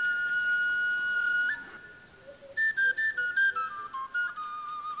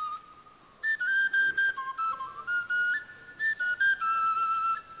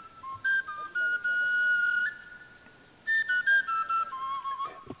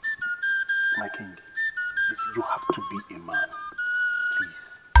 my king. Please, you have to be a man.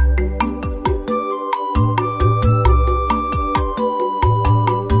 Please.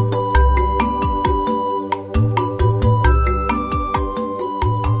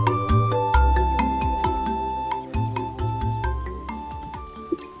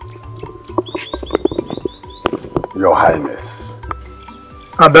 Your Highness.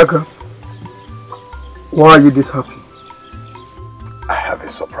 Azuka, why are you this happy? I have a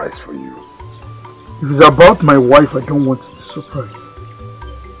surprise for you. If it's about my wife, I don't want the surprise.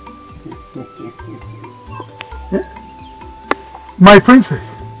 My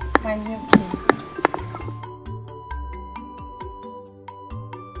princess. My new king.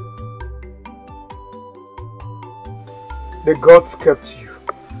 The gods kept you.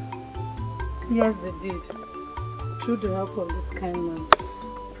 Yes, they did. Through the help of this kind man,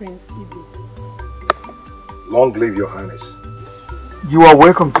 Prince Ibu. Long live your highness. You are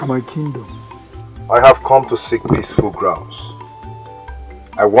welcome to my kingdom. I have come to seek peaceful grounds.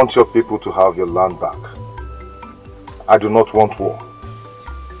 I want your people to have your land back. I do not want war.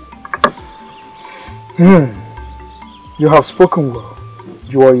 You have spoken well.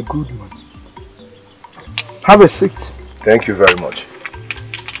 You are a good man. Have a seat. Thank you very much.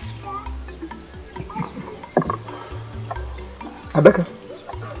 Azuka.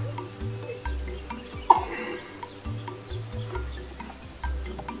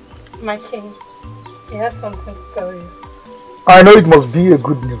 My king, he has something to tell you. I know it must be a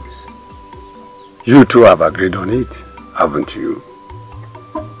good news. You two have agreed on it, haven't you?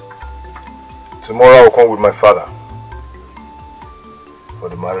 Tomorrow I will come with my father for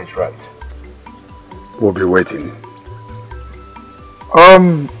the marriage rite. We'll be waiting.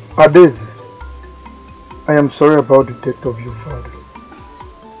 Adeze, I am sorry about the death of your father.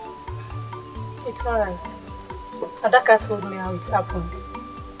 It's alright. Azuka told me how it happened.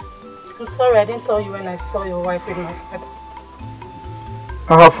 I'm sorry I didn't tell you when I saw your wife with my father.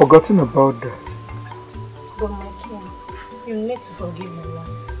 I have forgotten about that. But my king, you need to forgive your wife.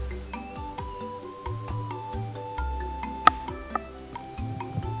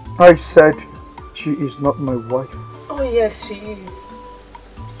 I said she is not my wife. Oh yes, she is.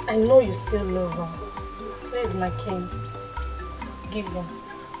 I know you still love her. Please, my king, forgive her.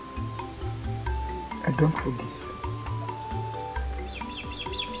 I don't forgive.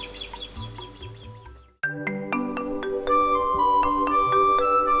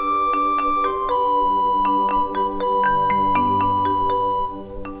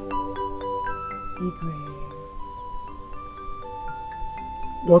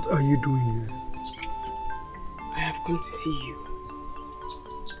 What are you doing here? I have come to see you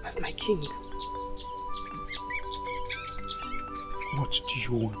as my king. What do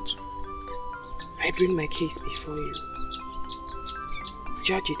you want? I bring my case before you.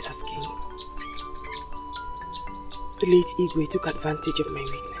 Judge it as king. The late Igwe took advantage of my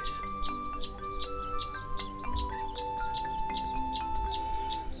weakness.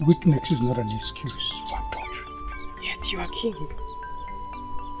 Weakness is not an excuse for adultery. Yet you are king.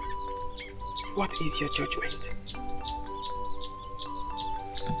 What is your judgment?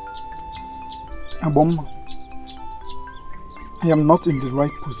 Aboma, I am not in the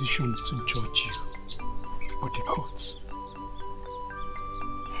right position to judge you, but the courts.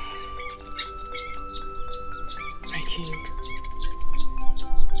 My king,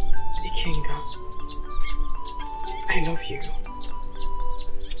 Ikenga, I love you.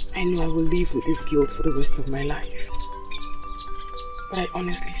 I know I will live with this guilt for the rest of my life. But I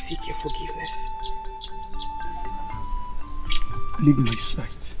honestly seek your forgiveness. Leave my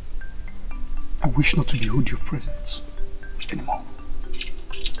sight. I wish not to behold your presence anymore.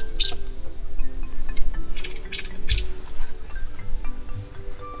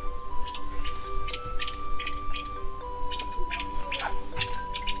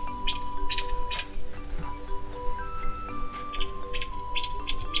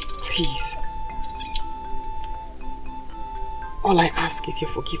 Please. All I ask is your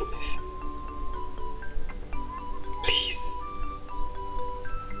forgiveness. Please.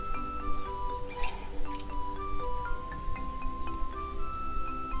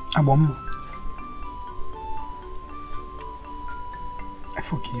 Aboma, I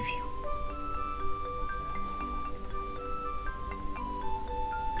forgive you.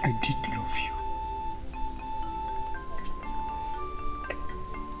 I did love you.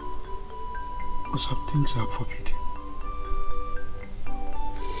 But some things are forbidden.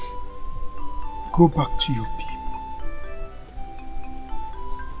 Go back to your people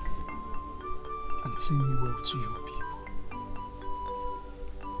and sing me well to your people.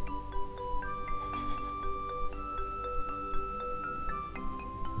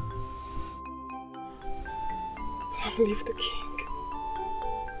 can't leave the king.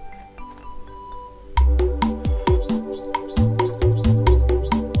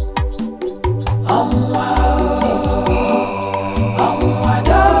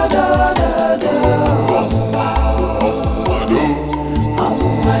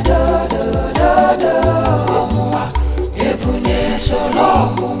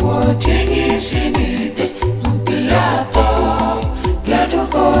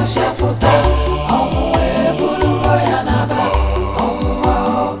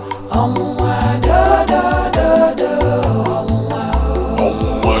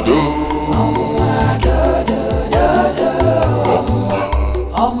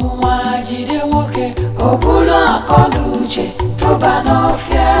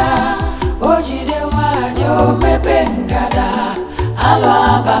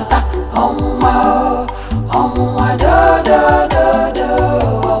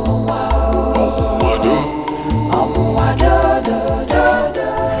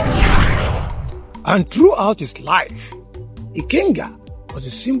 And throughout his life, Ikenga was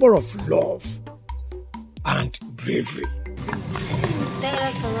a symbol of love and bravery. Tell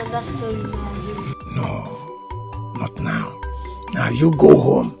us another story now. No, not now. Now you go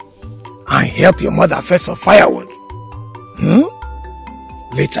home and help your mother fetch some firewood.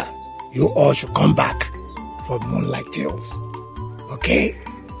 Later, you all should come back for Moonlight Tales. Okay?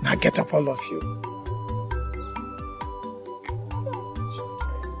 Now get up, all of you.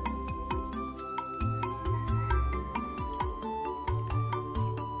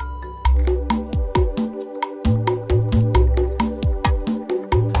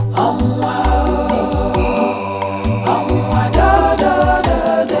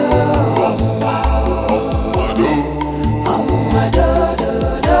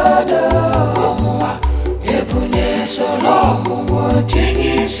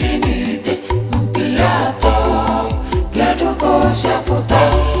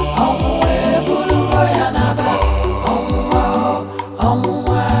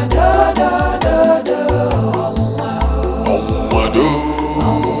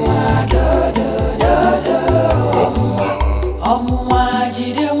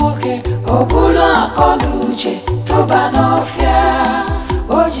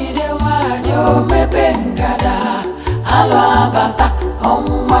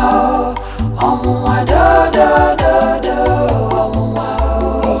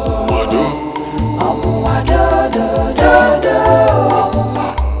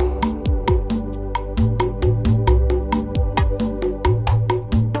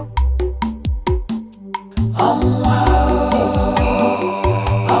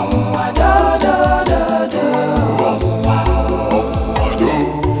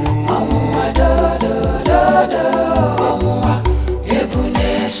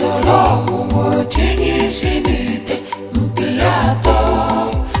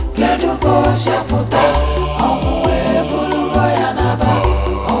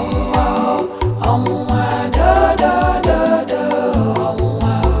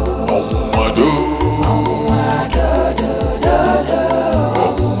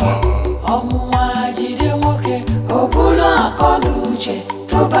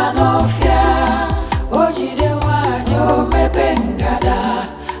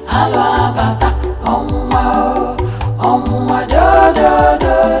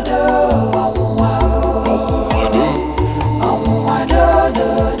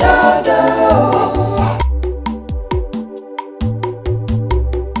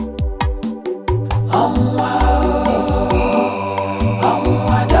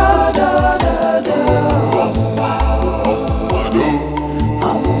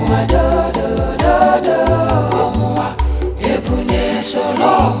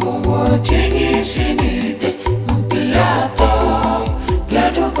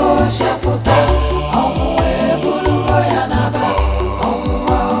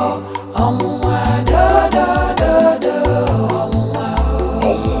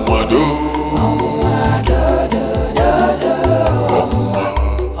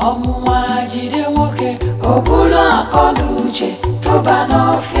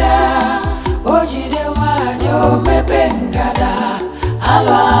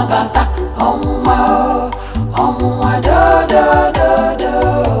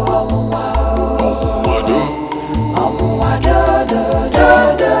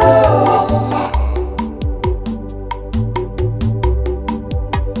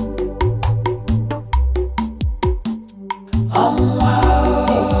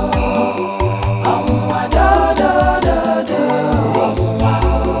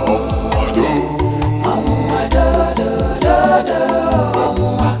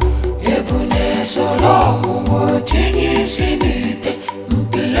 So isi n'ite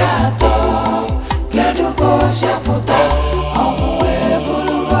mpi ya atọ kedu ka o si apụta